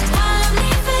back. While I'm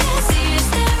leaving, see you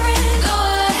staring. Go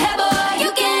ahead, boy,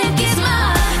 you can kiss my.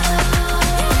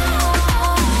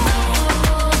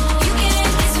 You can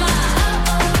kiss my.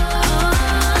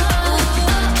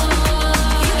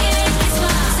 You can kiss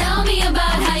my. Tell me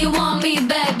about how you want me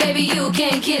back, baby. You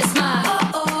can kiss my.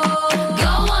 Go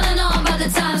on and on about the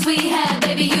times we had,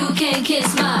 baby. You can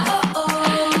kiss my.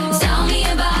 Tell me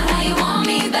about how you want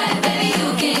me back, baby.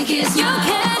 You can kiss my.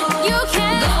 You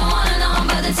can. Go on and on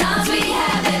about the times we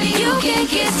had, baby. You can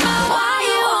kiss my.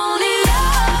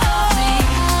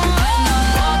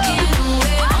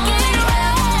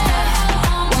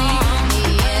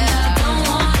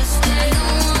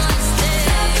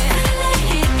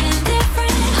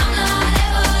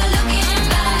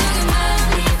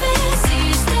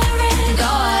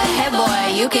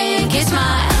 You can kiss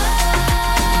my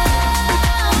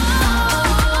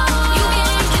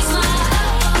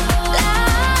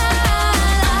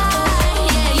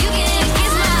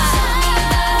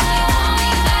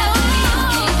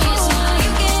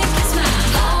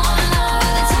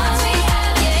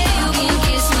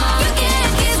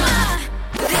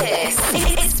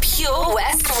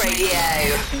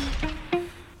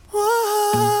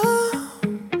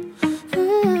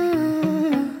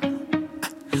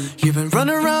You've been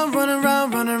running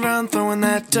around, throwing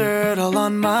that dirt all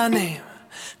on my name.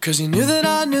 'Cause you knew that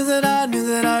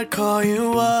I'd call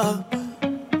you up.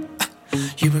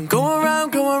 You've been going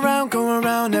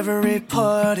around every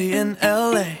party in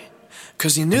LA.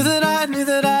 'Cause you knew that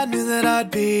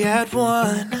I'd be at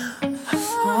one.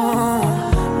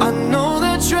 Oh, I know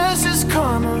that dress is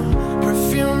karma,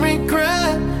 perfume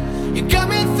regret. You got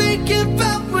me thinking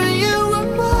about when you were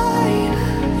mine.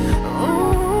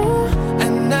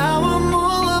 And now I'm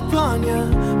all up on you,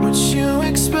 what you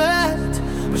expect.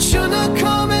 But you're not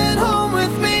coming home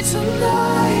with me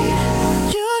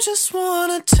tonight. You just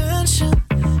want attention,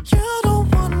 you don't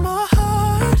want my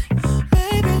heart.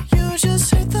 Maybe you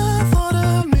just hate the thought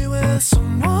of me with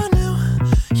someone new.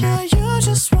 Yeah, you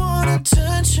just want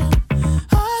attention,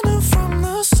 I knew from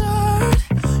the start.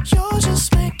 You're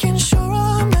just making sure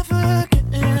I'm never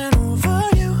getting over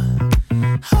you.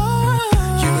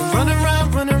 You've been running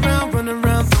around,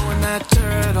 throwing that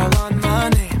dirt all on my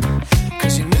name.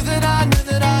 'Cause you knew that I'd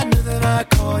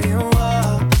call you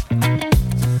up.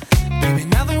 Baby,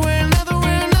 now that we're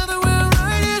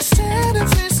right here standing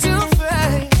face to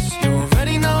face, you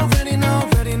already know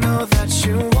that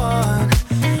you won.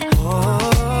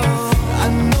 Oh, I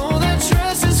know that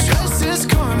dress is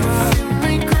karma, you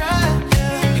regret.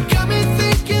 You got me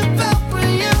thinking about when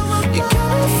you were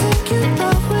mine.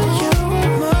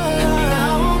 And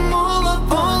now I'm all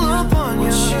up on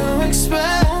you, what you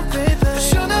expect. But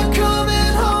you're not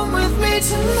coming home with me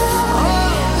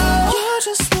tonight. You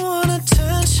just want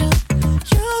attention,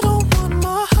 you don't want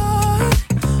my heart.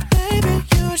 Maybe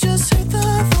you just hate the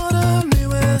thought of me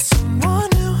with someone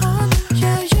new.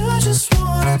 Yeah, you just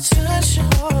want attention,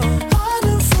 I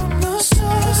knew from the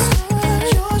start.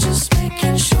 You're just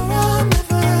making sure I'm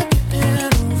never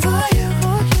getting over you.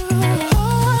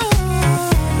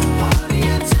 What are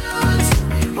you doing to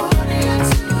me? What are you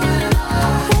doing?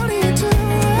 What are you doing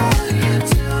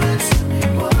to me?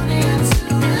 What are you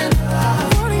doing?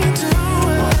 What are you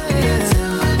doing? What are you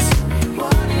doing to me?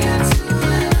 What are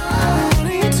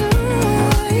you doing?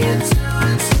 What are you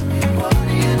doing to me? What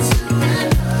are you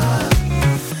doing?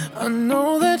 I know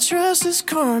that dress is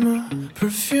karma,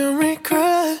 perfume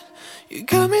regret. You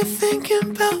got me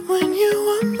thinking about when you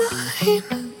were mine.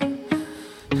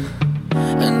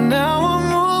 And now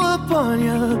I'm all up on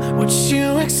you, what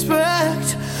you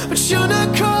expect. But you're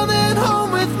not coming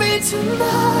home with me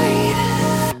tonight.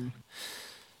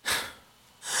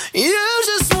 You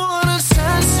just want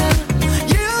attention,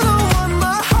 you don't want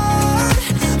my heart.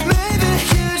 Maybe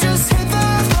you just hate the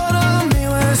thought of me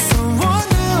with someone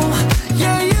new.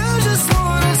 Yeah, you just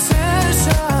want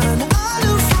attention, I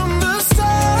knew from the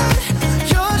start.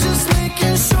 You're just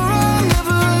making sure I'm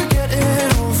never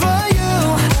getting over you.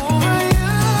 What are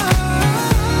you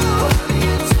doing? What are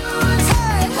you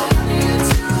doing? What are you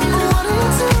doing?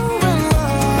 What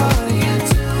are you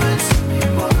doing to me?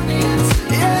 What are you doing?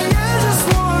 Yeah, you just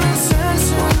want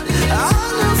attention, I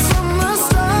knew from the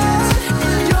start.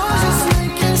 You're just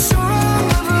making sure I'm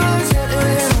never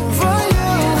getting over you.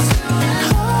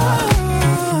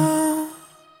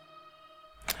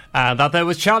 And that there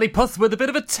was Charlie Puth with a bit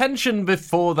of attention.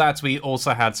 Before that, we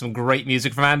also had some great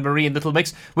music from Anne-Marie and Little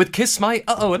Mix with Kiss My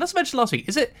Uh-Oh. And as I mentioned last week,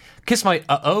 is it Kiss My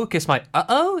Uh-Oh? Kiss My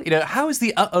Uh-Oh? You know, how is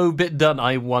the uh-oh bit done,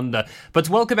 I wonder? But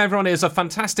welcome everyone, it is a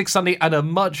fantastic Sunday and a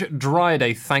much drier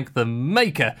day, thank the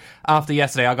maker. After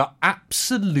yesterday, I got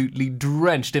absolutely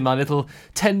drenched in my little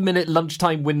 10-minute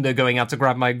lunchtime window going out to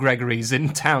grab my Gregory's in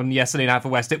town yesterday in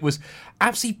Haverfordwest. It was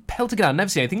absolutely pelting down. I've never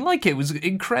seen anything like it. It was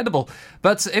incredible.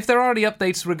 But if there are any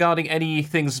updates regarding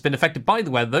anything that's been affected by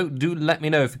the weather, though, do let me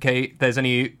know if there's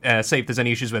any, say if there's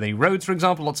any issues with any roads, for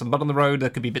example, lots of mud on the road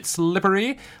that could be a bit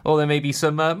slippery, or there may be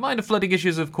some minor flooding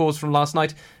issues, of course, from last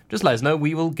night. Just let us know.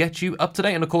 We will get you up to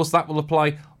date, and of course that will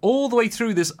apply all the way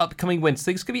through this upcoming winter.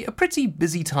 So it's going to be a pretty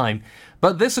busy time.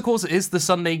 But this, of course, is the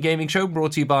Sunday Gaming Show,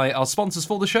 brought to you by our sponsors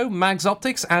for the show, Mags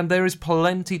Optics, and there is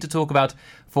plenty to talk about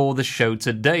for the show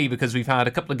today, because we've had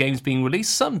a couple of games being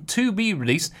released, some to be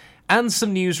released, and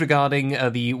some news regarding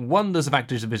the wonders of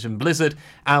Activision Blizzard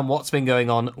and what's been going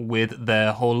on with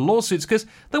their whole lawsuits, because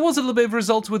there was a little bit of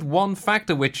results with one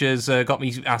factor which has got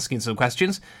me asking some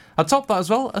questions. Atop that as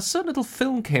well, a certain little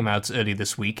film came out earlier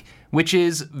this week, which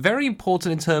is very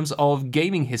important in terms of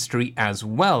gaming history as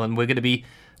well, and we're going to be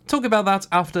talk about that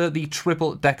after the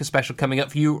Triple Decker special coming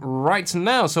up for you right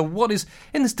now. So what is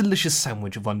in this delicious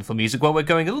sandwich of wonderful music? Well, we're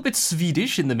going a little bit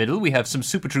Swedish in the middle. We have some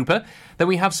Super Trooper. Then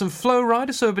we have some Flow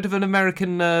Rider, so a bit of an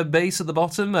American bass at the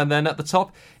bottom. And then at the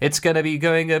top, it's going to be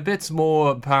going a bit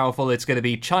more powerful. It's going to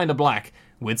be China Black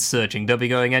with Searching. Don't be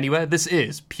going anywhere. This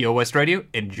is Pure West Radio.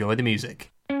 Enjoy the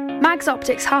music. Mags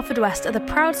Optics Haverfordwest are the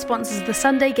proud sponsors of the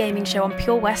Sunday Gaming Show on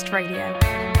Pure West Radio.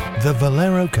 The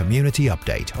Valero Community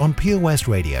Update on Pure West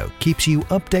Radio keeps you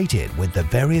updated with the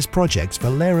various projects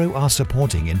Valero are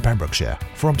supporting in Pembrokeshire,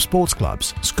 from sports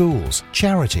clubs, schools,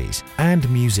 charities and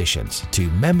musicians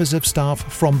to members of staff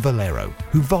from Valero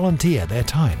who volunteer their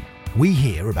time. We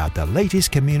hear about the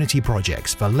latest community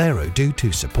projects Valero do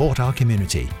to support our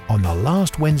community on the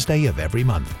last Wednesday of every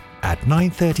month at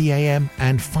 9:30am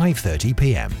and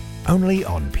 5:30pm, only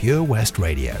on Pure West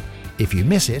Radio. If you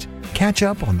miss it, catch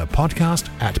up on the podcast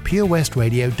at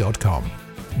purewestradio.com.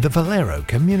 The Valero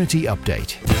Community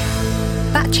Update.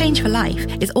 That Change for Life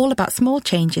is all about small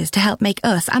changes to help make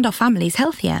us and our families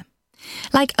healthier.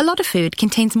 Like, a lot of food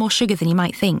contains more sugar than you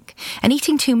might think, and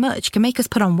eating too much can make us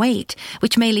put on weight,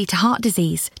 which may lead to heart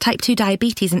disease, type 2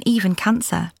 diabetes and even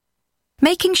cancer.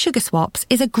 Making sugar swaps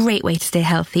is a great way to stay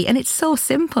healthy, and it's so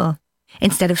simple.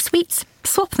 Instead of sweets,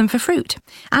 swap them for fruit.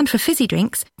 And for fizzy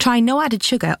drinks, try no added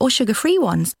sugar or sugar-free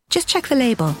ones. Just check the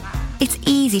label. It's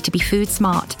easy to be food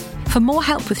smart. For more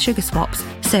help with sugar swaps,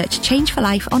 search Change for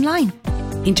Life online.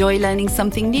 Enjoy learning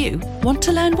something new? Want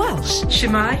to learn Welsh?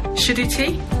 Shemai,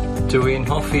 Shuduti? Dwi'n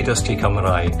hoffi dysgu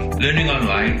Cymraeg. Learning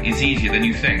online is easier than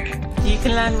you think. You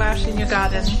can learn Welsh in your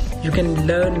garden. You can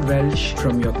learn Welsh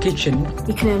from your kitchen.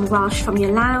 You can learn Welsh from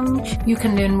your lounge. You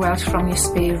can learn Welsh from your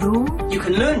spare room. You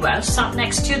can learn Welsh sat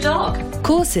next to your dog.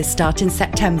 Courses start in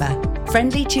September.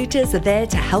 Friendly tutors are there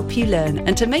to help you learn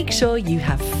and to make sure you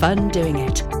have fun doing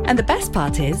it. And the best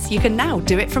part is, you can now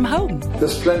do it from home.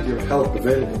 There's plenty of help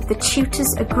available. The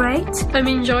tutors are great. I'm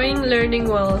enjoying learning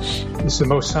Welsh. It's the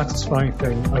most satisfying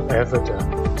thing I've ever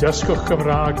done. Dysgwch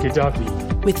Cymraeg gyda fi.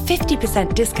 With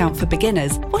 50% discount for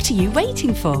beginners, what are you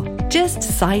waiting for? Just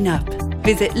sign up.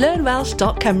 Visit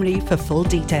learnwelsh.cymru for full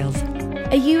details.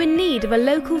 Are you in need of a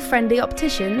local friendly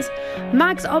opticians?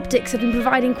 Mags Optics have been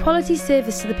providing quality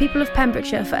service to the people of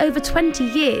Pembrokeshire for over 20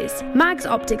 years. Mags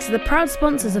Optics are the proud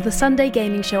sponsors of the Sunday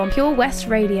Gaming Show on Pure West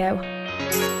Radio.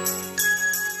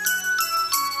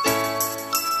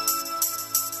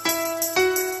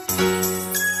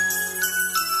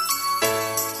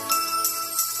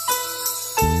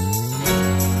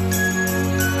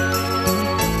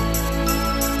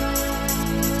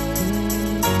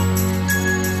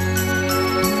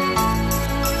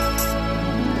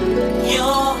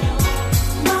 You're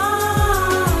mine.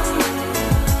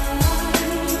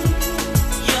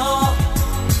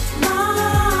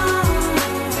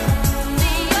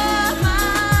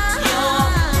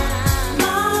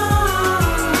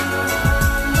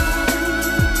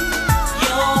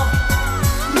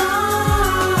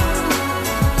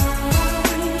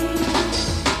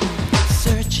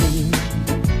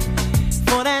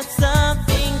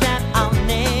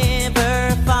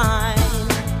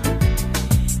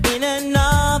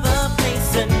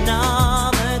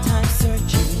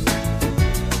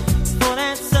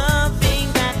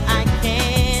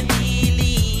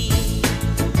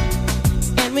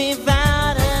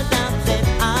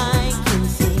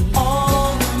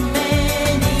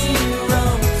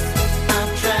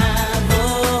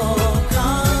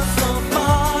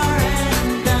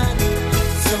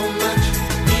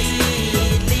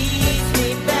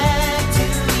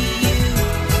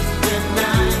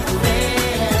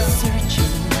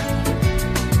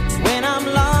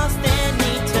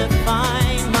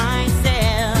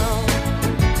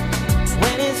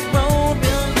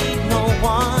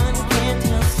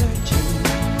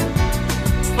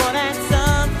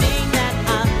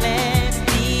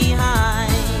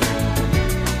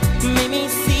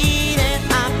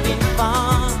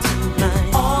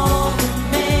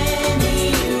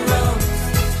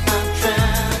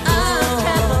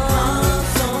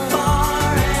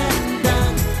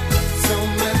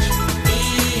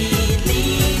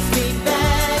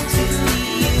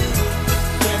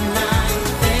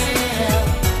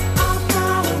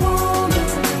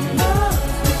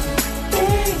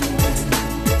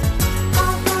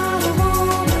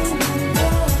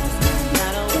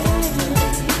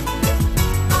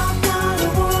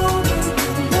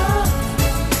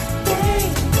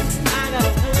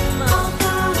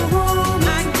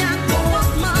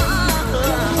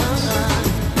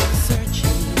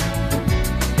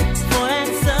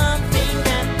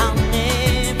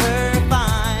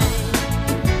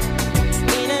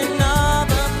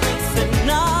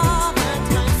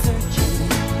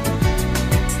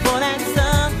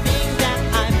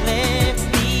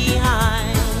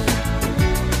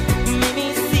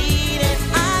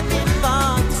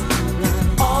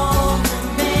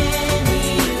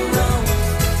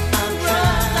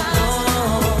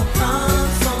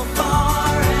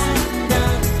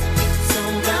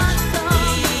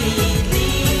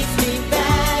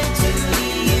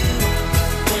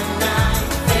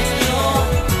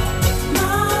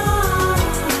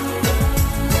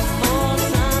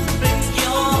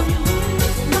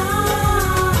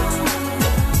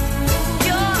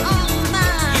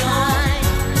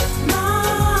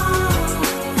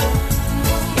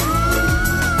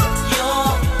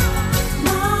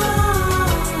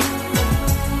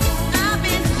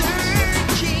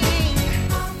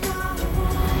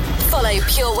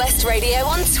 Radio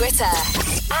on Twitter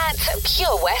at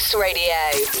Pure West Radio.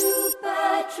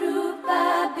 Trooper,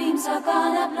 trooper, beams are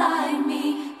gonna blind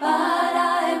me, but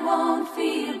I won't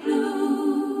feel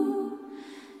blue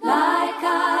like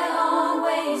I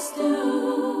always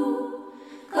do,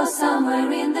 'cause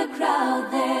somewhere in the crowd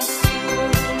there's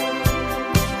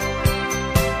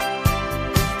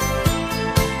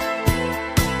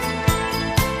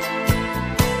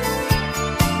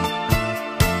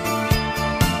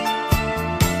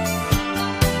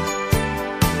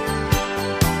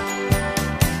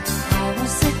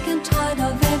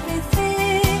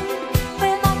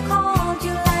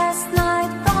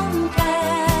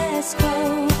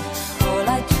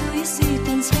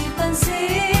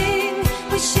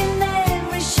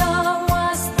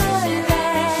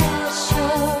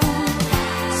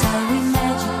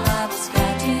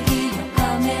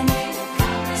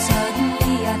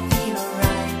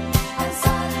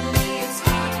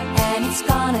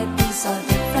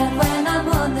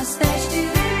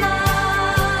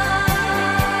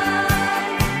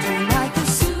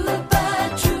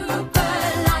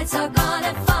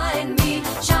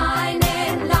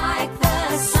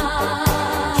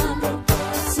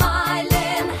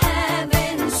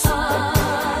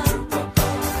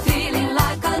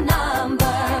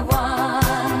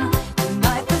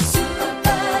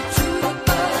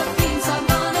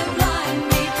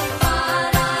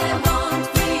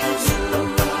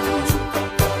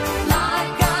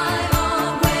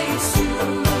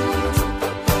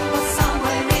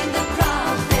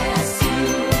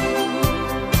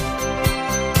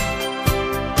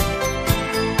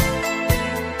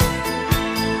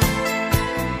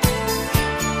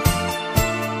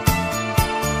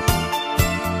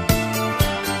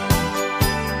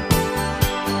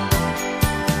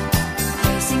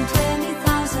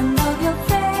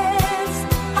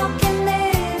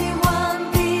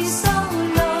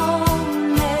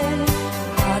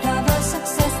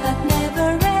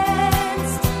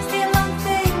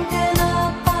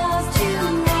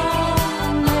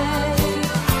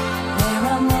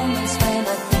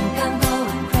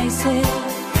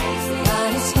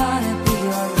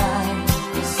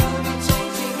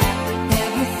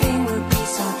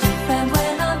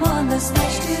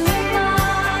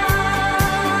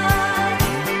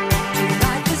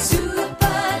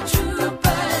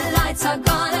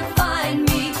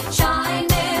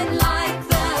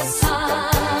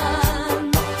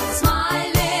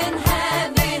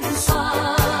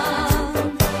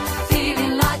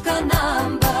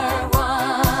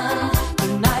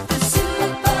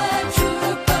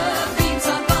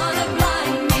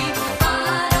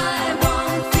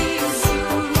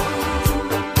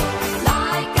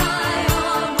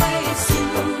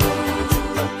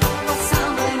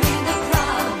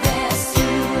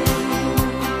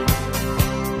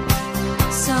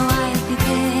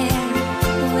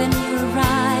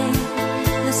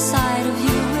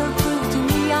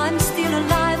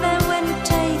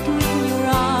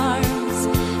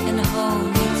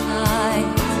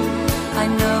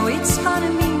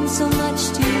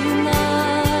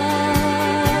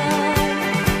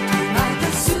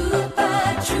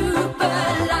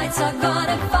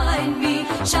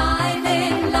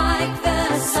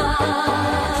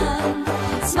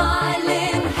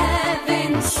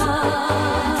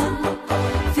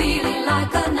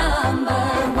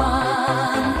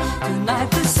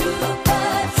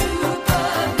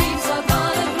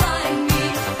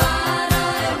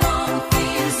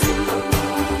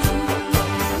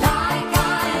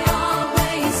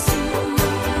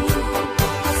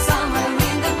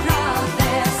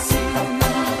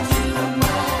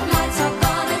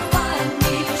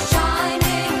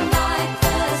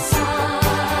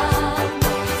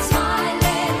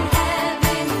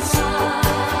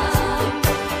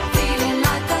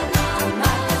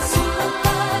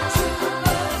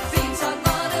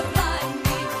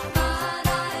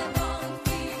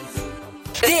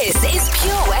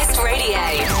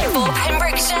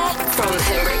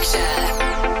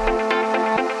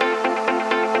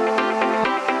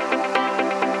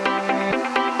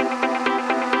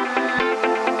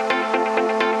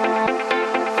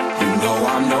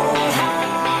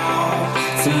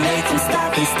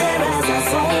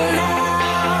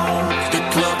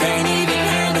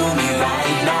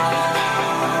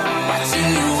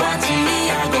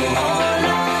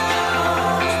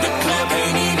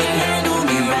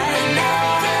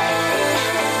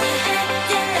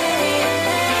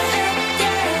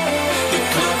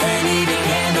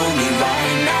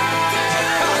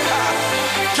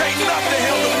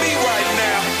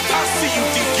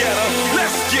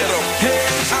you. Hey,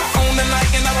 I own the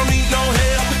night and I don't need no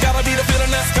help. Gotta be the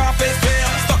feeling that Scarface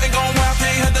felt. Starting gon'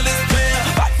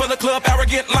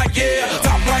 get like, yeah.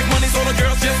 Top like money, so the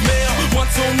girls just mail. One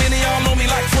too many, y'all know me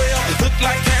like 12. Look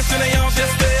like cash and they all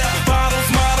just there. Bottles,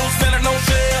 models, center, no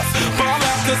shares. Fall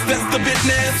out, cause that's the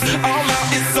business. All out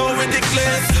is so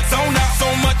ridiculous. Zone out, so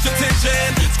much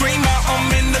attention. Scream out, I'm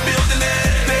in the building.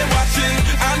 They're watching,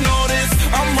 I know this.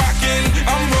 I'm rocking,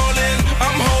 I'm rolling,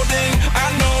 I'm holding. I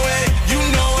know it, you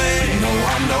know it. You know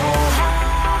I know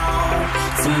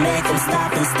how to make them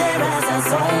stop and stare as I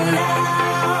zone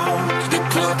out. The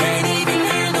club can't even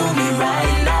handle me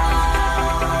right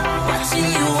now. Watching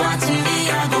you, watching me,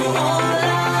 I go all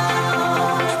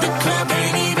out. The club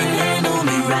can't even handle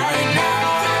me right now.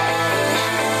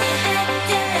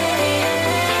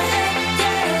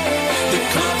 The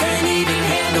club can't even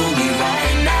handle me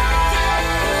right now.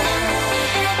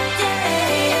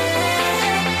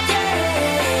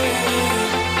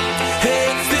 Hey,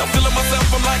 still feeling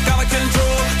myself, I'm like out of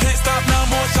control. Can't stop now,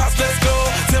 more shots, let's go.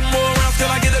 10 more rounds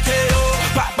till I get a KO.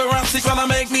 Paparazzi tryna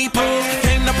make me pose.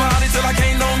 Came to party till I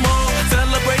can't no more.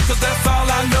 Celebrate cause that's all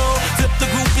I know. Tip the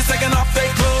groupies taking off their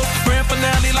clothes. Grand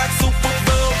finale like Super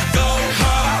Bowl. Go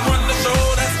hard, I run the show.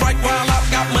 That's right, while I've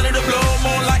got money to blow.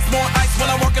 More lights, more ice when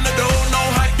I walk in the door. No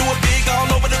hype, do it big all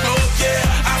over the globe. Yeah,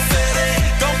 I said it,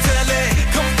 go tell it,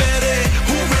 confetti.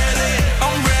 Who ready?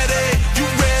 I'm ready, you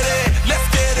ready? Let's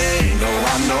get it. You know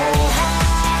I know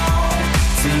how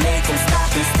to make them stop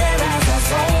and stare as I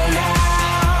zone out.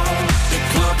 The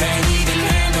club can't even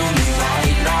handle me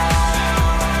right now.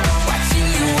 Watching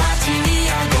you, watching me,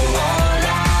 I go all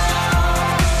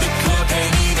out. The club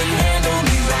can't even handle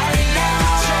me right now.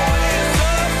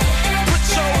 Put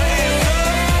your hands up,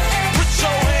 put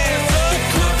your hands up. The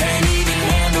club can't even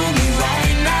handle me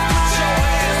right now.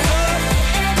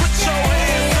 Put your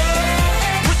hands up,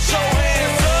 put your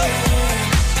hands up.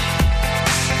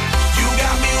 You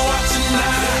got me watching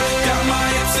now, got my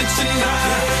attention now.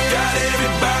 Got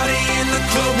everybody in the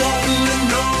club wanting to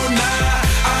know now.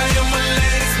 I am a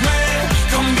ladies man,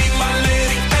 come be my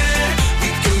lady and we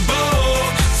can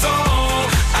both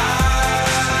song.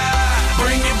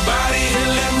 Bring your body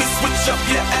and let me switch up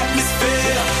your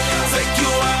atmosphere. Take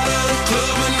you out of the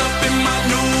club and up in my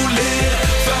new lid.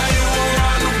 Fly you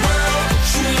around the world, what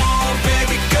you want,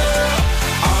 baby girl?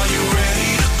 Are you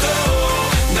ready to go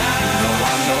now?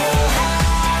 I know how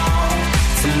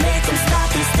to make them stop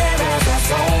and stare as I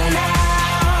zone out.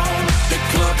 The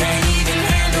club can't even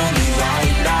handle me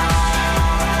right now.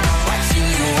 Watching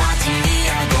you, watching me,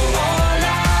 I go all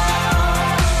out.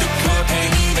 The club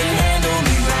can't even handle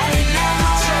me right now.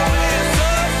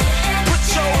 Put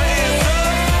your hands up,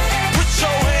 put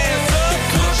your hands up. The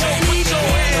club can't even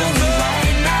handle me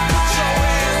right now. Put your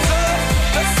hands up,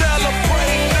 let's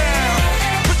celebrate now.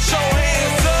 Put your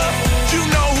hands up, you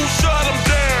know who shut them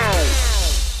down.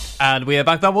 And we are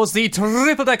back. That was the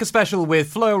Triple Decker Special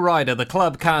with Flo Rida, The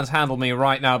Club Can't Handle Me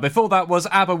Right Now. Before that was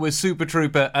ABBA with Super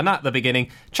Trooper, and at the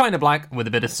beginning, China Black with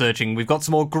a bit of Searching. We've got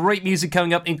some more great music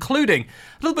coming up, including a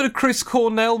little bit of Chris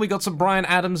Cornell. We got some Bryan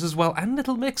Adams as well, and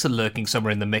Little Mix are lurking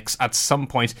somewhere in the mix at some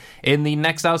point in the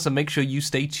next hour, so make sure you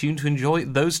stay tuned to enjoy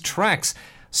those tracks.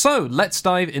 So, let's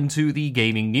dive into the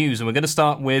gaming news, and we're going to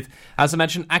start with, as I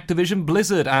mentioned, Activision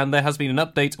Blizzard, and there has been an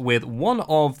update with one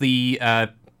of the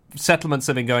settlements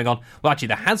that have been going on. Well, actually,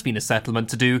 there has been a settlement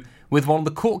to do with one of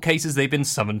the court cases they've been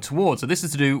summoned towards. So this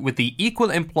is to do with the Equal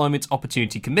Employment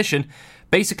Opportunity Commission,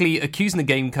 basically accusing the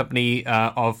game company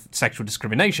of sexual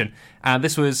discrimination. And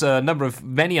this was a number of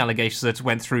many allegations that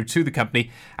went through to the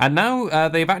company. And now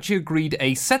they've actually agreed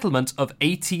a settlement of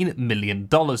 $18 million.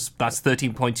 That's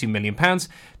 £13.2 million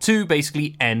to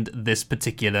basically end this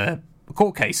particular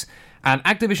court case. And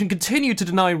Activision continued to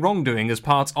deny wrongdoing as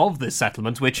part of this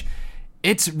settlement, which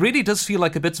it really does feel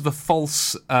like a bit of a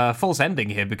false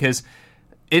ending here, because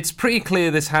it's pretty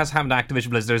clear this has happened to Activision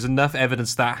Blizzard. There's enough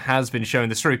evidence that has been showing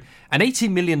this through. And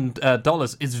 $18 million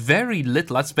is very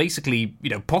little. That's basically,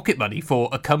 pocket money for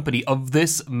a company of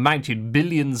this magnitude,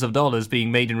 billions of dollars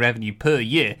being made in revenue per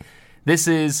year. This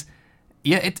is...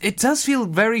 Yeah, it does feel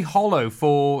very hollow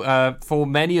for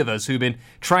many of us who've been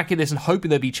tracking this and hoping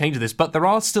there'd be change of this. But there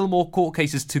are still more court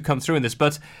cases to come through in this.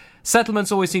 But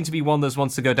settlements always seem to be one of those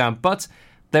ones to go down. But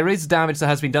there is damage that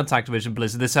has been done to Activision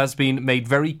Blizzard. This has been made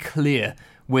very clear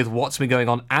with what's been going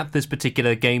on at this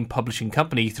particular game publishing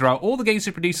company throughout all the games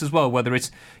they produce as well, whether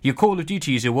it's your Call of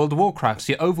Duties, your World of Warcrafts,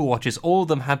 your Overwatches, all of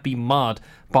them have been marred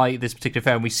by this particular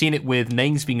affair. And we've seen it with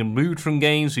names being removed from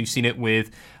games, we've seen it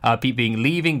with people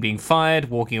leaving, being fired,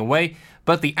 walking away,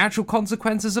 but the actual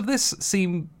consequences of this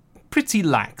seem pretty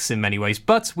lax in many ways.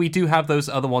 But we do have those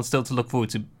other ones still to look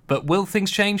forward to. But will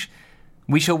things change?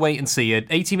 We shall wait and see. An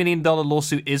 $80 million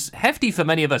lawsuit is hefty for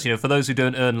many of us, for those who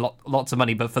don't earn lots of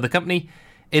money, but for the company,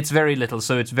 it's very little,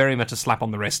 so it's very much a slap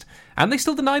on the wrist. And they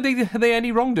still deny they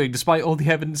any wrongdoing, despite all the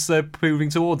evidence proving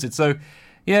towards it. So,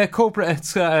 yeah,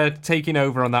 corporate's taking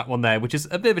over on that one there, which is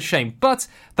a bit of a shame. But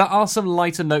there are some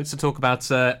lighter notes to talk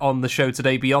about on the show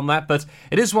today beyond that. But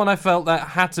it is one I felt that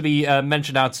had to be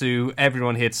mentioned out to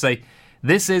everyone here to say,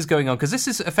 this is going on, because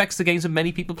this affects the games that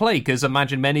many people play, because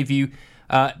imagine many of you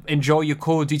enjoy your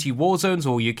Call of Duty Warzones,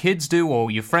 or your kids do,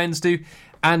 or your friends do,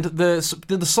 and the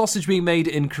sausage being made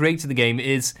in creating the game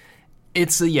it's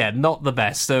not the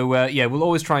best. So we'll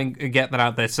always try and get that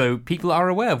out there so people are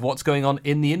aware of what's going on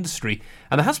in the industry.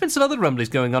 And there has been some other rumblings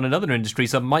going on in other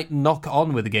industries that might knock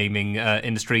on with the gaming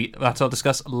industry that I'll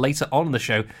discuss later on in the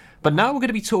show. But now we're going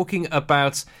to be talking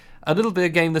about a little bit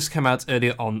of game that's come out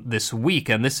earlier on this week,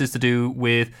 and this is to do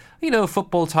with, a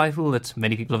football title that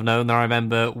many people have known. I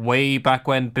remember way back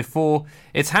when, before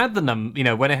it's had when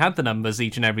it had the numbers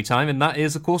each and every time, and that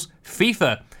is, of course,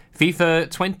 FIFA.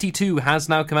 FIFA 22 has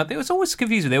now come out. It was always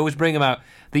confusing. They always bring them out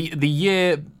the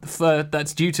year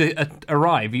that's due to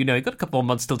arrive. You've got a couple more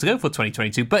months still to go for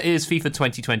 2022, but it is FIFA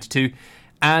 2022.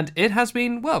 And it has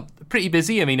been, pretty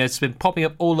busy. I mean, it's been popping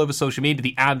up all over social media.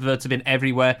 The adverts have been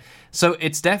everywhere. So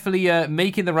it's definitely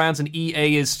making the rounds, and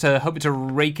EA is hoping to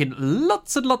rake in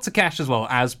lots and lots of cash as well,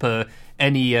 as per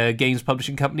any games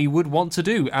publishing company would want to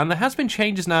do. And there has been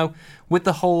changes now with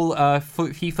the whole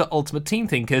FIFA Ultimate Team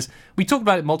thing, because we talked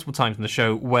about it multiple times in the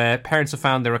show, where parents have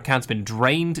found their accounts been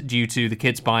drained due to the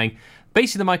kids buying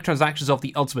basically the microtransactions of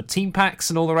the Ultimate Team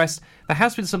packs and all the rest. There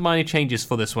has been some minor changes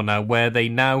for this one now, where they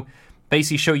now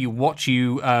basically show you what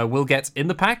you will get in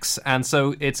the packs, and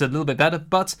so it's a little bit better,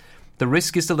 but the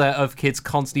risk is still there of kids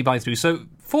constantly buying through. So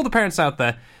for the parents out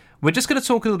there, we're just going to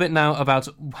talk a little bit now about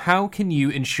how can you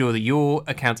ensure that your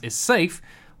account is safe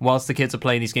whilst the kids are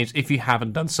playing these games, if you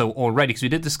haven't done so already, because we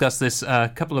did discuss this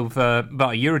about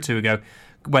a year or two ago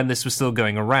when this was still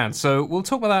going around. So we'll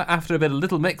talk about that after a bit of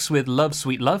Little Mix with Love,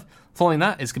 Sweet Love. Following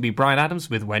that, it's going to be Bryan Adams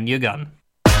with When You're Gone.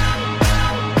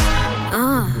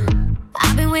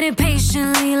 I've been waiting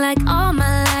patiently like all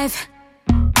my life.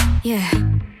 Yeah,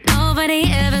 nobody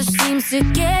ever seems to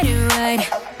get it right.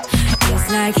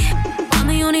 It's like I'm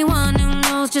the only one who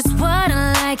knows just what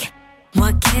I like.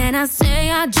 What can I say?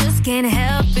 I just can't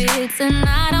help it.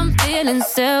 Tonight I'm feeling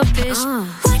selfish.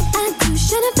 What I do,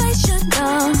 shouldn't I should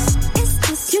know. It's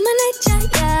just human nature,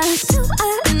 yeah. Do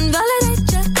I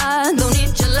invalidate you? I don't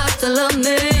need your love to love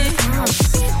me.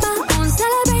 Be my own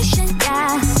celebration,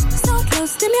 yeah.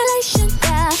 Stimulation,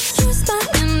 yeah. Use my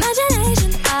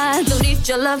imagination. I don't need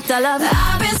your love to love.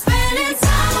 I've been spending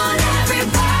time on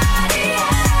everybody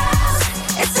else.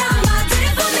 It's time I did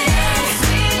it for me.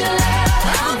 Sweet love,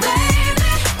 oh baby.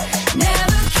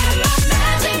 Never kept my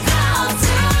magic all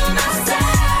to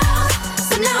myself.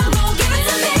 So now I'm gonna give it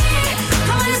to me.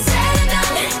 When it's said and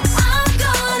done, I'm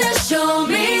gonna show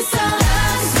me some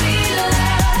love, sweet love.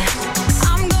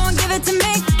 I'm gonna give it to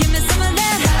me. Give me some of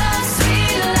that love,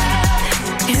 sweet love.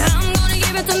 Yeah, I'm gonna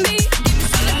give it to me. Give me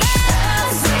some of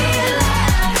that sweet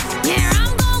love. Yeah,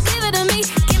 I'm gonna give it to me.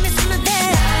 Give me some of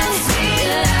that sweet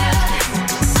love.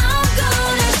 I'm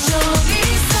gonna show me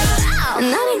some.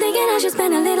 And I be thinking I should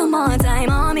spend a little more time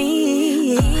on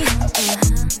me.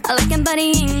 I like him, but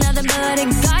he ain't nothing but a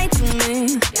guy to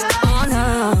me. Oh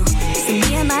no, so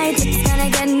me and my tips gonna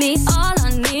get me all I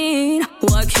need.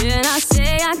 What can I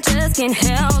say? I just can't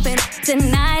help it.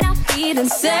 Tonight I'm feeling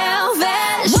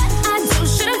selfish. What I do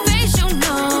shouldn't face you,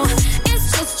 no. It's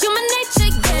just human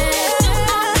nature, yeah. Do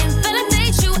I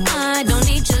invalidate you? I don't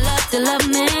need your love to love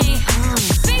me.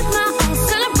 Be my own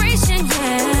celebration,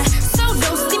 yeah. Solo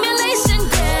stimulation,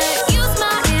 yeah. Use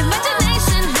my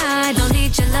imagination. I don't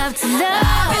need your love to love.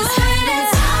 I've been spending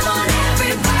time on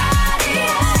everybody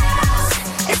else.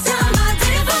 It's time I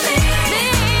did it for me.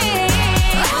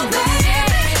 Oh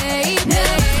baby,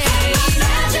 never kept my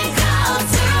magic all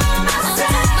to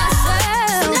myself.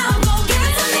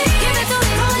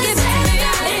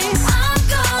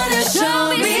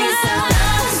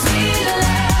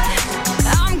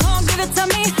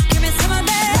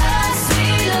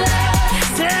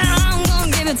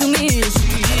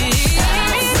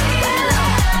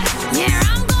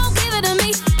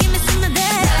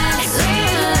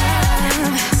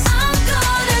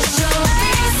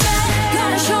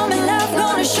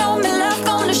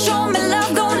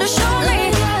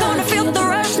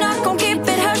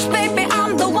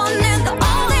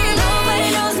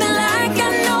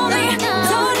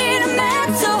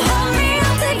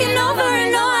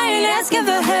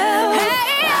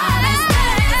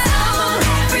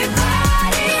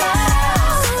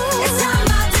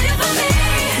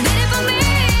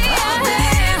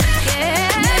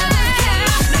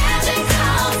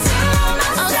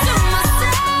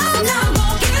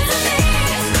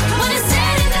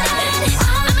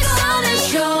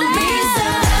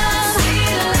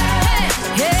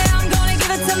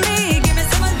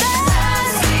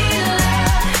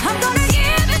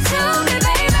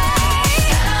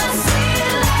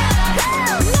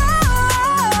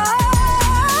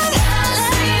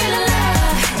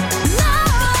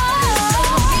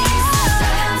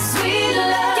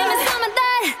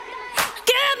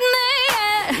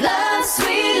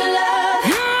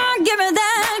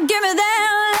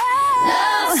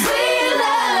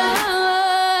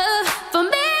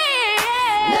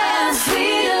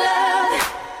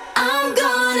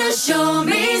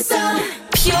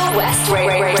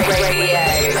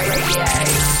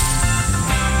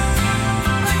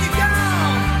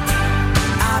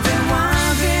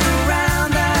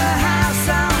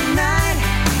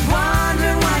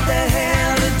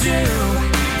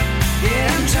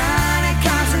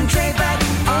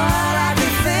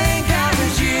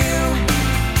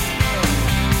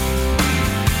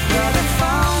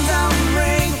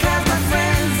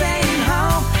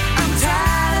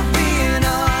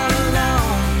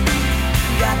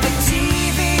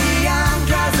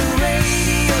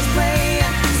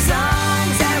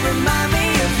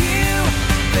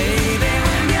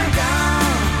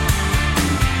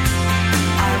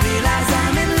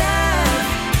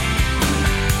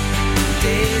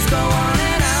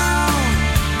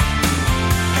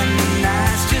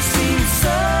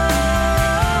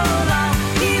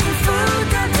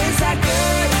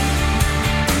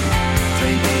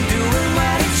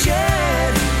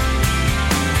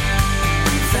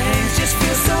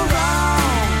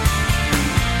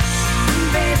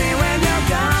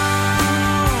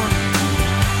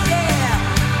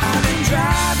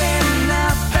 Driving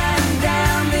up and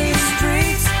down these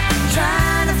streets,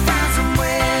 trying to find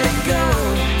somewhere to go.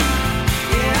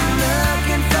 Yeah, I'm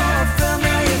looking for a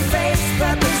familiar face,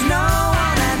 but there's no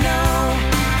one I know.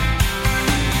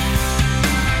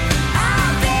 Oh,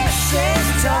 this is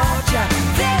torture,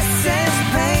 this is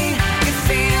pain. It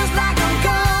feels like I'm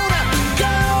gonna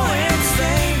go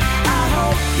insane. I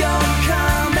hope you're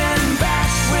coming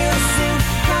back real soon,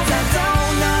 'cause I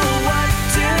don't know what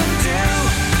to do.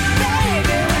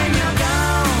 Baby, when you're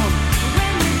gone,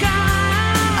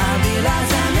 I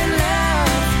realize I'm in love.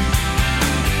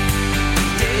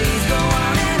 Days go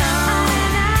on,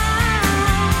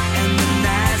 and the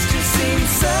nights just seem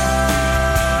so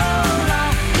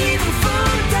long. Even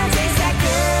food don't taste that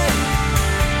good.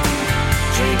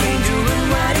 Drinking, doing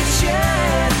what it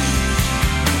should.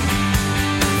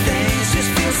 Things just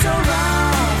feel so wrong.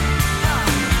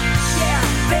 Yeah,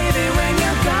 baby, when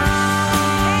you're gone.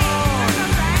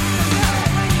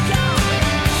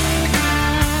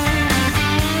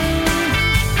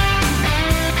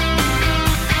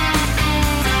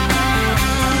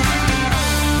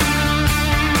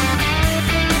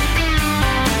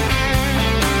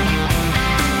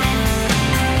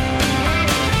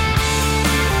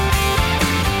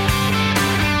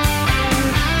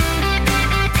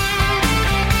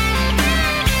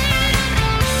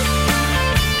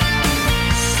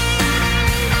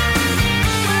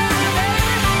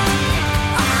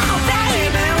 Oh,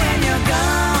 baby, when you're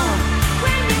gone,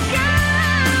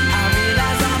 I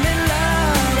realize I'm in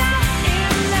love.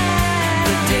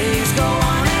 The days go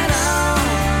on,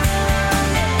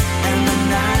 and the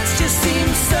nights just seem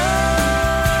so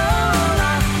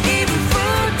long. Even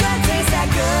food don't taste that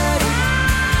good.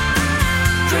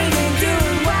 Drinking,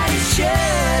 doing what it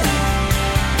should.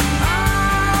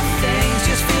 Oh, things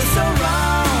just feel so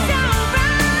wrong.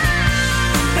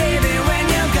 Baby, when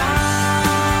you're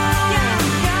gone.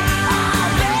 Oh,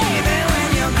 baby, when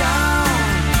you're gone.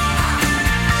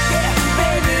 Yeah,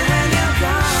 baby, when you're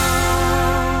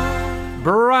gone.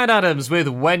 Bryan Adams with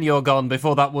When You're Gone.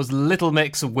 Before that was Little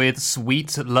Mix with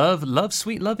Sweet Love. Love,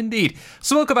 sweet love indeed.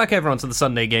 So welcome back everyone to the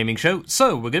Sunday Gaming Show.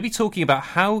 So we're going to be talking about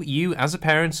how you as a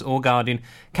parent or guardian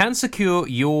can secure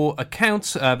your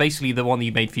account, basically the one that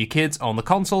you made for your kids on the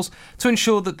consoles, to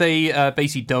ensure that they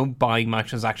basically don't buy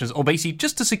microtransactions, or basically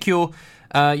just to secure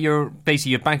your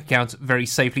bank account very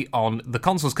safely on the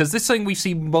consoles, because this is something we've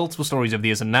seen multiple stories over the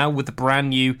years, and now with the brand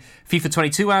new FIFA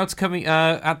 22 out coming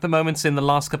at the moment in the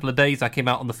last couple of days, that came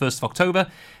out on the 1st of October,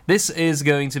 this is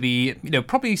going to be,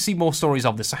 probably see more stories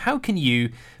of this. So how can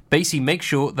you basically make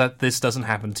sure that this doesn't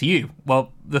happen to you?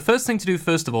 Well, the first thing to do,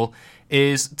 first of all,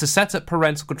 is to set up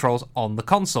parental controls on the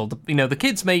console. The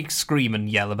kids may scream and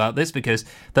yell about this because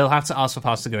they'll have to ask for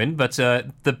pass to go in, but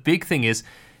the big thing is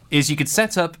you could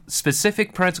set up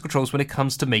specific parental controls when it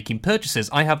comes to making purchases.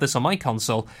 I have this on my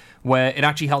console where it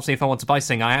actually helps me if I want to buy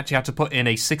something. I actually have to put in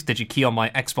a 6-digit key on my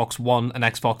Xbox One and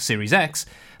Xbox Series X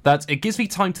that it gives me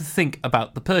time to think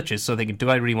about the purchase. So thinking, do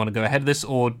I really want to go ahead with this,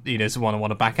 or is it one I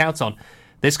want to back out on?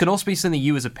 This can also be something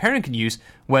you as a parent can use,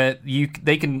 where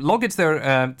they can log into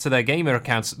their gamer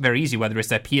accounts very easy, whether it's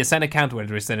their PSN account,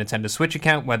 whether it's their Nintendo Switch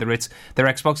account, whether it's their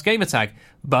Xbox gamer tag.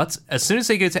 But as soon as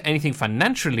they go to anything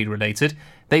financially related,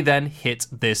 they then hit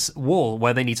this wall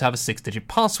where they need to have a 6-digit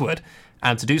password.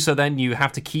 And to do so, then you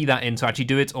have to key that in to actually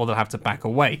do it, or they'll have to back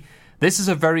away. This is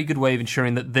a very good way of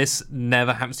ensuring that this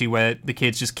never happens to you, where the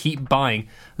kids just keep buying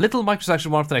little microtransactions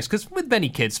one after the next. Because with many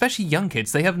kids, especially young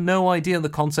kids, they have no idea the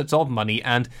concept of money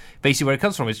and basically where it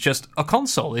comes from. It's just a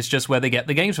console. It's just where they get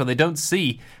the games from. They don't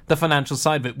see the financial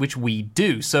side of it, which we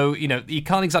do. So, you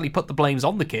can't exactly put the blames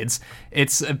on the kids.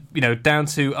 It's, down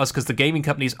to us, because the gaming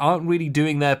companies aren't really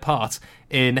doing their part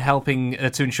in helping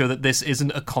to ensure that this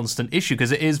isn't a constant issue,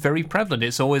 because it is very prevalent.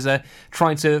 It's always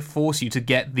trying to force you to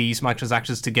get these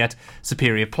microtransactions, to get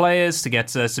superior players, to get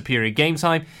superior game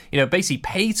time. Basically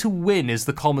pay to win is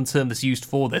the common term that's used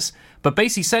for this. But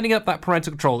basically setting up that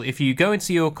parental control, if you go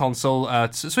into your console,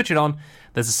 switch it on,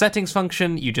 there's a settings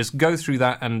function, you just go through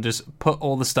that and just put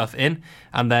all the stuff in,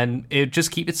 and then it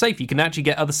just keep it safe. You can actually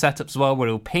get other setups as well, where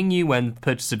it'll ping you when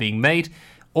purchases are being made.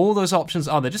 All those options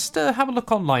are there. Just have a look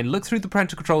online, look through the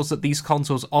parental controls that these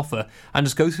consoles offer, and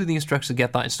just go through the instructions to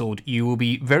get that installed. You will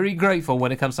be very grateful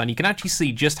when it comes down. You can actually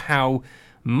see just how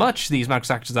much these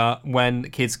microtransactions are when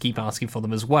kids keep asking for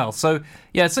them as well. So,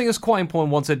 yeah, it's something that's quite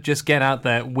important once to just get out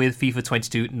there with FIFA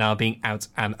 22 now being out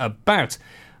and about.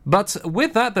 But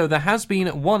with that, though, there has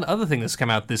been one other thing that's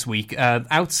come out this week,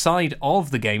 outside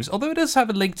of the games, although it does have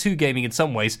a link to gaming in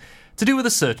some ways, to do with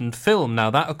a certain film.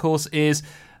 Now, that, of course, is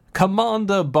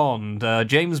Commander Bond,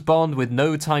 James Bond with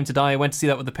No Time to Die. I went to see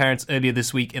that with the parents earlier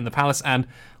this week in the Palace, and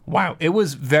wow, it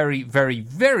was very, very,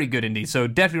 very good indeed. So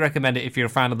definitely recommend it if you're a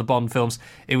fan of the Bond films.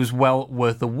 It was well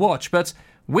worth the watch. But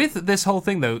with this whole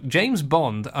thing, though, James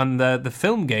Bond and the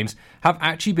film games have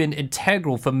actually been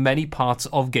integral for many parts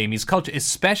of gaming's culture,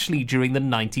 especially during the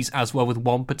 90s as well, with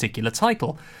one particular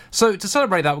title. So to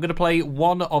celebrate that, we're going to play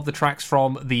one of the tracks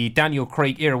from the Daniel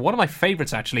Craig era, one of my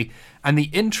favourites actually, and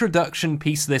the introduction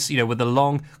piece of this, with the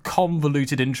long,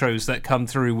 convoluted intros that come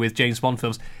through with James Bond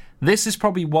films. This is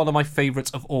probably one of my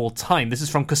favourites of all time. This is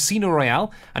from Casino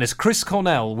Royale, and it's Chris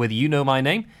Cornell with You Know My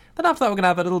Name. Then after that, we're going to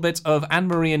have a little bit of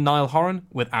Anne-Marie and Niall Horan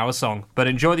with Our Song. But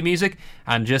enjoy the music,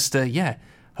 and just,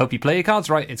 hope you play your cards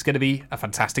right. It's going to be a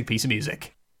fantastic piece of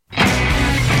music.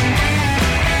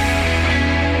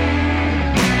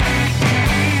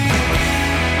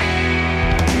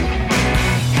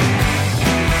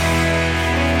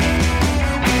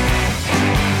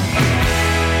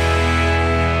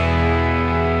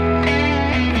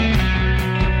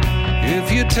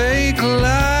 If you take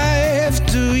life,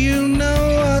 do you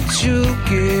know what you'll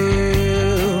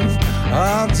give?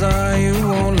 Odds are you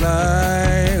won't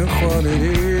like what it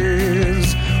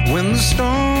is. When the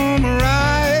storm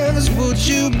arrives, would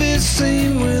you be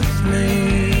seen with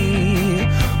me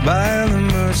by the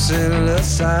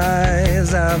merciless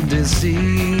eyes I've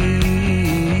deceived?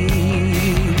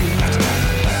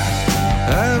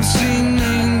 I've seen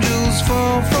angels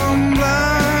fall from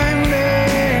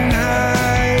blinding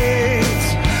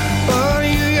heights, but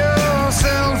you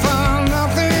yourself are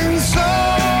nothing so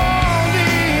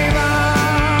divine,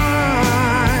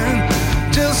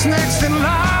 just next in line.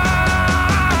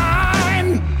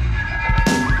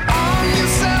 Arm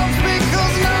yourself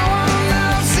because no one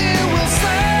else here will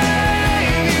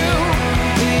save you.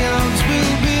 The odds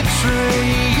will betray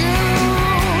you,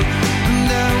 and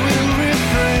I will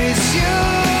replace you.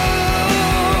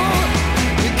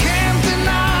 You can't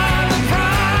deny the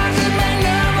prize, it may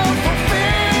never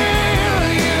fulfill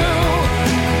you.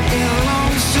 It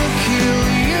longs to kill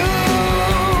you.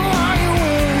 Are you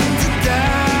willing to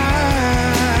die?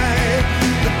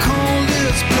 The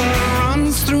coldest blood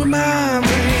runs through my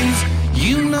veins.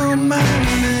 You know my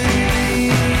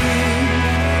name.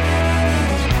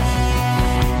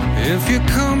 If you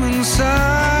come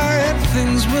inside,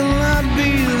 things will not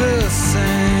be the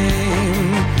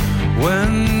same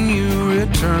when you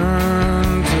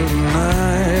return to the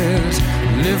night.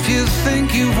 And if you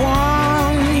think you've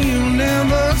won, you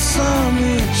never saw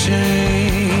me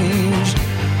change.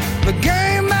 The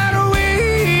game that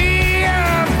we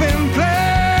have been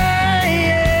playing,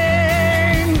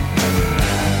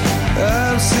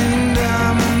 I've seen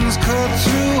diamonds cut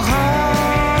through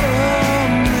heart of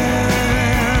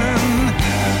men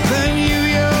than you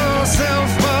yourself.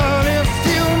 But if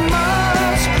you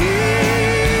must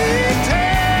pretend,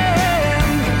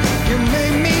 you may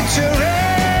meet your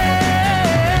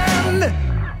end.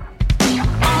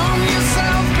 Arm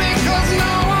yourself because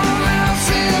no one else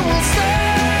here will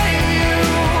save you.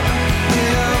 The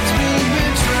odds will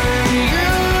betray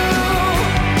you,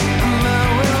 and I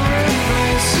will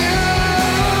replace you.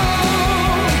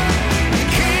 You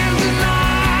can't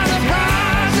deny the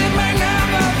prize, it may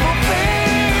never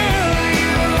fulfill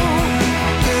you.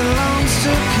 It longs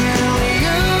to kill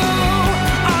you.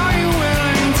 Are you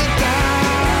willing to die?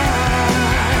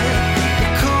 The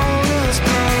coldest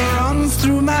blood runs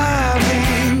through my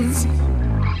veins.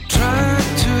 Try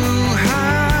to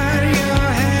hide your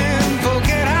hand,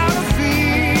 forget how to feel.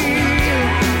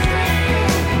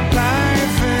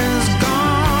 Life is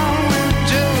gone with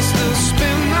just a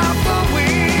spin of the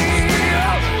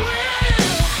wheel.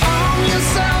 Arm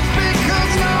yourself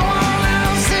because no one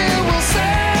else here will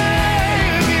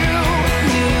save you.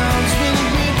 The odds will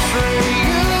betray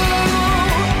you,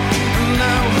 and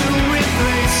I will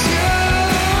replace you.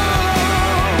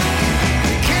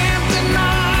 You can't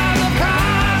deny the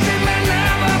prize, it may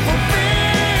never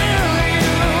fulfill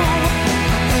you.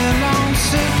 It longs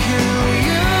to kill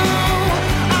you.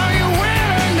 Are you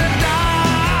willing to die?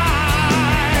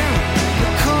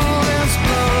 The coldest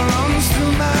blood runs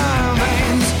through my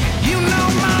veins. You know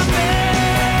my name.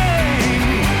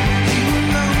 You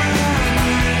know my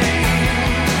name.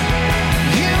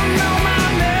 You know my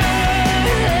name.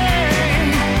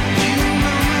 You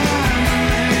know my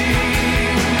name.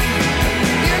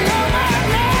 You know my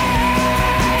name.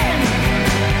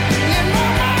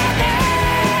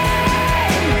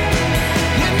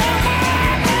 You know my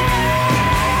name.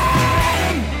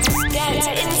 Get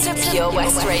into Pure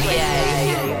West Radio.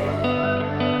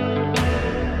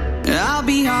 I'll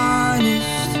be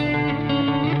honest,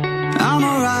 I'm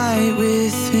alright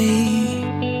with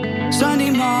me. Sunday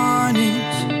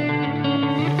mornings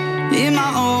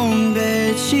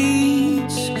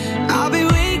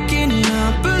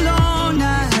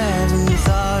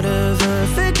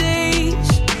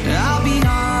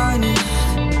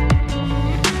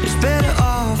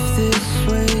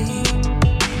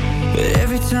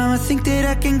think that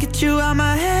I can get you out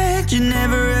my head, you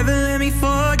never ever let me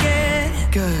forget.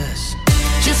 'Cause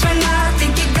just when I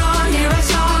think you're gone, hear a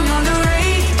song on the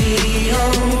radio.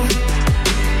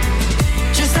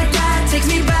 Just like that takes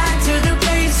me back to the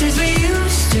places we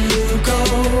used to go.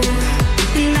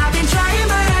 And I've been trying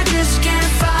but I just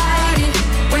can't fight it.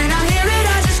 When I hear it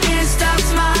I just can't stop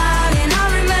smiling. I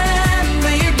remember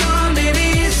you're gone, baby,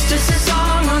 it's just a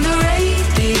song on the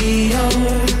radio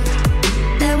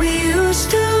that we used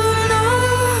to know.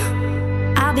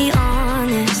 I'll be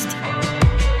honest,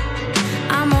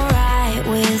 I'm alright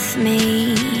with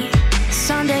me.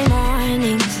 Sunday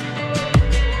mornings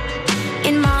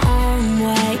in my own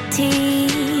white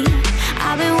tee.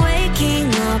 I've been waking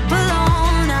up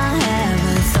alone, I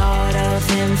haven't thought of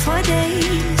him for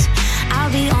days.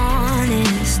 I'll be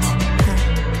honest,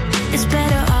 it's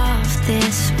better off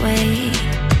this way.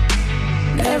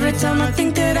 Every time I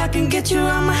think that I can get you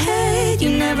out my head, you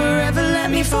never ever let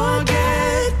me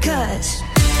forget. 'Cause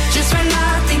just when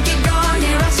I think you're gone,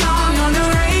 hear a song on the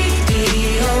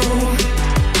radio.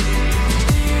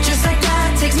 Just like that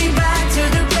takes me back to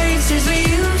the places we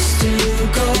used to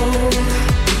go.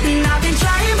 And I've been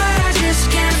trying but I just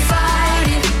can't fight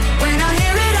it. When I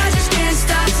hear it I just can't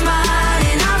stop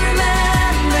smiling. I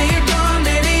remember you're gone,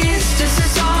 baby, it's just a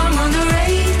song on the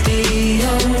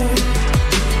radio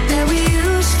that we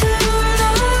used to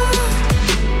know.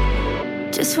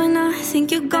 Just when I think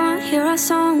you're gone, hear a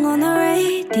song on the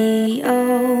radio.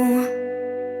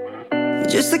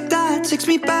 Just like that takes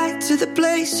me back to the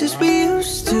places we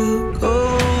used to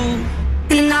go.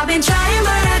 And I've been trying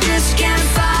but I just can't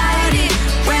fight it.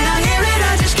 When I hear it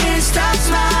I just can't stop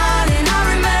smiling. I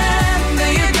remember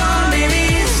you're gone, baby,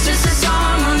 it's just a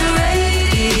song on the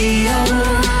radio.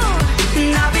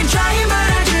 And I've been trying but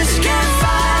I just can't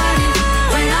fight it.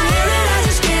 When I hear it I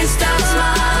just can't stop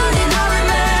smiling. I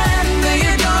remember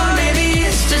you're gone, baby,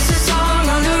 it's just a song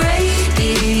on the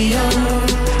radio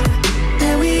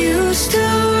that we used to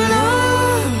know.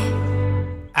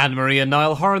 Anne-Marie and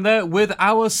Niall Horan there with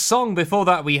our song. Before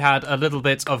that, we had a little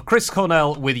bit of Chris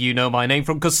Cornell with You Know My Name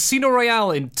from Casino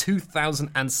Royale in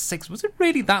 2006. Was it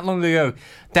really that long ago?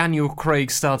 Daniel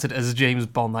Craig started as James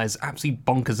Bond. That is absolutely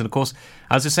bonkers. And of course,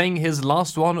 as you're saying, his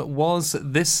last one was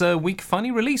this week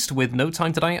finally released with No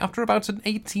Time to Die after about an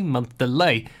 18-month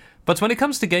delay. But when it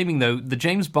comes to gaming, though, the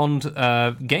James Bond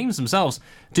games themselves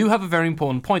do have a very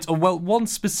important point. Or, well, one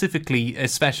specifically,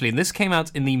 especially, and this came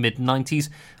out in the mid-90s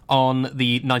on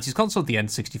the 90s console, the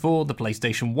N64, the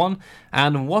PlayStation 1.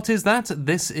 And what is that?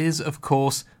 This is, of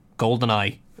course,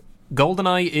 GoldenEye.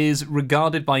 GoldenEye is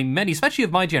regarded by many, especially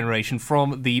of my generation,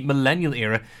 from the millennial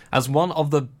era, as one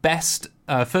of the best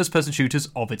first-person shooters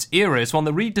of its era. It's one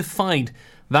that redefined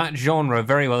that genre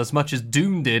very well, as much as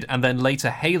Doom did, and then later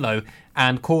Halo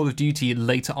and Call of Duty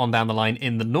later on down the line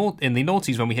in the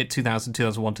noughties when we hit 2000,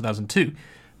 2001, 2002.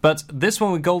 But this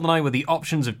one with GoldenEye, with the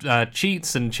options of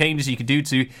cheats and changes you could do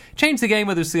to change the game,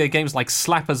 whether it's games like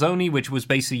Slappers Only, which was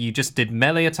basically you just did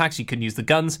melee attacks, you couldn't use the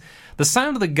guns. The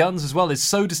sound of the guns as well is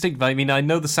so distinct. I mean, I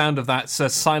know the sound of that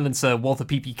silencer Walther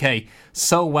PPK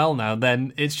so well now,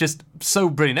 then it's just so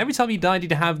brilliant. Every time you died,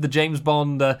 you'd have the James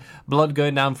Bond blood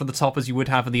going down from the top as you would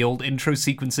have in the old intro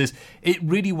sequences. It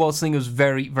really was something that was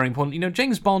very, very important. You know,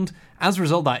 James Bond, as a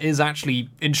result, that is actually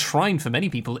enshrined for many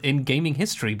people in gaming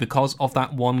history because of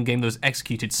that one game that was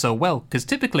executed so well. Because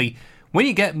typically, when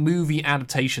you get movie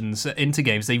adaptations into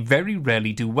games, they very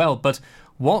rarely do well. But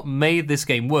what made this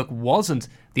game work wasn't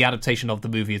the adaptation of the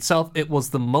movie itself, it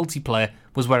was the multiplayer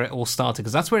was where it all started,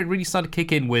 because that's where it really started to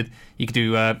kick in with, you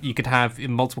could have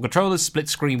multiple controllers, split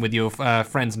screen with your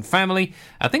friends and family.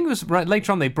 I think it was right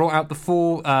later on they brought out the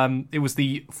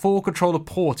four controller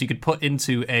port you could put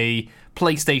into a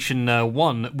PlayStation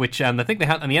 1, which, and I think they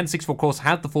had, and the N64 of course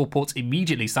had the 4 ports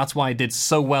immediately, so that's why it did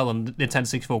so well on Nintendo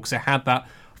 64, because it had that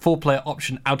 4-player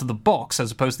option out of the box,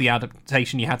 as opposed to the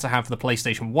adaptation you had to have for the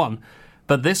PlayStation 1.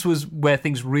 But this was where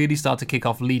things really started to kick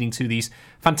off, leading to these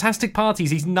fantastic parties,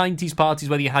 these 90s parties,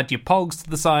 where you had your Pogs to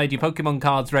the side, your Pokemon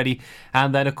cards ready,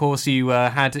 and then, of course, you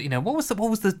had, what was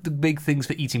the big things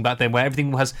for eating back then, where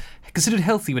everything was considered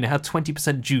healthy when it had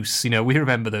 20% juice. We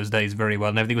remember those days very well,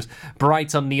 and everything was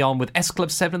bright on neon with S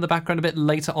Club 7 in the background a bit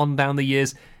later on down the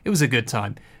years. It was a good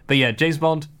time. But yeah, James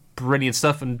Bond, brilliant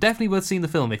stuff, and definitely worth seeing the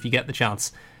film if you get the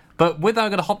chance. But with that, I'm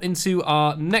going to hop into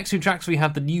our next 2 tracks. We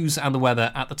have the news and the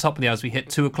weather at the top of the hour. As we hit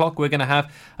 2 o'clock, we're going to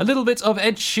have a little bit of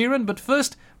Ed Sheeran. But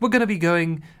first, we're going to be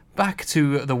going back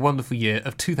to the wonderful year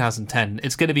of 2010.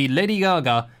 It's going to be Lady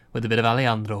Gaga with a bit of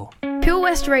Alejandro. Pure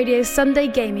West Radio's Sunday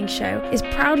Gaming Show is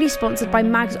proudly sponsored by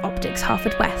Mags Optics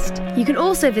Haverfordwest. You can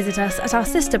also visit us at our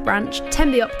sister branch,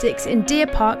 Tenby Optics in Deer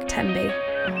Park, Tenby.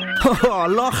 Oh,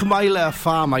 Lochmeyler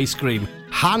Farm Ice Cream.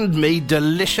 Handmade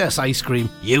delicious ice cream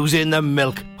using the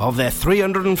milk of their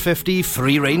 350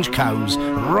 free-range cows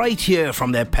right here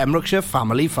from their Pembrokeshire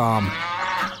family farm.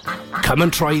 Come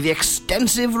and try the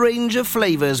extensive range of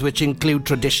flavours which include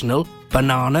traditional,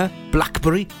 banana,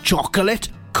 blackberry, chocolate,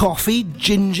 coffee,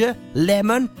 ginger,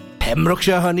 lemon,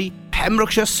 Pembrokeshire honey,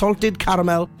 Pembrokeshire salted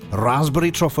caramel,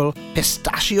 raspberry truffle,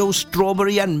 pistachio,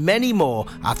 strawberry and many more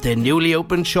at their newly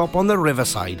opened shop on the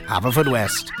Riverside,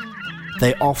 Haverfordwest.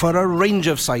 They offer a range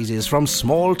of sizes from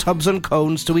small tubs and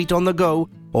cones to eat on the go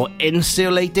or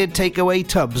insulated takeaway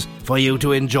tubs for you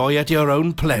to enjoy at your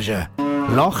own pleasure.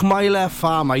 Lochmeyler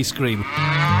Farm Ice Cream.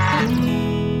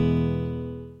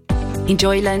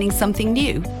 Enjoy learning something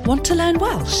new? Want to learn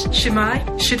Welsh? Shemai,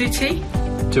 Shuduti.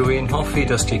 Dwi'n hoffi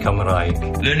dysgu Cymraeg.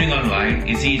 Learning online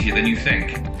is easier than you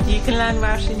think. You can learn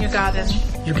Welsh in your garden.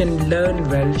 You can learn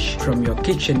Welsh from your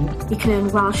kitchen. You can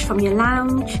learn Welsh from your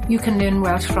lounge. You can learn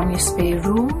Welsh from your spare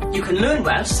room. You can learn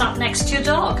Welsh sat next to your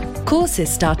dog. Courses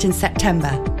start in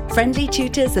September. Friendly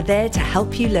tutors are there to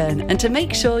help you learn and to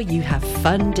make sure you have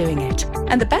fun doing it.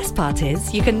 And the best part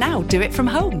is, you can now do it from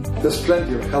home. There's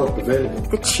plenty of help available.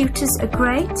 The tutors are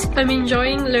great. I'm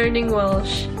enjoying learning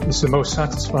Welsh. It's the most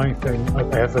satisfying thing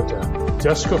I've ever done.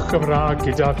 Dysgwch Cymraeg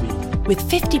gyda fi. With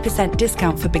 50%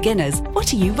 discount for beginners,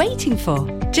 what are you waiting for?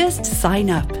 Just sign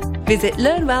up. Visit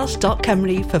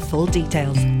learnwelsh.cymru for full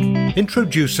details.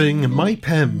 Introducing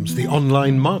MyPems, the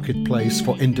online marketplace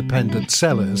for independent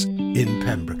sellers in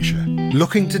Pembrokeshire.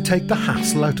 Looking to take the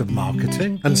hassle out of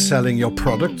marketing and selling your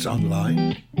products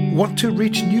online? Want to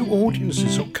reach new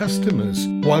audiences or customers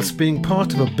whilst being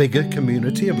part of a bigger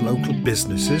community of local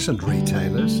businesses and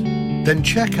retailers? Then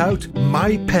check out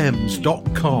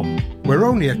mypems.com. We're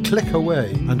only a click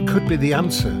away and could be the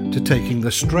answer to taking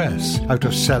the stress out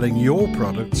of selling your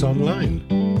products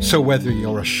online. So whether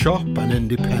you're a shop, an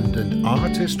independent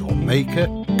artist or maker,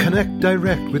 connect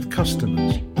direct with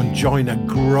customers and join a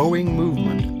growing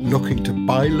movement looking to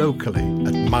buy locally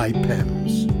at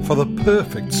MyPems. For the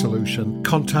perfect solution,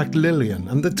 contact Lillian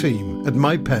and the team at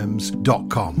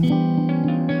mypems.com.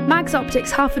 Mags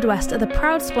Optics Haverfordwest are the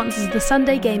proud sponsors of the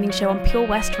Sunday Gaming Show on Pure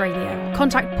West Radio.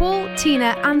 Contact Paul,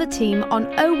 Tina and the team on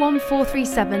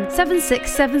 01437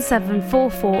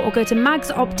 767744 or go to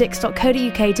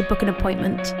magsoptics.co.uk to book an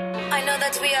appointment. I know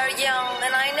that we are young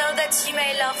and I know that you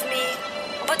may love me,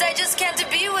 but I just can't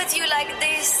be with you like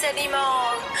this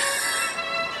anymore.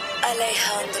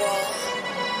 Alejandro.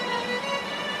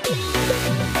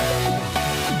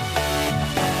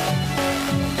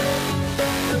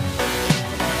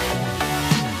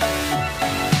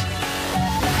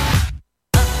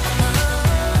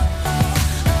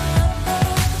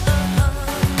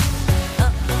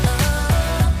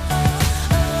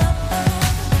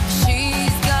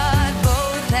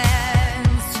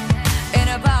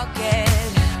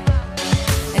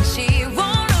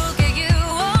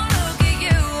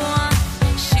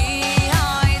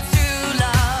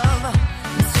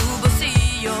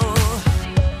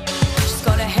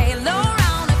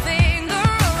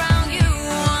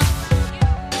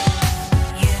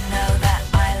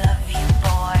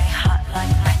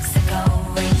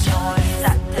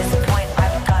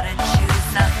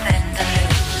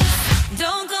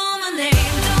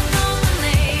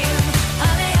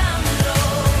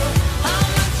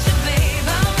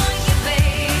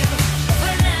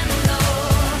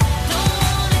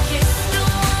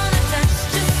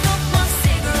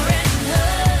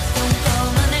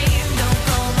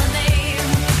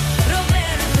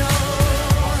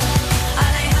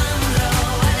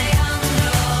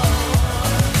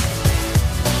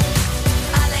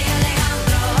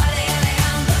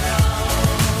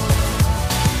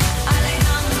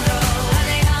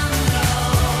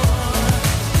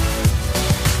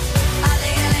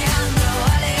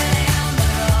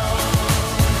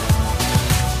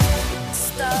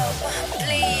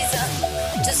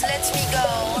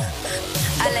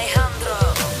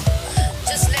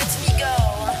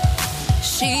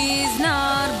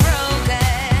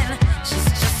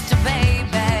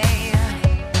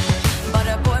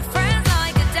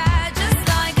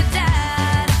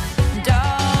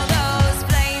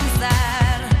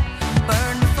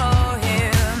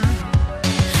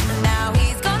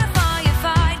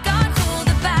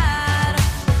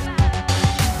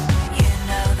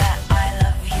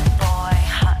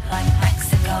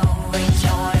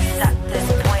 Rejoice.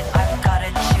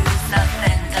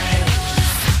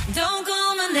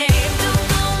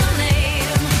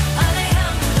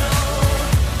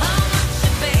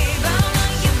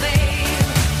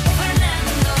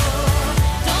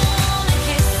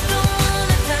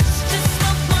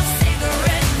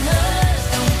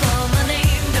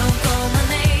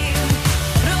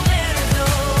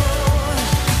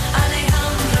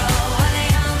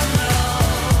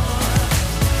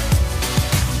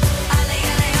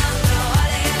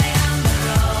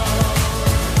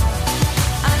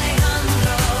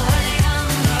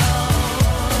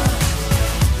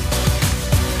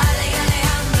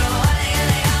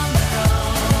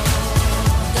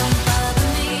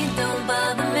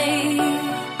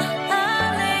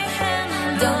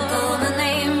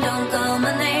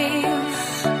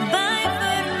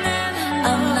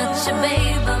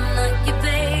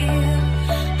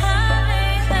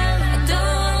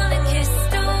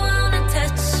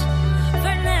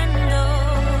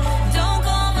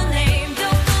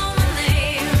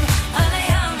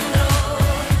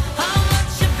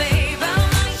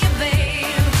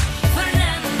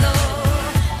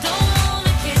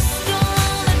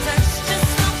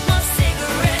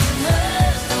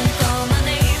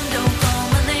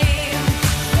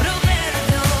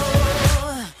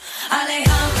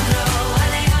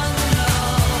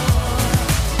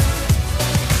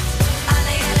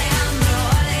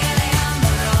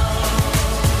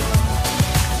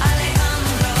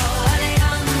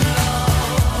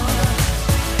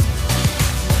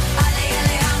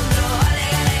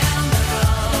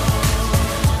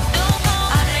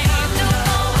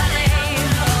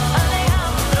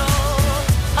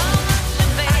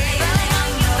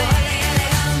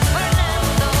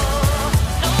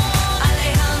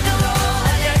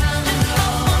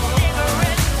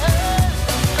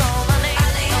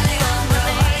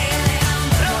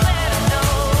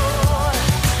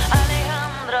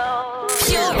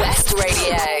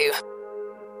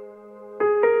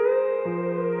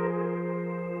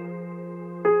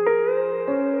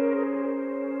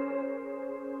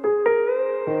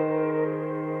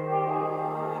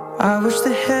 I wish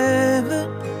that heaven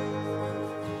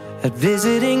had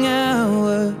visiting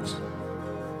hours,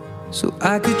 so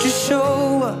I could just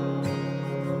show up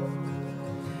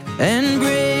and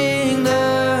bring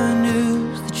the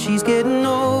news that she's getting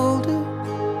older.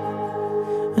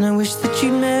 And I wish that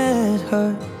you met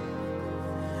her.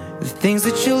 The things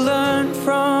that you learned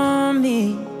from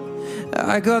me,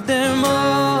 I got them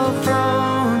all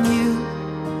from you.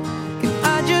 Can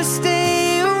I just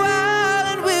stay a while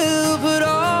and we'll put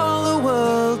all the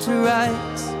world to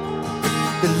rights?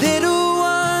 The little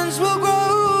ones will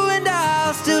grow and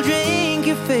I'll still drink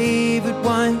your favorite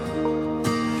wine.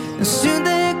 And soon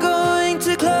they're going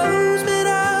to close, but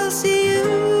I'll see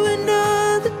you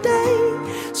another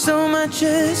day. So much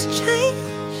has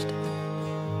changed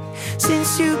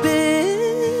since you've been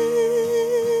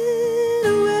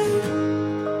away.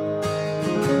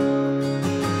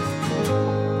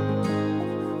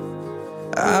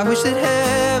 I wish that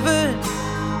heaven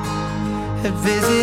had visited